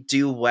really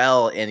do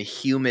well in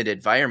humid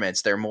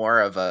environments. They're more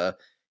of a,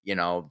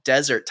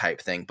 desert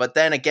type thing. But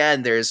then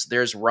again,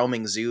 there's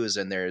roaming zoos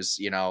and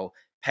there's,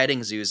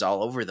 petting zoos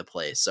all over the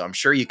place. So I'm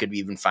sure you could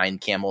even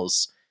find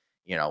camels,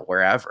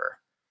 wherever.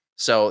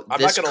 So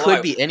this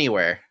could be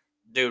anywhere.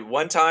 Dude,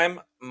 one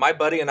time, my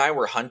buddy and I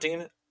were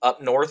hunting up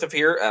north of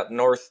here,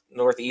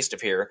 northeast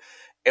of here,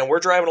 and we're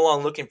driving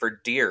along looking for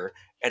deer,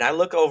 and I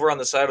look over on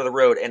the side of the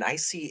road, and I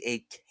see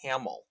a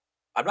camel.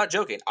 I'm not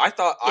joking. I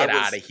thought Get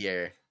out of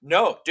here.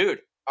 No,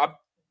 dude. I'm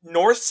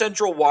north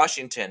central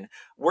Washington.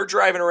 We're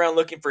driving around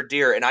looking for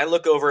deer, and I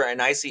look over, and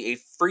I see a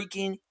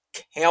freaking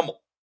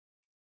camel.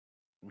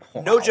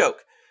 Wow. No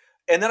joke.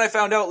 And then I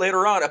found out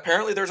later on,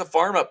 apparently there's a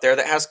farm up there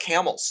that has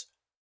camels.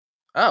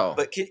 Oh,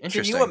 but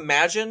can you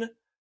imagine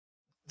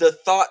the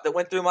thought that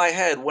went through my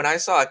head when I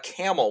saw a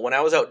camel when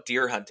I was out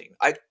deer hunting?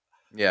 I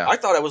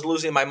thought I was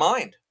losing my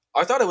mind.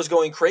 I thought I was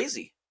going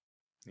crazy.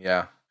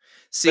 Yeah.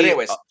 See, but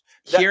anyways,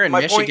 here in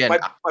Michigan,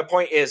 my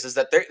point is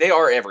that they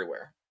are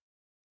everywhere.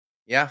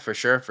 Yeah, for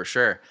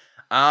sure.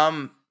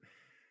 I'm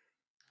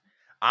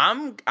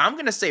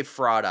gonna say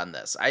fraud on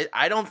this.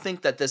 I don't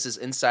think that this is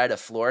inside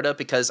of Florida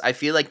because I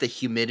feel like the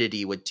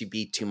humidity would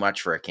be too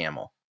much for a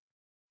camel.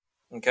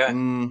 Okay.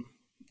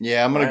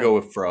 Yeah, I'm going to go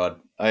with fraud.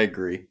 I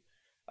agree.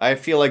 I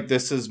feel like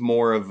this is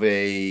more of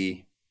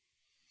a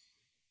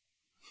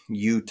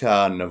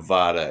Utah,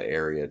 Nevada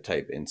area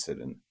type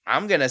incident.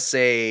 I'm going to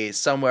say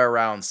somewhere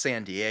around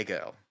San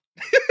Diego.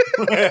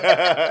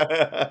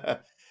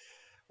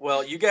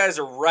 Well, you guys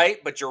are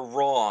right, but you're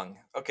wrong.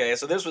 Okay,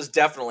 so this was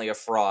definitely a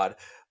fraud.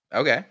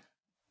 Okay.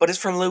 But it's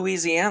from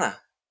Louisiana.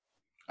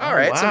 All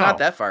right, so not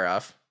that far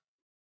off.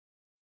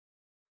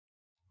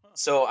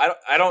 So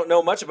I don't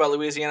know much about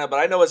Louisiana, but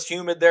I know it's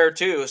humid there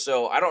too.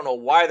 So I don't know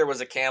why there was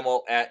a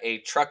camel at a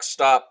truck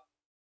stop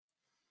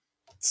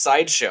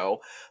sideshow,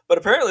 but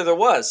apparently there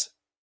was.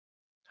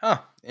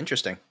 Huh?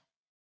 Interesting.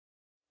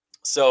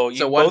 So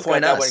you both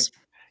got that one.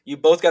 You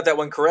both got that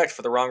one correct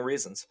for the wrong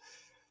reasons.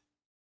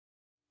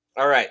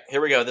 All right,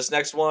 here we go. This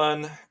next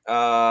one,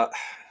 I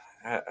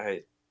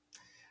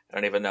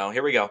don't even know.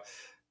 Here we go.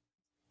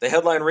 The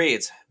headline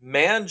reads: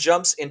 "Man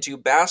jumps into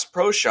Bass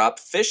Pro Shop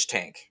fish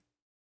tank."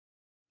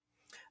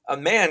 A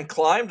man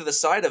climbed the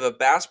side of a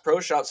Bass Pro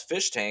Shops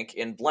fish tank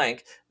in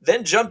Blank,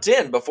 then jumped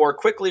in before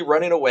quickly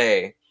running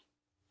away.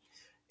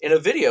 In a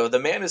video, the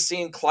man is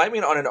seen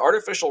climbing on an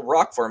artificial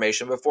rock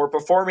formation before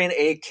performing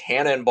a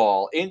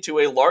cannonball into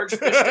a large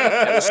fish tank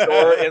at a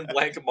store in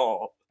Blank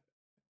Mall.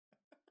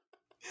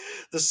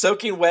 The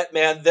soaking wet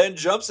man then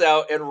jumps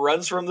out and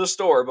runs from the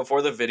store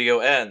before the video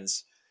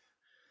ends.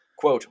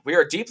 Quote, "We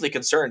are deeply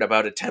concerned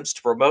about attempts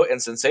to promote and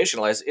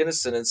sensationalize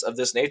incidents of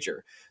this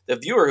nature. The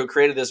viewer who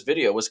created this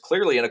video was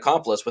clearly an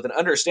accomplice with an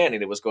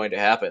understanding it was going to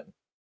happen."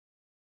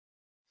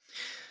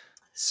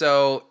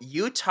 So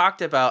you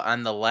talked about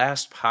on the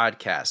last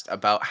podcast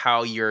about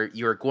how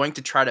you're going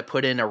to try to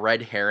put in a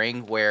red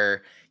herring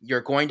where you're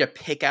going to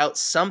pick out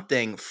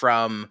something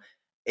from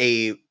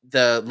the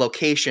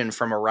location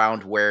from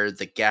around where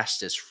the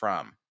guest is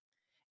from.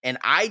 And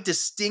I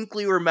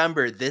distinctly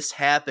remember this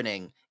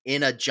happening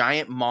in a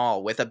giant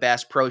mall with a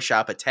Bass Pro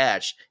Shop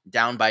attached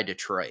down by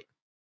Detroit.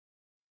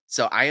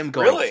 So I am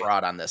going Really?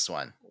 fraud on this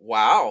one.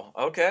 Wow.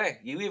 Okay.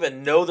 You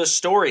even know the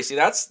story. See,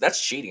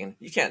 that's cheating.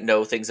 You can't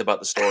know things about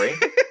the story.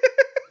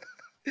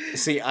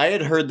 See, I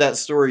had heard that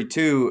story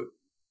too,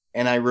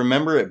 and I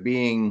remember it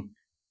being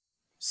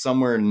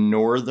somewhere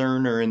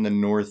northern or in the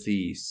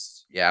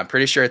Northeast. Yeah, I'm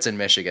pretty sure it's in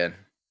Michigan.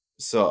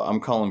 So I'm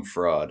calling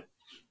fraud.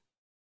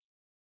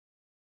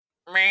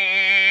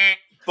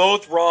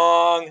 Both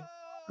wrong.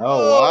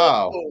 Oh,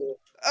 wow.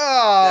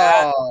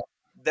 Oh,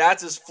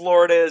 That's as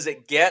Florida as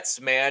it gets,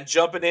 man.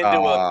 Jumping into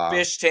a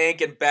fish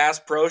tank and Bass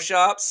Pro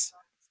Shops.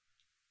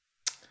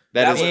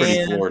 That is was- pretty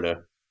Man.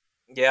 Florida.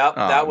 Yeah,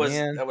 Aw, that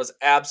man. was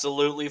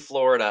absolutely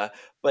Florida.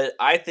 But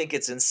I think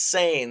it's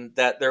insane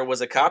that there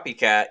was a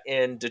copycat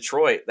in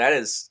Detroit. That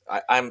is,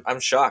 I'm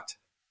shocked.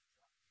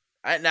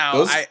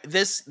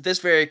 This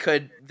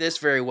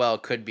very well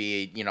could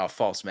be, you know, a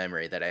false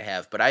memory that I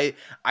have, but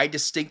I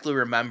distinctly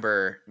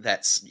remember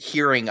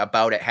hearing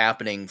about it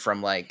happening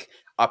from like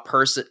a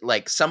person,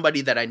 like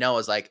somebody that I know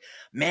is like,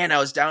 man, I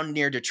was down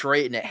near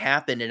Detroit and it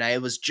happened and I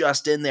was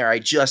just in there. I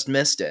just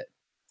missed it.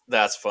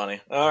 That's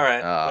funny. All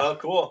right. Well,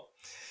 cool.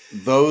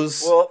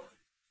 Those Well,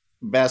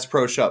 Bass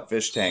Pro Shop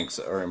fish tanks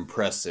are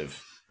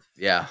impressive.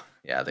 Yeah,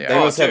 they They are.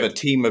 must have a dude.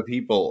 team of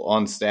people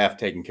on staff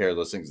taking care of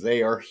those things.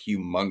 They are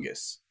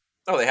humongous.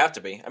 oh, they have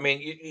to be. I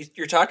mean,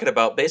 you're talking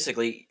about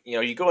basically, you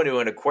know, you go into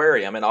an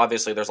aquarium, and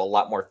obviously there's a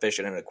lot more fish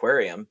in an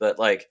aquarium, but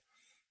like,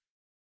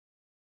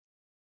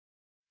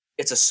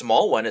 it's a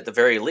small one at the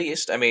very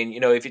least. I mean, you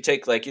know, if you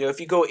take like, you know, if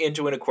you go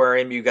into an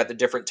aquarium, you got the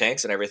different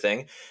tanks and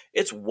everything.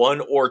 It's one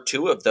or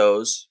two of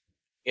those,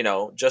 you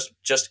know,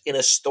 just in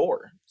a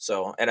store.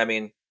 So, and I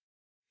mean,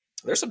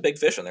 there's some big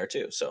fish in there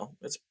too. So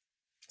it's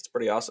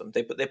pretty awesome.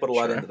 They put a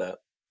lot Sure. into that.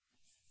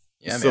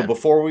 Yeah, So man.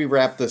 before we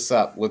wrap this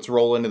up, let's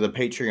roll into the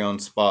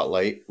Patreon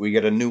spotlight. We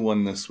got a new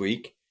one this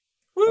week.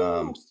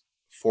 Woo!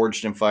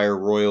 Forged in Fire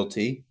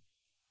royalty.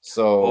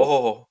 So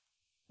Oh,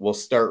 we'll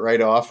start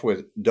right off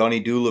with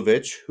Donnie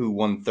Dulovich, who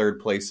won third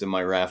place in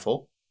my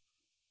raffle.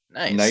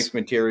 Nice.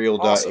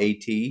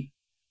 Knifematerial.at,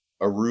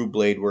 Aru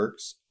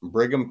Bladeworks,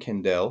 Brigham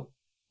Kendall,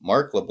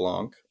 Mark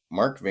LeBlanc,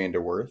 Mark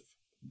Vanderworth,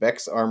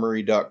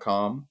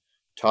 BexArmory.com,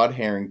 Todd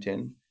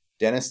Harrington,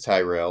 Dennis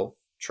Tyrell,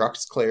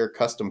 Truxclair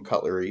Custom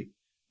Cutlery,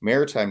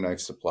 Maritime Knife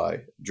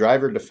Supply,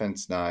 Driver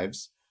Defense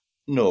Knives,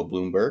 Noah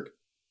Bloomberg,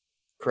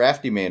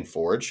 Crafty Man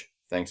Forge,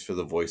 thanks for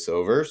the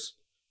voiceovers,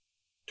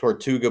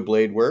 Tortuga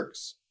Blade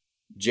Works,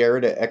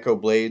 Jared at Echo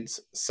Blades,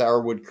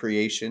 Sourwood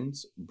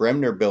Creations,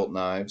 Bremner Built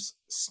Knives,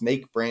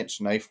 Snake Branch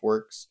Knife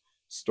Works,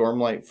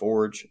 Stormlight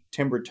Forge,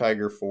 Timber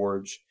Tiger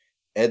Forge,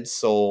 Ed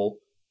Soul,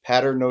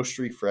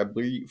 Paternostri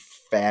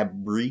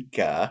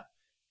Fabrica,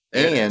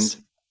 There it and is.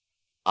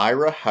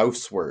 Ira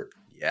Housework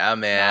Yeah,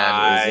 man.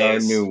 Nice. is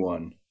our new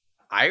one.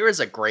 Ira's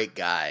a great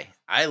guy.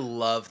 I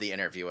love the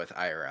interview with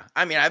Ira.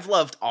 I mean, I've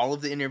loved all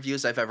of the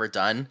interviews I've ever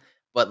done,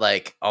 but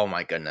like, oh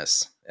my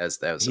goodness,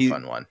 that was a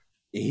fun one.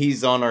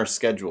 He's on our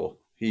schedule.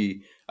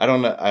 I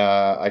don't know.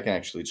 I can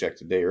actually check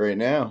the date right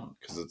now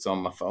because it's on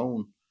my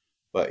phone.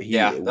 But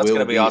yeah, that's will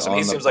gonna be awesome. on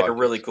He the seems like a podcast.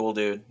 really cool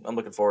dude. I'm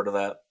looking forward to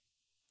that.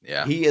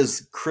 Yeah. He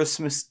is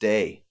Christmas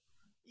Day.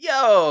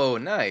 Yo,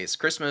 nice.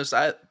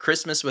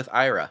 Christmas with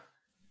Ira.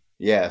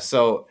 Yeah,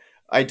 so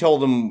I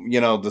told him,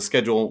 the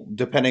schedule,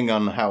 depending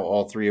on how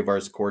all three of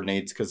ours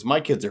coordinates, because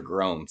my kids are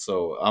grown,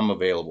 so I'm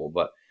available,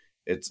 but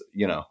it's,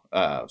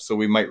 so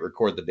we might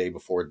record the day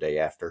before, day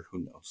after. Who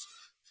knows?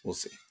 We'll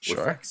see. We're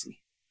Sure.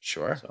 flexy.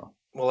 Sure. So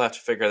We'll have to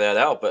figure that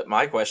out. But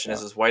my question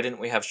is why didn't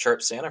we have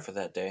Sharp Santa for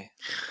that day?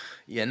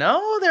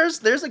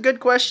 There's a good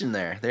question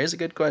there. There's a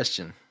good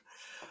question.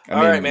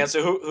 All right, man.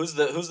 So who's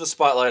the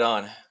spotlight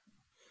on?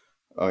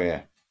 Oh,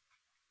 yeah.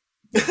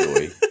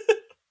 Boy.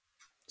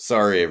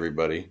 Sorry,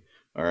 everybody.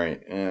 All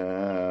right.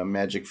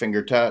 Magic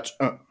Finger Touch.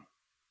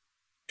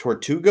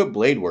 Tortuga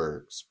Blade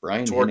Works.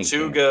 Brian Hennington.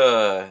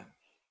 Tortuga.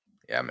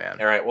 Yeah, man.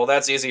 All right. Well,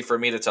 that's easy for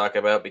me to talk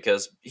about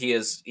because he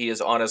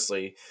is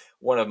honestly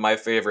one of my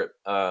favorite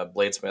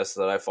bladesmiths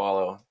that I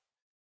follow.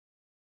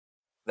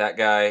 That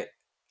guy.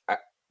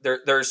 There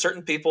are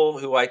certain people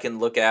who I can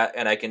look at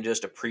and I can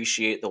just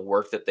appreciate the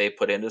work that they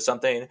put into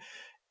something,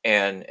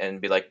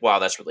 and be like, wow,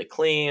 that's really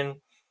clean,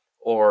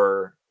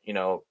 or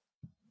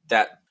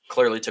that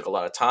clearly took a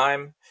lot of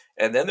time.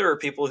 And then there are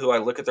people who I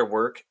look at their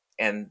work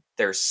and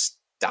their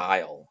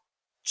style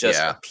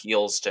just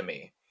appeals to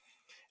me.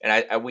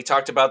 And we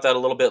talked about that a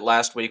little bit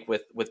last week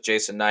with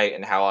Jason Knight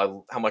and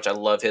how much I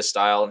love his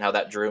style and how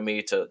that drew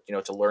me to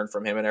to learn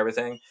from him and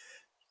everything.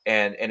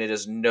 and it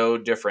is no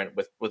different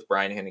with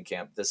Brian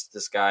Hindenkamp.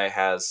 This guy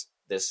has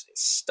this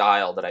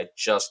style that I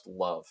just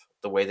love,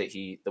 the way that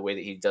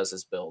he does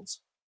his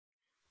builds.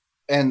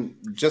 And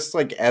just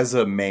like as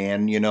a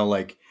man, you know,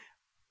 like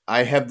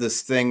I have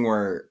this thing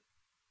where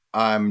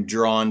I'm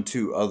drawn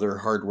to other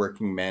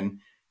hardworking men,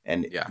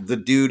 and the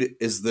dude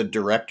is the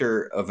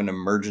director of an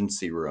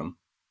emergency room.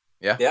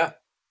 Yeah.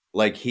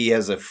 Like he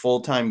has a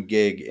full-time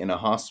gig in a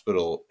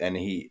hospital, and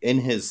he, in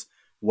his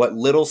what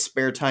little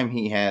spare time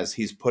he has,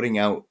 he's putting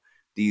out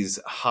these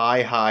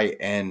high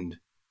end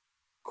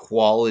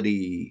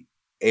quality,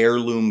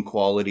 heirloom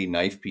quality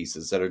knife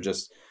pieces that are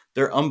just,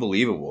 they're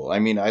unbelievable. I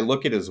mean, I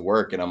look at his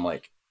work and I'm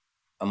like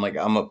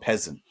I'm a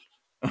peasant.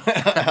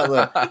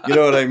 You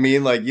know what I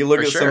mean? Like you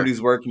look at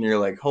somebody's work and you're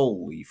like,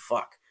 holy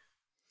fuck.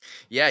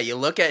 Yeah, you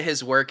look at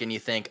his work and you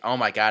think, oh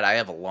my God, I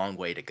have a long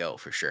way to go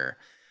for sure.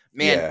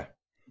 Man, yeah.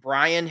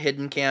 Brian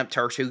Hindenkamp,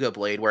 Tortuga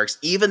Blade Works,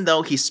 even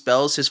though he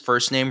spells his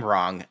first name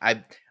wrong,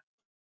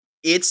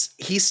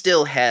 he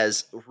still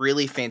has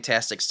really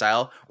fantastic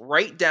style,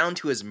 right down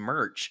to his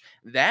merch.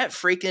 That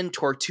freaking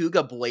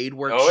Tortuga Blade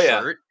Works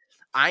shirt,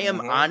 I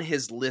am on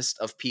his list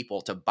of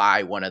people to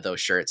buy one of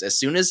those shirts as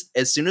soon as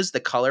the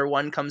color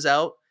one comes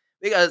out.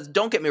 Because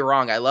don't get me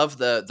wrong, I love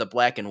the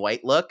black and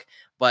white look,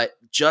 but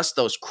just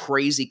those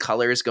crazy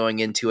colors going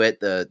into it,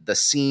 the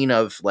scene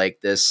of like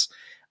this,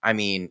 I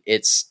mean,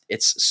 it's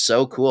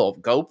so cool.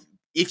 Go,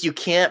 if you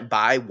can't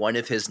buy one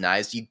of his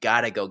knives, you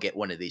gotta go get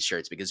one of these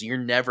shirts, because you're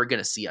never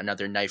gonna see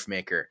another knife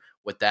maker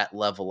with that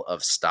level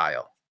of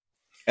style.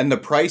 And the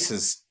price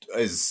is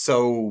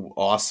so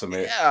awesome.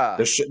 Yeah.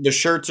 The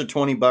shirts are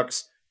 $20,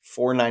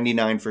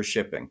 $4.99 for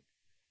shipping.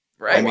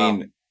 Right. I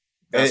mean,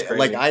 that's crazy.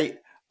 Like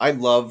I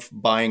love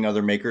buying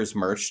other makers'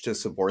 merch to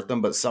support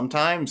them, but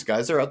sometimes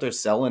guys are out there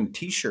selling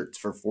T-shirts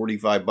for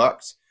 $45,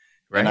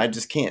 right? And I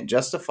just can't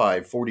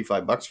justify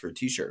 $45 for a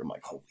T-shirt. I'm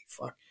like, holy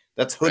fuck,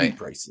 that's hoodie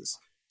prices.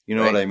 You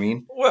know what I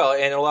mean? Well,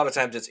 and a lot of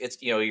times it's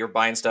you know, you're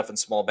buying stuff in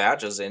small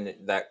batches, and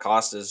that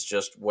cost is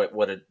just what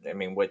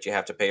you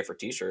have to pay for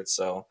T-shirts.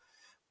 So,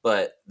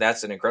 but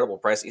that's an incredible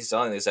price he's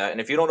selling these at.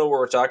 And if you don't know what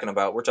we're talking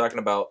about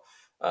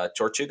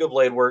Tortuga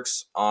Blade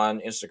Works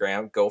on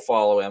Instagram. Go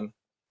follow him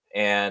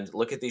and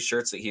look at these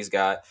shirts that he's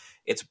got.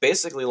 It's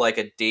basically like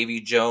a Davy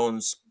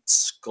Jones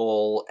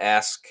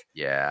skull-esque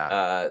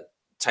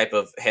type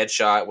of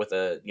headshot with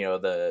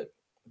the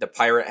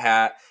pirate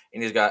hat,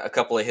 and he's got a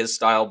couple of his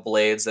style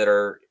blades that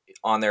are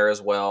on there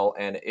as well,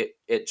 and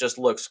it just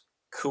looks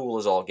cool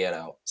as all get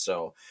out.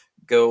 So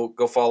go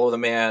follow the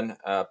man,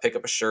 pick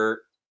up a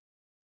shirt.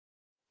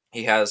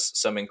 He has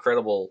some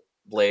incredible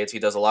blades. He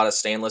does a lot of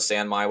stainless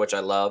sanmai, which I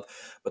love.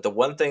 But the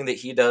one thing that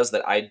he does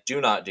that I do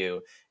not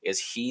do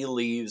is he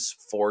leaves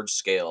forge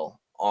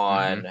scale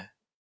on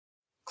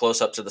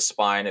close up to the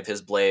spine of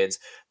his blades.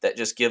 That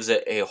just gives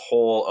it a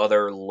whole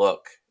other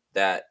look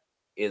that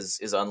is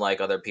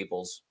unlike other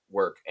people's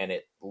work, and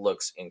it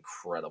looks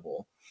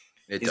incredible.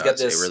 It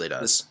really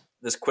does.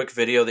 This quick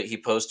video that he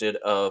posted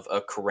of a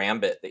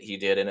karambit that he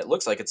did, and it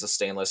looks like it's a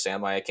stainless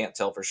sanmai. I can't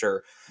tell for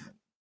sure,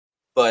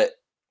 but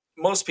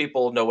most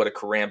people know what a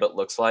karambit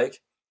looks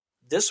like.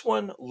 This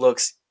one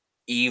looks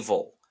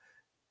evil.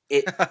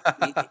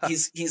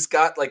 He's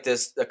got like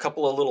a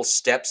couple of little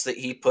steps that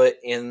he put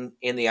in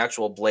the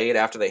actual blade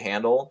after the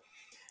handle,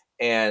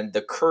 and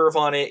the curve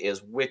on it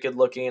is wicked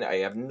looking. I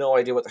have no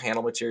idea what the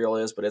handle material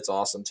is, but it's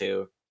awesome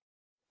too.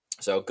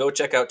 So go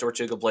check out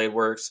Tortuga Blade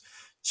Works.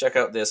 Check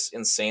out this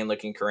insane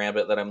looking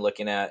karambit that I'm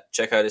looking at.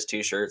 Check out his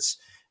t-shirts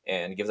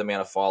and give the man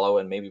a follow,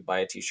 and maybe buy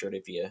a t-shirt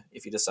if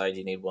you decide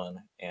you need one.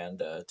 And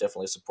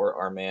definitely support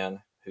our man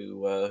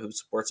who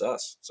supports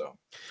us. So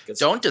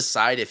don't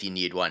decide if you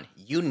need one.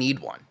 You need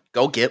one.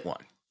 Go get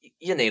one.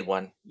 You need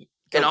one.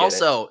 And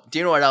also, do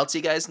you know what else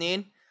you guys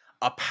need?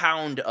 A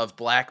pound of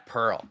Black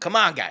Pearl. Come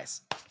on,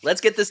 guys.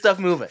 Let's get this stuff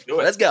moving.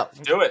 Let's go.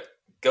 Do it.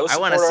 Go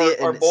support I want to see it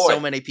in boy. So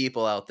many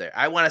people out there.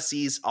 I want to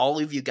see all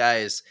of you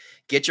guys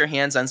get your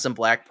hands on some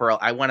Black Pearl.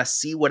 I want to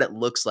see what it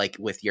looks like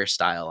with your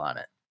style on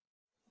it.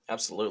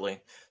 Absolutely.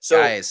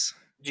 So, guys,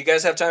 do you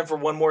guys have time for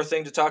one more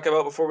thing to talk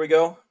about before we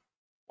go?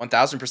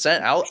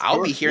 1000%.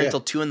 I'll be here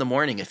until 2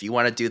 a.m. if you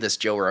want to do this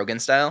Joe Rogan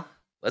style.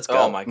 Let's go.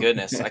 Oh my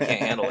goodness, I can't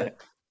handle it.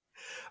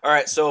 All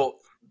right, so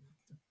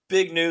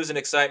big news and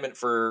excitement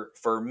for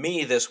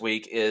me this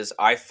week is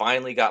I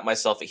finally got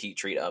myself a heat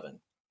treat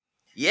oven.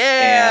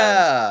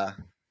 Yeah.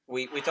 And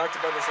we talked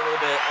about this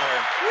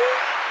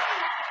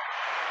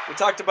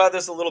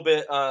a little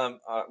bit on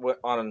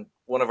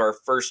one of our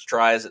first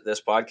tries at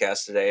this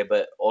podcast today,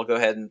 but I'll go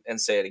ahead and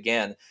say it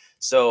again.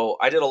 So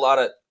I did a lot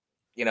of,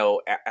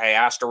 I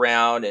asked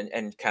around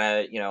and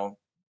kind of,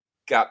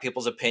 got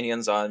people's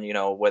opinions on,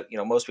 what,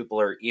 most people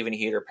are Even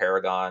Heat or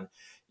Paragon,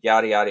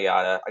 yada, yada,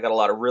 yada. I got a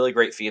lot of really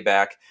great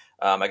feedback.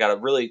 I got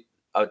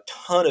a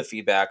ton of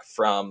feedback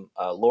from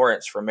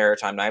Lawrence from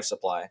Maritime Knife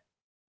Supply.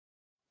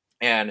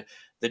 And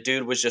the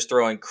dude was just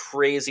throwing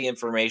crazy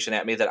information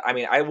at me that,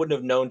 I wouldn't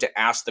have known to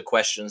ask the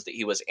questions that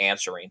he was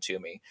answering to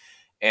me.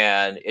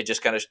 And it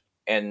just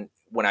and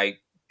when I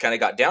kind of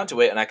got down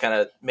to it and I kind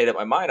of made up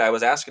my mind, I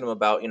was asking him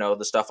about,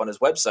 the stuff on his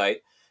website.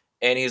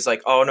 And he's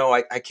like, oh no,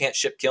 I can't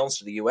ship kilns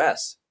to the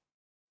US.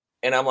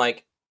 And I'm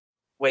like,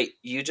 wait,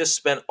 you just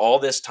spent all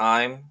this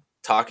time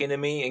talking to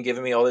me and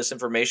giving me all this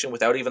information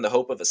without even the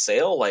hope of a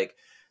sale? Like,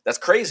 that's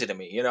crazy to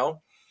me, you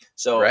know?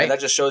 So, Right. and that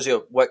just shows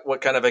you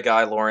what kind of a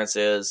guy Lawrence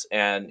is,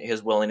 and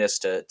his willingness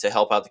to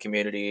help out the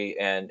community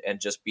and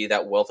just be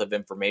that wealth of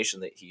information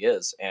that he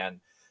is.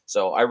 And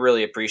so I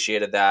really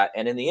appreciated that.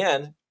 And in the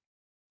end,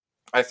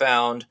 I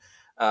found,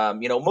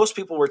 most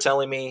people were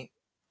telling me,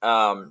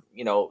 find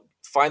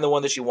the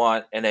one that you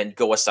want and then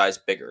go a size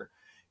bigger,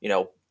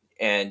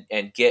 and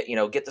get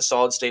the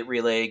solid state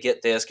relay,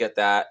 get this, get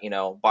that,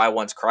 buy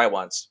once, cry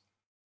once.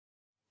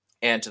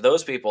 And to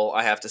those people,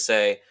 I have to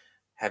say,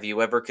 have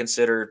you ever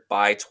considered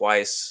buy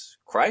twice,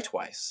 cry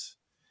twice?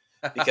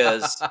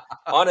 Because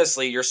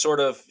honestly, you're sort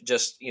of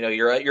just,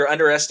 you're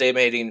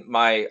underestimating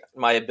my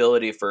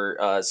ability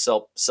for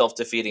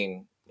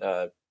self-defeating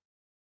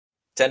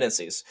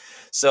tendencies.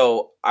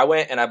 So I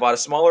went and I bought a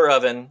smaller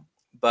oven,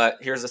 but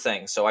here's the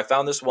thing. So I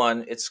found this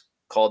one. It's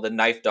called the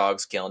Knife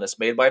Dogs kiln. It's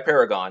made by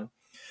Paragon.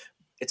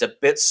 It's a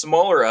bit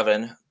smaller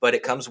oven, but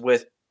it comes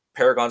with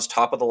Paragon's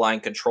top of the line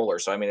controller.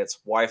 So I mean, it's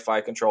Wi-Fi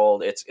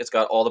controlled. It's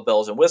got all the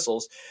bells and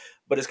whistles,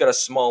 but it's got a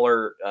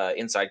smaller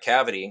inside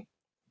cavity.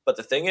 But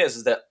the thing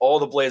is that all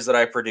the blades that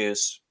I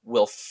produce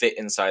will fit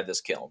inside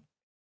this kiln.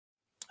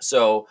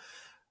 So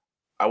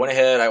I went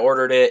ahead, I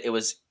ordered it. It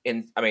was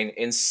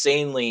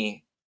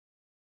insanely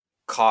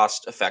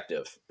cost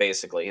effective,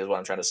 basically, is what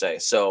I'm trying to say.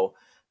 So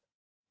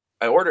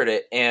I ordered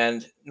it,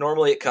 and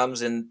normally it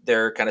comes in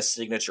their kind of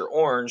signature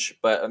orange,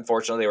 but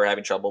unfortunately they were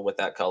having trouble with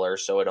that color,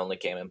 so it only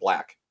came in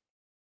black.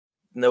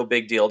 No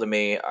big deal to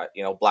me.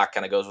 Black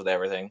kind of goes with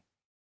everything.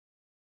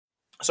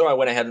 So I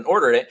went ahead and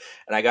ordered it,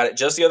 and I got it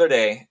just the other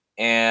day,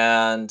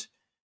 and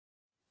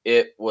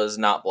it was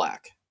not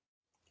black.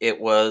 It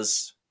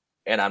was,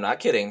 and I'm not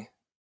kidding,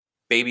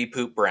 baby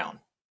poop brown.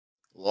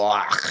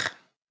 Ugh.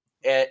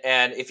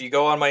 And if you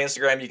go on my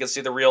Instagram, you can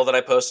see the reel that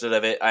I posted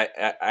of it.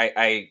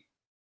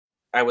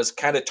 I was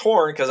kind of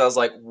torn because I was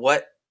like,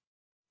 what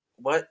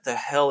the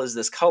hell is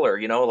this color?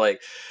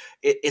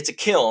 It's a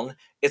kiln.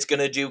 It's going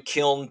to do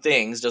kiln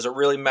things. Does it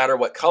really matter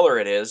what color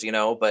it is?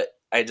 But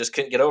I just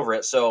couldn't get over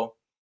it. So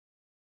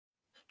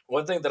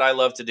one thing that I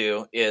love to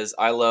do is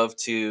I love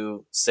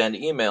to send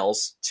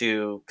emails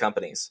to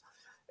companies.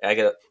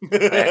 I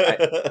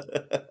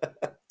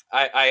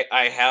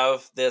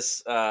have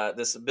this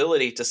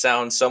ability to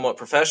sound somewhat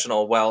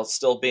professional while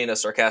still being a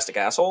sarcastic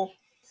asshole.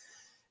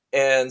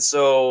 And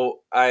so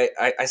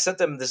I sent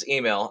them this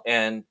email,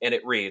 and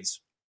it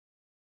reads,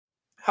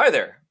 "Hi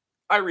there.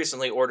 I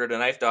recently ordered a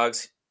Knife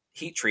Dogs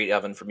heat treat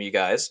oven from you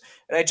guys,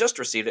 and I just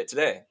received it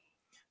today.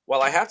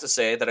 While I have to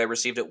say that I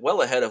received it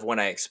well ahead of when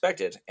I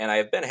expected, and I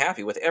have been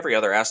happy with every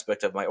other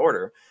aspect of my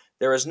order,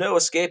 there is no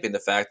escaping the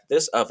fact that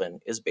this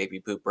oven is baby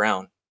poop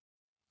brown.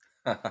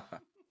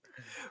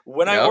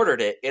 When I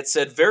ordered it, it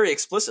said very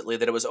explicitly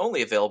that it was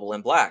only available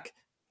in black.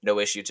 No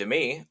issue to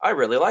me. I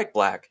really like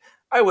black.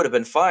 I would have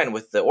been fine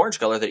with the orange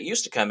color that it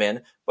used to come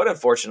in, but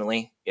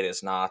unfortunately, it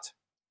is not.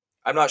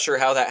 I'm not sure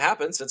how that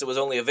happened since it was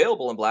only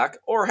available in black,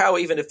 or how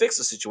even to fix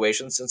the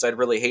situation since I'd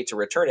really hate to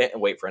return it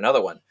and wait for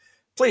another one.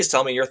 Please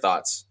tell me your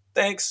thoughts.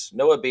 Thanks,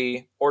 Noah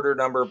B. Order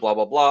number, blah,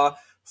 blah, blah.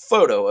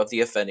 Photo of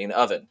the offending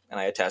oven." And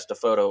I attached a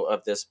photo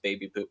of this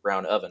baby poop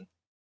brown oven.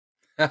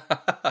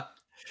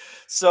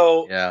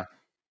 So, yeah.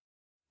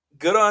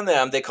 Good on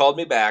them. They called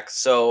me back.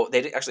 So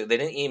they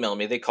didn't email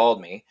me. They called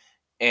me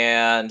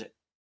and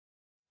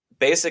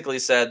basically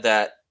said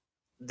that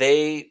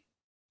they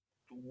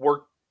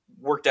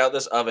worked out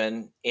this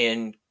oven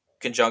in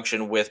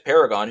conjunction with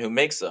Paragon, who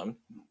makes them.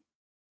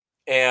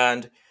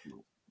 And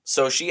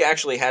so she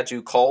actually had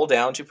to call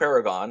down to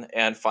Paragon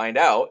and find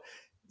out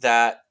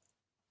that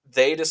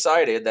they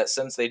decided that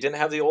since they didn't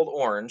have the old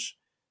orange,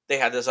 they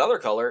had this other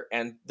color,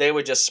 and they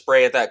would just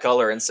spray at that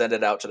color and send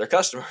it out to their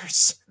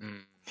customers.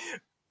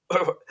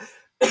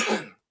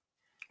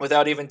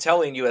 Without even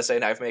telling USA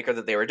Knife Maker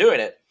that they were doing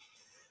it.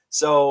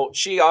 So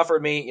she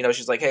offered me,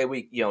 she's like, "Hey,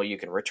 you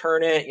can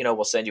return it.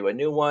 We'll send you a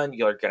new one.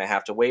 You're going to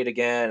have to wait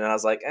again." And I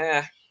was like,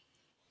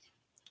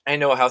 I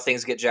know how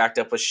things get jacked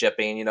up with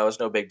shipping. It's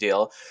no big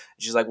deal.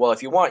 And she's like, "Well,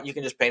 if you want, you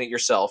can just paint it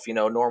yourself.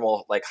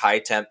 Normal, like high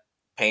temp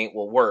paint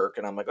will work."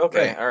 And I'm like,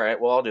 "Okay, right. All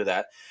right, well, I'll do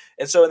that."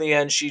 And so in the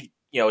end, she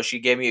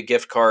gave me a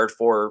gift card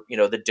for,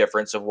 the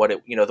difference of what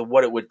it,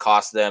 what it would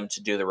cost them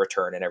to do the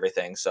return and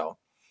everything. So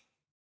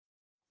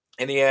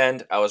in the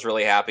end, I was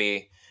really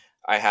happy.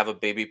 I have a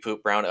baby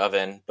poop brown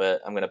oven,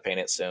 but I'm going to paint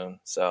it soon.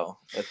 So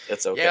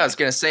it's okay. Yeah, I was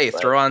going to say,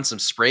 throw on some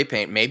spray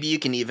paint. Maybe you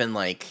can even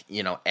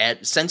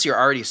add, since you're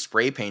already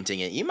spray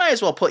painting it, you might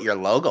as well put your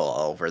logo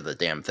over the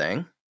damn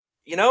thing.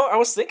 I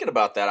was thinking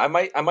about that. I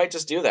might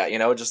just do that,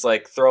 just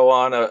like throw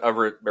on a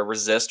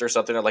resist or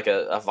something, or like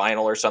a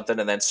vinyl or something,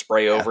 and then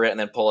spray over it and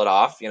then pull it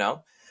off,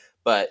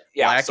 But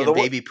yeah. Black and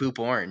baby poop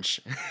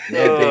orange.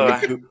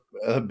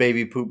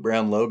 Baby poop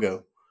brown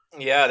logo.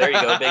 Yeah, there you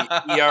go. Big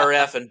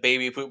ERF and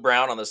baby poop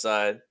brown on the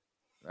side.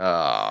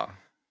 But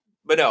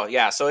no,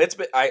 yeah. So it's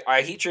been,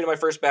 I heat treated my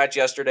first batch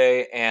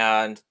yesterday,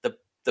 and the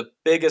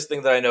biggest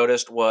thing that I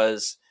noticed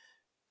was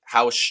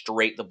how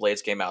straight the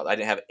blades came out. I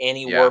didn't have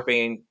any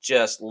warping,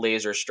 just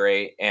laser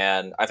straight.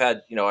 And I've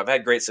had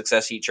great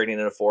success heat treating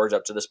in a forge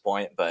up to this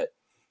point, but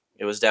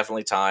it was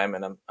definitely time,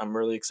 and I'm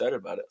really excited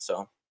about it.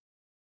 So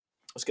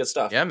it's good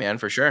stuff. Yeah, man,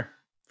 for sure.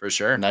 For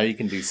sure. Now you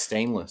can do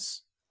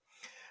stainless.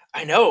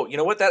 I know. You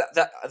know what?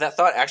 That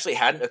thought actually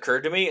hadn't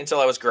occurred to me until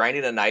I was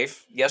grinding a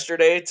knife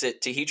yesterday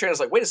to heat train. I was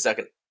like, wait a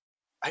second.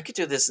 I could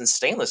do this in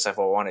stainless if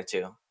I wanted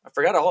to. I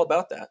forgot all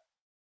about that.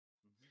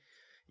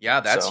 Yeah,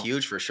 that's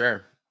huge for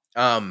sure.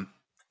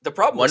 The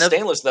problem with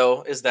stainless,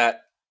 though, is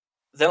that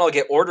then I'll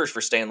get orders for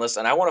stainless,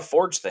 and I want to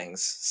forge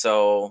things.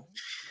 So,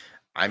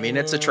 I mean,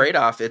 it's a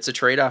trade-off. It's a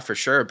trade-off for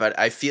sure. But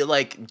I feel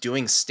like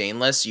doing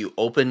stainless, you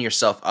open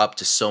yourself up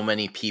to so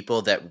many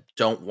people that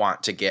don't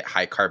want to get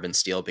high carbon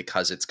steel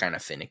because it's kind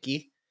of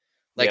finicky.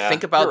 Like,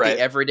 think about the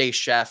everyday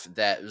chef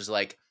that was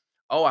like,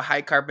 oh, a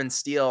high carbon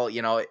steel,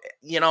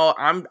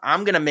 I'm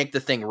going to make the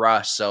thing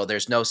rust. So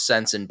there's no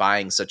sense in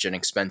buying such an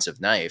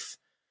expensive knife.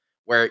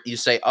 Where you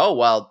say, oh,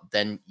 well,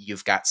 then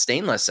you've got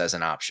stainless as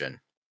an option.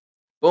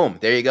 Boom,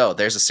 there you go.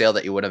 There's a sale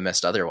that you would have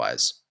missed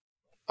otherwise.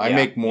 I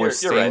make more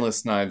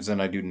stainless knives than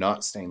I do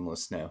not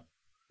stainless now.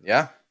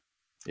 Yeah.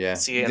 Yeah.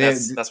 See,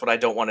 that's what I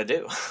don't want to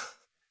do.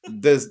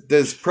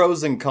 there's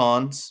pros and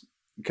cons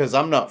because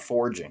I'm not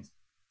forging.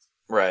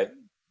 Right.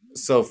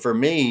 So for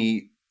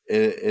me,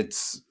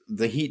 it's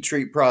the heat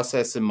treat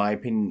process, in my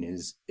opinion,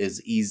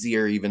 is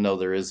easier, even though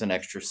there is an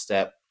extra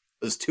step.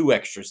 There's 2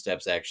 extra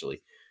steps,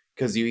 actually.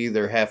 Because you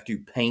either have to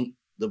paint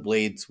the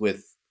blades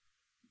with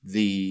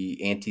the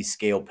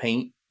anti-scale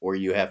paint, or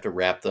you have to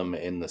wrap them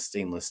in the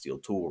stainless steel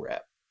tool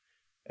wrap.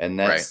 And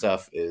that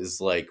stuff is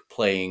like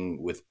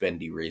playing with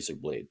bendy razor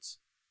blades.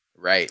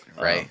 Right.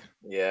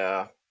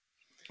 Yeah.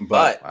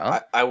 But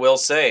I will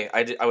say,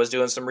 I was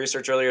doing some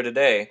research earlier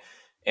today,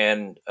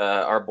 and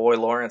our boy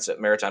Lawrence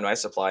at Maritime Knife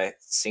Supply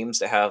seems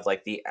to have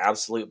like the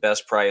absolute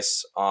best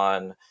price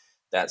on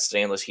that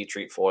stainless heat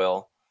treat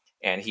foil.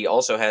 And he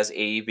also has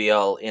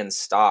AEBL in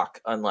stock,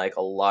 unlike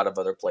a lot of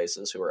other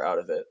places who are out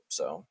of it.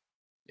 So,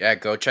 yeah,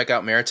 go check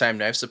out Maritime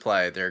Knife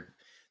Supply. They're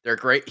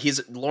great.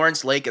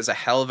 Lawrence Lake is a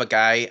hell of a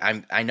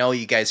guy. I know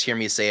you guys hear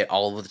me say it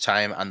all of the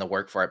time on the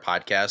Work For It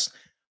podcast,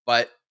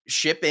 but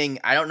shipping,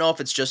 I don't know if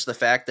it's just the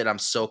fact that I'm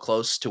so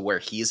close to where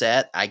he's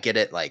at. I get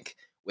it like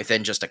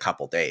within just a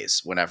couple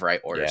days whenever I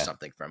order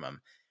something from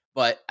him.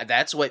 But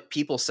that's what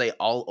people say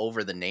all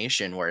over the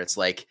nation, where it's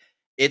like,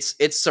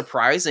 it's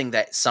surprising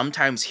that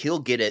sometimes he'll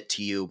get it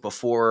to you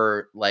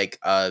before like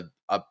a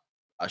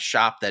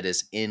shop that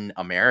is in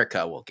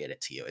America will get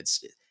it to you.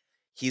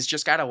 He's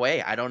just got a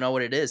way. I don't know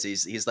what it is.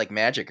 He's like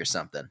magic or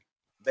something.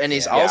 And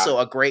he's also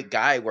a great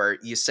guy where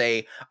you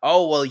say,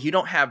 oh, well, you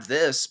don't have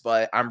this,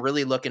 but I'm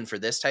really looking for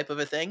this type of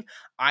a thing.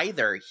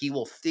 Either he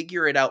will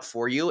figure it out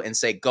for you and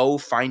say, go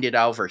find it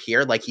over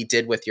here, like he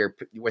did with your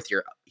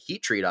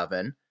heat treat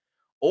oven.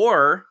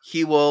 Or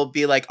he will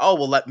be like, oh,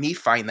 well, let me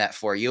find that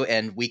for you,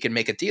 and we can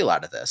make a deal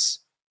out of this.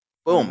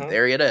 Boom,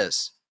 there it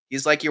is.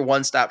 He's like your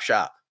one-stop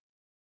shop.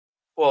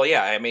 Well,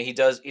 yeah, I mean, he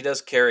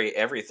does carry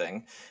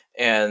everything.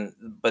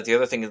 But the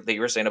other thing that you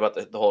were saying about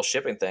the whole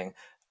shipping thing,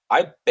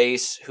 I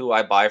base who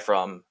I buy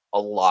from a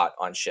lot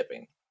on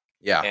shipping.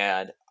 Yeah.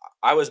 And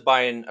I was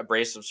buying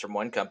abrasives from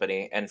one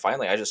company, and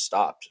finally I just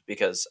stopped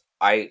because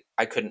I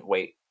couldn't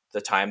wait the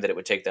time that it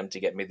would take them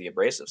to get me the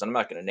abrasives. And I'm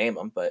not going to name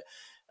them, but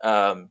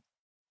I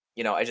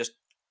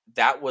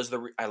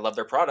love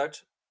their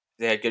product.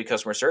 They had good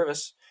customer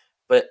service,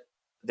 but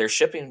their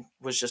shipping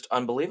was just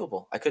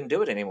unbelievable. I couldn't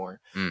do it anymore.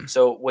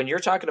 So when you're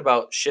talking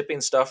about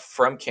shipping stuff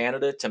from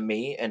Canada to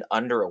me in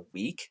under a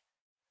week,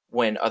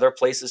 when other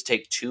places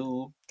take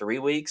 2-3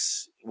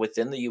 weeks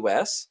within the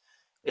US,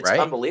 it's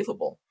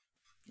unbelievable.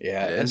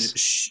 Yeah. And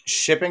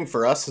shipping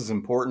for us is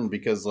important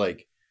because,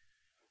 like,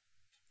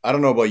 I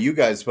don't know about you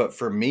guys, but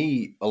for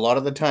me, a lot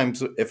of the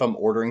times if I'm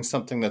ordering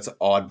something that's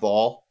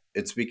oddball,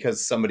 it's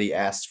because somebody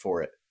asked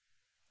for it.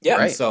 Yeah,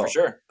 right. So, for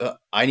sure.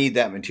 I need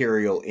that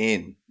material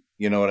in,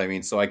 you know what I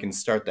mean? So I can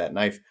start that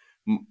knife.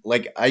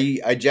 Like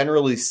I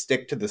generally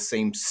stick to the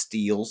same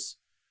steels,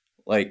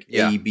 like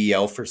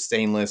AEBL for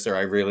stainless, or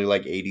I really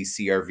like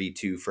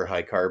ADCR-V2 for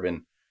high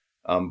carbon.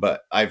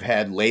 But I've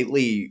had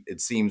lately, it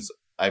seems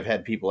I've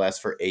had people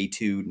ask for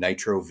A2,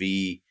 Nitro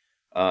V,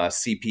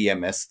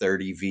 CPM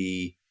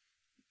S30V,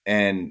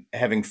 and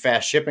having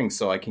fast shipping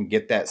so I can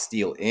get that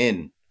steel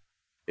in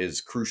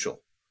is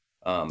crucial.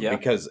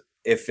 Because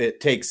if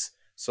it takes,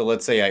 so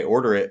let's say I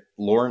order it,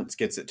 Lawrence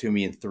gets it to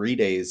me in 3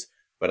 days,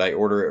 but I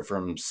order it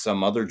from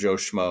some other Joe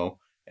Schmo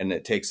and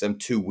it takes them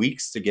 2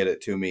 weeks to get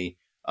it to me,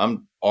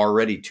 I'm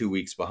already 2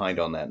 weeks behind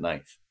on that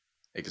knife.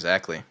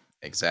 Exactly.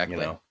 You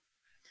know?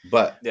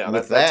 But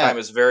that time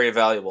is very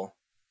valuable.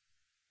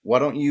 Why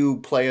don't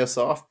you play us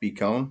off,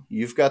 B-Cone?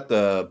 You've got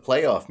the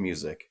playoff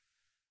music.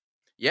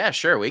 Yeah,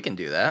 sure, we can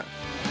do that.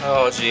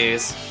 Oh,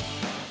 jeez.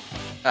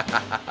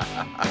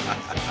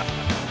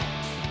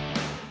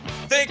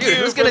 Thank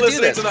you for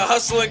listening to the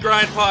Hustle and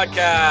Grind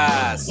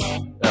podcast.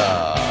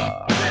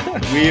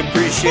 We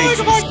appreciate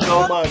you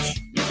so much.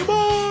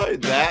 Goodbye.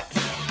 That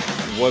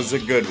was a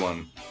good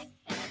one.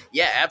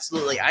 Yeah,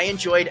 absolutely. I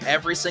enjoyed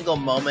every single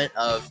moment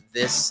of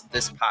this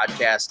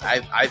podcast.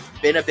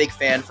 I've been a big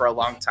fan for a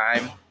long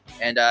time,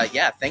 and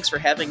thanks for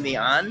having me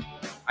on.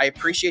 I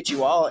appreciate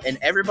you all, and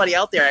everybody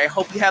out there. I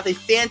hope you have a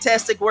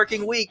fantastic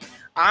working week.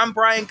 I'm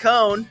Brian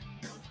Cohn.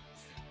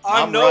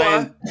 I'm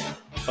Noah.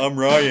 I'm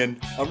Ryan.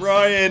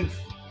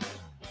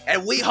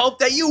 And we hope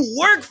that you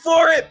work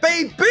for it,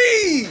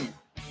 baby.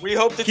 We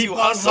hope that you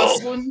hustle.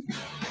 Hustling.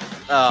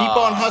 Keep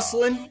on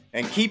hustling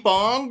and keep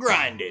on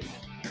grinding.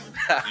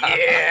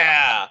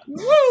 Yeah.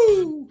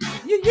 Woo!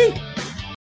 Yeah.